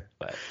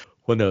 But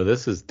well, no,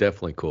 this is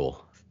definitely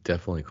cool.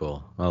 Definitely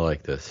cool. I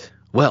like this.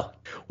 Well,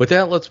 with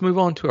that, let's move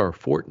on to our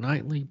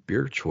fortnightly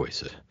beer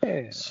choices.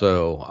 Yeah.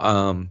 So,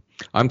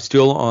 I'm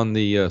still on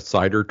the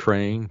cider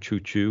train,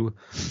 choo-choo,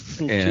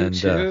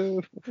 and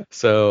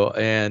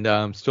and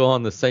I'm still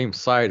on the same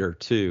cider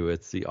too.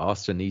 It's the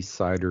Austin East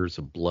Cider's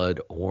Blood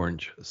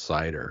Orange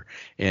cider,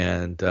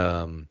 and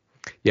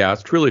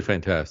it's truly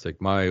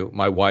fantastic. My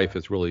wife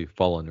has really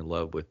fallen in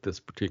love with this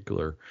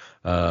particular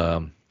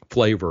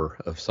flavor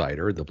of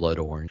cider, the blood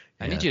orange.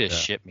 I need you to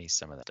ship me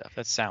some of that stuff.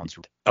 That sounds.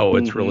 Oh,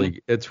 it's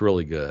really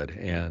good,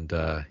 and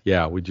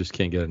we just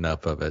can't get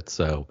enough of it.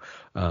 So,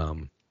 I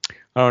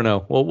don't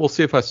know. Well, we'll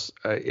see if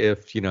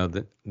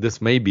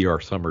this may be our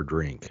summer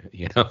drink.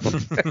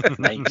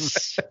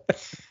 Nice.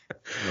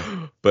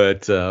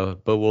 But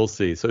we'll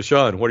see. So,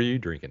 Sean, what are you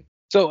drinking?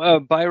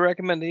 So, by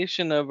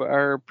recommendation of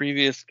our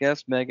previous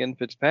guest, Megan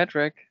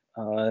Fitzpatrick,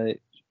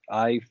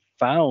 I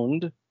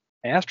found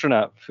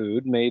astronaut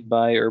food made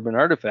by Urban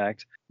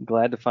Artifact. I'm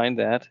glad to find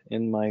that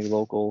in my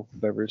local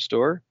beverage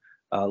store.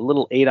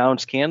 Little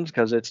 8-ounce cans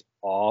because it's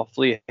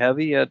awfully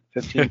heavy at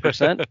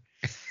 15%.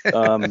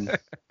 15.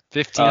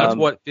 That's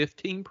what,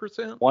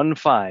 15%?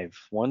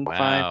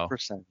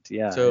 15%.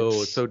 Yeah.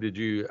 So did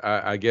you?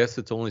 I guess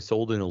it's only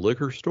sold in a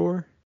liquor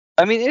store.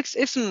 I mean,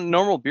 it's a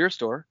normal beer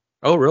store.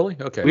 Oh, really?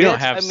 Okay. We don't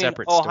have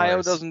separate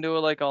Ohio stores. doesn't do it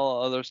like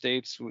all other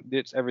states.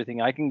 It's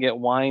everything. I can get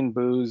wine,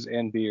 booze,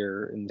 and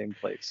beer in the same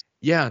place.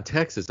 Yeah, in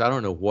Texas, I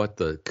don't know what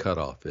the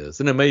cutoff is,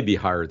 and it may be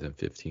higher than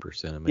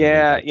 15%. It may be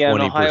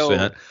 20%.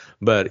 Ohio,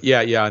 but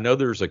I know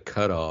there's a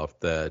cutoff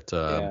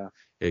that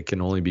it can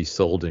only be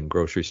sold in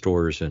grocery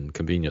stores and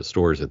convenience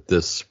stores at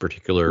this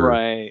particular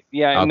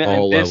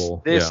alcohol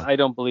level. I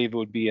don't believe it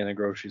would be in a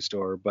grocery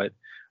store, but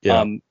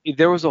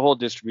there was a whole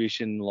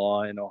distribution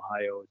law in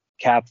Ohio.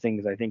 Cap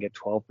things, I think, at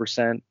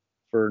 12%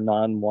 for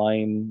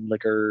non-wine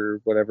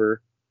liquor,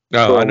 whatever.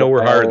 No, so, I know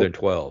we're higher than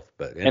 12,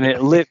 but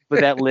anyway.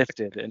 But that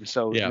lifted, and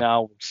so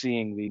now we're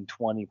seeing the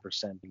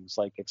 20% things.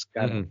 Like it's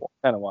kind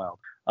of wild.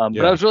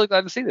 But I was really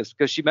glad to see this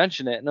because she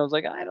mentioned it, and I was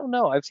like, I don't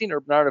know. I've seen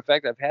Urban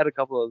Artifact. I've had a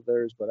couple of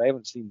theirs, but I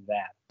haven't seen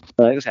that.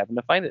 But I just happened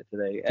to find it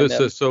today.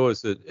 So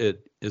is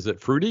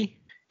it fruity?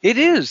 It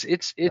is.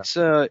 It's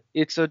a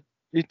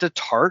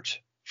tart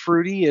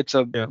fruity. It's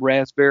a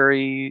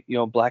raspberry,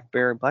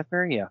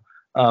 blackberry, yeah.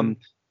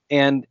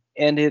 And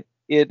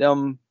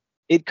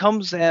it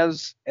comes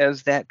as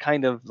that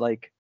kind of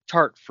like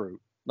tart fruit.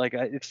 Like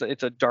it's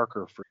a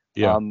darker fruit.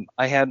 Yeah.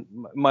 I had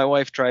my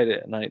wife tried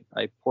it, and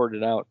I poured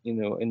it out,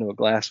 into a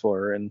glass for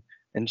her,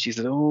 and she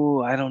said,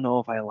 "Oh, I don't know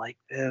if I like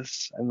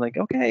this." I'm like,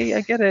 "Okay,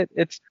 I get it.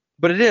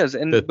 But it is."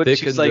 But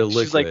she's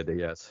like,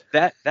 yes.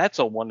 That's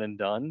a one and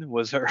done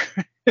was her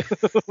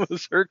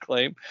was her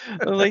claim.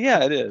 I was like,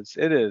 "Yeah, it is.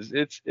 It is.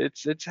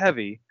 It's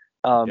heavy."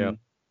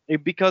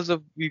 Because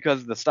of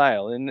the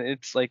style, and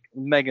it's like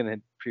Megan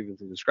had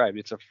previously described.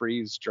 It's a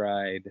freeze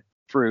dried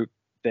fruit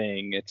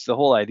thing. It's the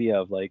whole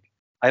idea of like,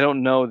 I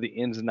don't know the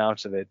ins and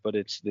outs of it, but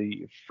it's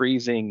the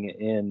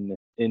freezing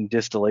in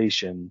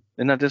distillation,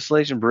 and not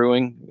distillation,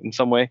 brewing in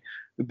some way,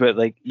 but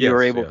like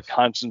you're able to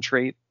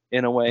concentrate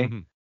in a way,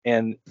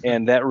 and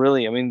that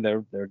really, I mean,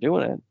 they're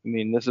doing it. I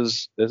mean, this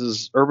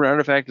is Urban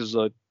Artifact is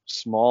a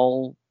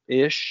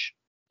small-ish,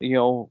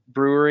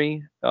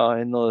 brewery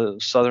in the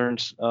southern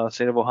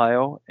state of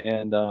Ohio,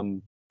 and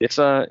it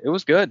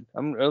was good.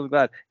 I'm really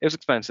glad. It was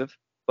expensive,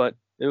 but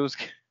it was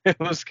good.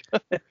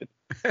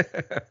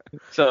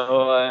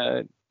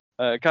 So,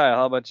 Kyle,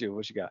 how about you?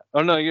 What you got?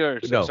 Oh no,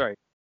 sorry,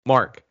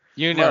 Mark.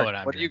 You know what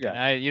I'm. What do you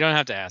got? You don't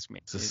have to ask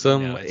me.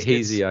 Some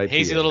hazy IPA.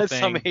 Hazy little thing.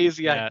 Some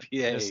hazy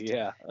IPA.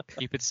 Yeah.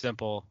 Keep it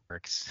simple.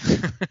 Works.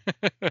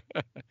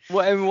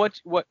 Well, I mean,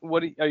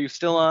 what are you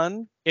still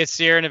on? It's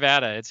Sierra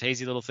Nevada. It's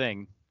hazy little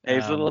thing.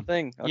 Hazy little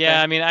thing. Okay.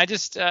 Yeah, I mean, I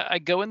just I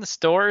go in the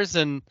stores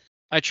and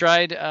I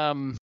tried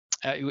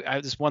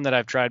this one that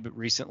I've tried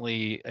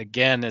recently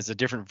again as a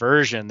different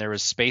version. There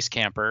was Space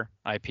Camper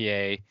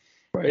IPA.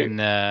 Right.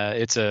 And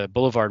it's a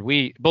Boulevard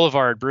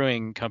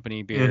Brewing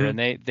Company beer, and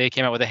they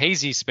came out with a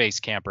hazy Space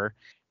Camper,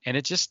 and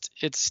it was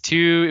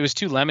too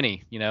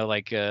lemony,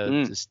 just a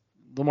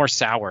little more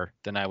sour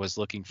than I was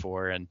looking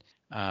for, and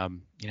I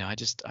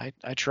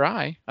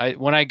try.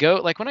 When I go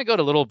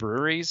to little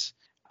breweries,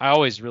 I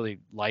always really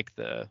like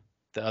the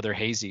other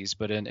hazies,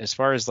 but as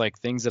far as like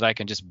things that I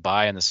can just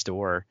buy in the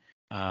store,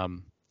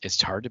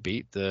 it's hard to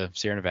beat the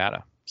Sierra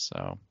Nevada,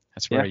 so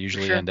that's where I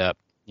usually end up.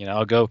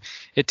 I'll go.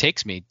 It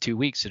takes me 2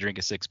 weeks to drink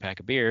a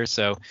 6-pack of beer,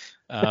 so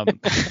I've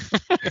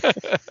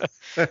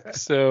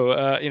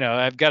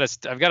got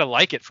to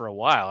like it for a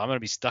while. I'm gonna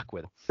be stuck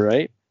with it.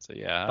 Right. So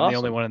yeah, I'm the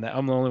only one in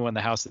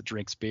the house that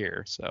drinks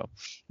beer. So.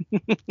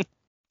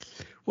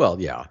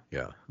 Well, yeah.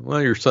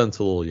 Well, your son's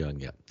a little young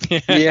yet.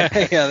 yeah.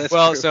 That's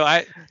well, true.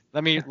 So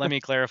let me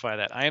clarify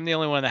that. I am the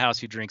only one in the house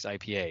who drinks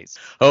IPAs.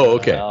 Oh,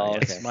 okay.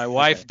 Yes, my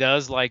wife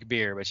does like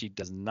beer, but she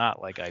does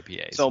not like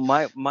IPAs. So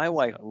my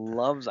wife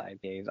loves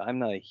IPAs. I'm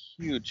not a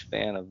huge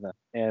fan of them,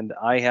 and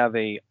I have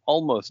a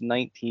almost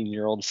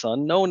 19-year-old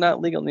son. No, not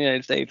legal in the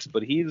United States,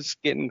 but he's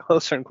getting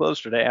closer and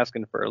closer to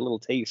asking for a little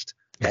taste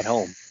at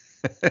home.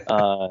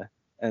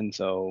 And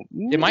so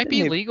it might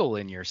be legal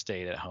in your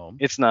state at home.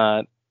 It's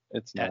not.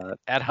 It's not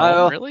at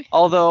home, really.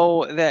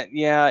 Although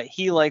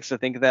he likes to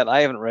think that. I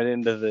haven't read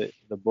into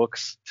the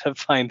books to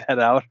find that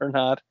out or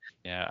not.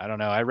 Yeah, I don't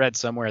know. I read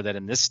somewhere that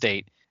in this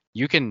state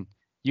you can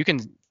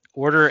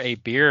order a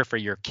beer for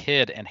your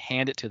kid and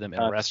hand it to them in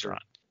a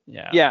restaurant.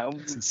 True. Yeah,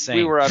 it's insane.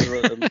 We were at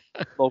a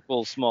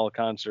local small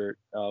concert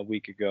a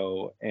week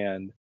ago,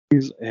 and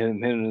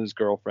him and his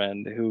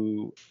girlfriend,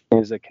 who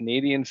is a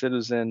Canadian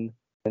citizen,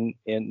 and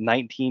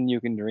 19 you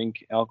can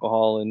drink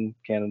alcohol in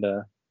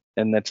Canada.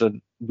 And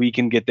we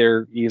can get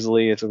there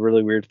easily. It's a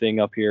really weird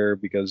thing up here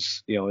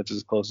because, it's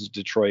as close as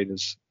Detroit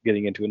is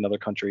getting into another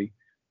country.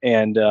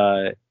 And,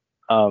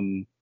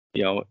 we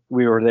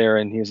were there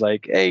and he's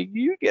like, "Hey,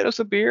 you get us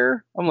a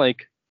beer?" I'm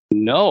like,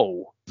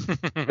 "No,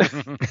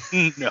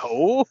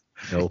 no,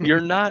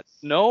 you're not.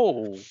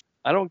 No,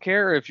 I don't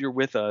care if you're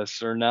with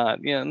us or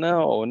not. Yeah,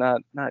 no,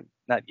 not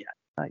yet.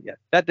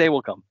 That day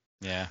will come."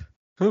 Yeah.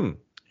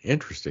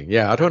 Interesting.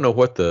 Yeah, I don't know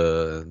what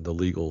the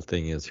legal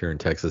thing is here in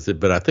Texas,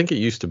 but I think it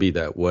used to be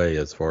that way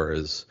as far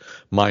as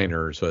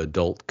minors. An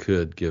adult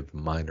could give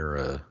minor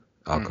a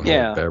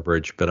alcoholic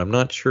beverage, but I'm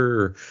not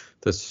sure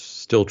that's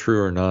still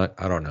true or not.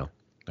 I don't know.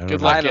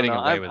 Good luck getting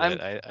away with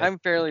it. I'm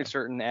fairly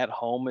certain at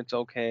home it's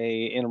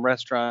okay. In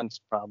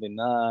restaurants, probably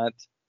not.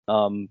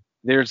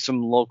 There's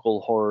some local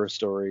horror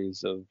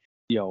stories of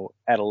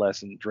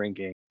adolescent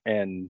drinking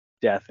and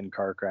death and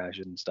car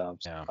crashes and stuff.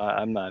 So yeah.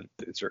 I'm not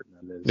certain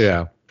on this.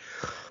 Yeah.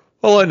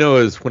 All I know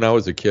is when I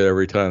was a kid,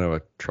 every time I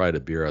tried a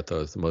beer, I thought it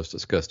was the most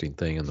disgusting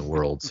thing in the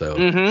world. So.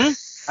 Mm-hmm.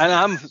 And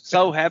I'm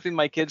so happy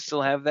my kids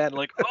still have that.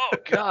 Like, oh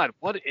God,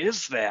 what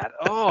is that?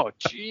 Oh,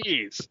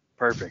 jeez.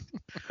 Perfect.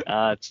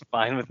 It's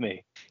fine with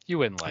me. You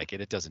wouldn't like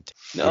it. It doesn't.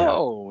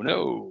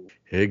 No.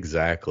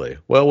 Exactly.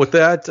 Well, with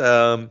that,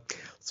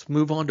 let's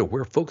move on to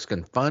where folks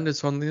can find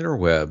us on the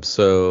interweb.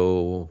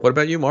 So what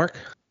about you, Mark?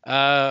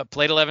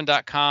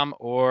 Plate11.com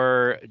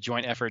or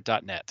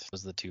jointeffort.net.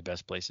 Those are the two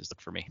best places to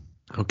look for me.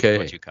 Okay.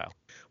 What about you, Kyle?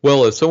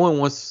 Well, if someone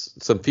wants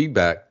some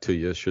feedback to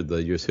you, should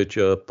they just hit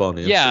you up on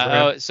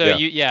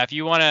Instagram? If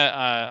you want to,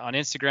 on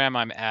Instagram,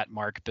 I'm at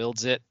Mark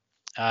Builds It.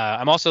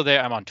 I'm also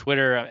there. I'm on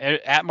Twitter.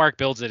 At Mark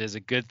Builds It is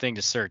a good thing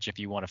to search if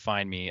you want to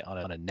find me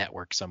on a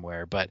network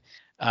somewhere. But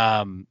you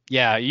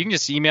can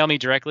just email me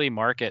directly,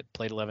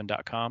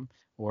 mark@plate11.com,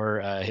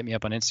 or hit me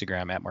up on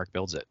Instagram at Mark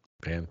Builds It.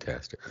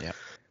 Fantastic. Yeah.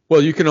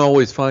 Well, you can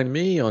always find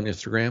me on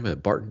Instagram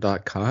at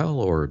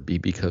barton.kyle or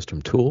BB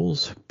Custom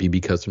Tools,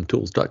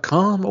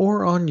 bbcustomtools.com,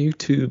 or on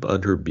YouTube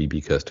under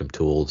BB Custom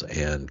Tools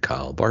and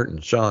Kyle Barton.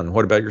 Sean,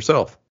 what about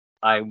yourself?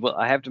 I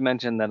have to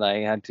mention that I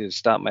had to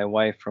stop my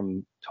wife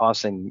from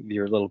tossing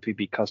your little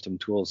BB Custom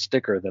Tools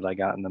sticker that I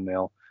got in the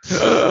mail.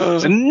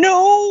 So,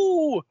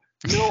 no,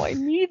 I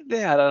need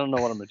that. I don't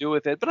know what I'm going to do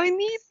with it, but I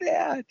need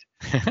that.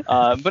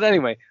 But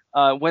anyway,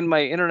 when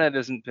my internet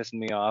isn't pissing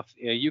me off,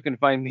 you can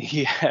find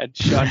me at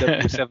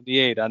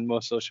SeanW78 on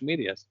most social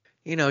medias.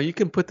 You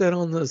can put that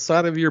on the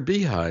side of your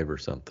beehive or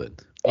something.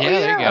 Yeah,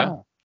 there you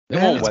go.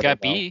 Yeah, it's got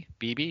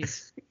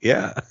BBs.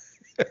 Yeah.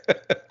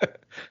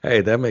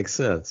 Hey, that makes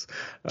sense.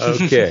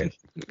 Okay.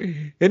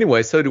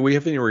 Anyway, so do we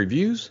have any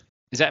reviews?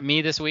 Is that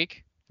me this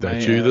week?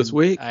 That's you this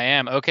week? I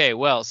am. Okay,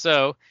 well,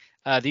 so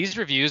these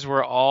reviews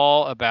were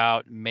all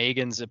about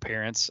Megan's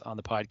appearance on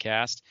the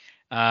podcast.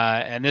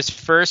 And this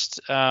first,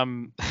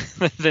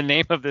 the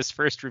name of this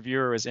first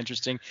reviewer was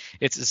interesting.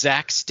 It's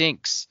Zach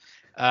Stinks.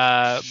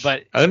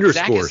 But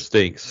underscore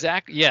Stinks.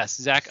 Zach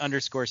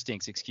underscore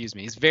Stinks. Excuse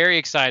me. He's very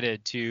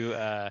excited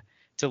to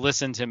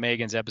listen to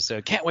Megan's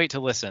episode. Can't wait to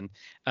listen.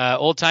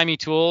 Old Timey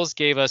Tools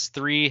gave us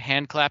 3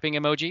 hand clapping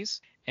emojis,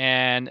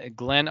 and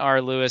Glenn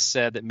R. Lewis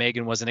said that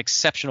Megan was an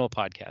exceptional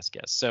podcast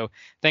guest. So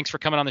thanks for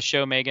coming on the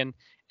show, Megan.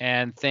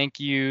 And thank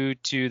you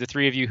to the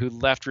 3 of you who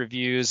left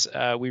reviews.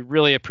 We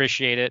really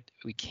appreciate it.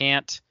 We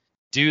can't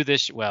do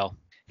this. Well,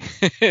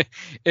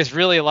 it's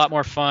really a lot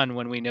more fun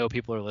when we know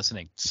people are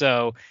listening.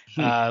 So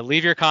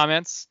leave your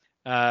comments.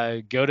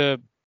 Go to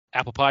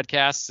Apple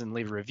Podcasts and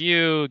leave a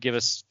review. Give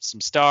us some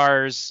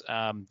stars.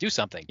 Do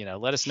something.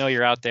 Let us know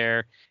you're out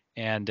there.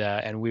 And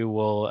we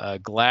will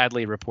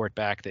gladly report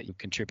back that you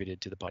contributed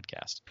to the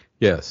podcast.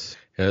 Yes.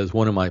 As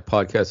one of my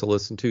podcasts I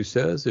listen to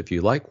says, if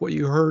you like what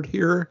you heard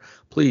here,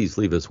 please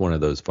leave us one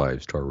of those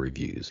 5-star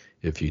reviews.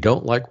 If you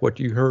don't like what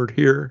you heard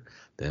here,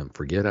 then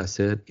forget I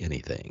said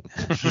anything.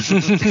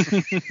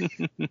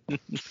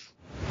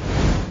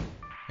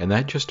 And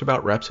that just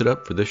about wraps it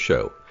up for this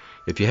show.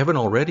 If you haven't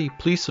already,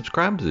 please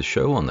subscribe to the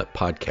show on the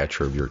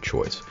podcatcher of your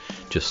choice.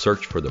 Just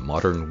search for the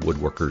Modern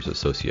Woodworkers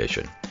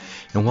Association.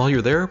 And while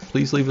you're there,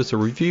 please leave us a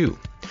review.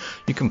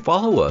 You can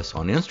follow us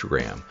on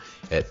Instagram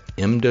at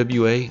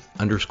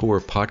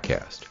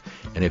MWA_podcast.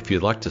 And if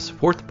you'd like to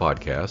support the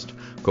podcast,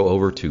 go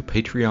over to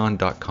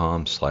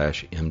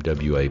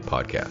patreon.com/MWA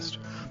podcast.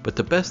 But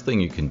the best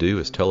thing you can do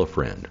is tell a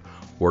friend.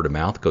 Word of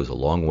mouth goes a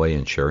long way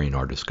in sharing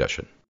our discussion.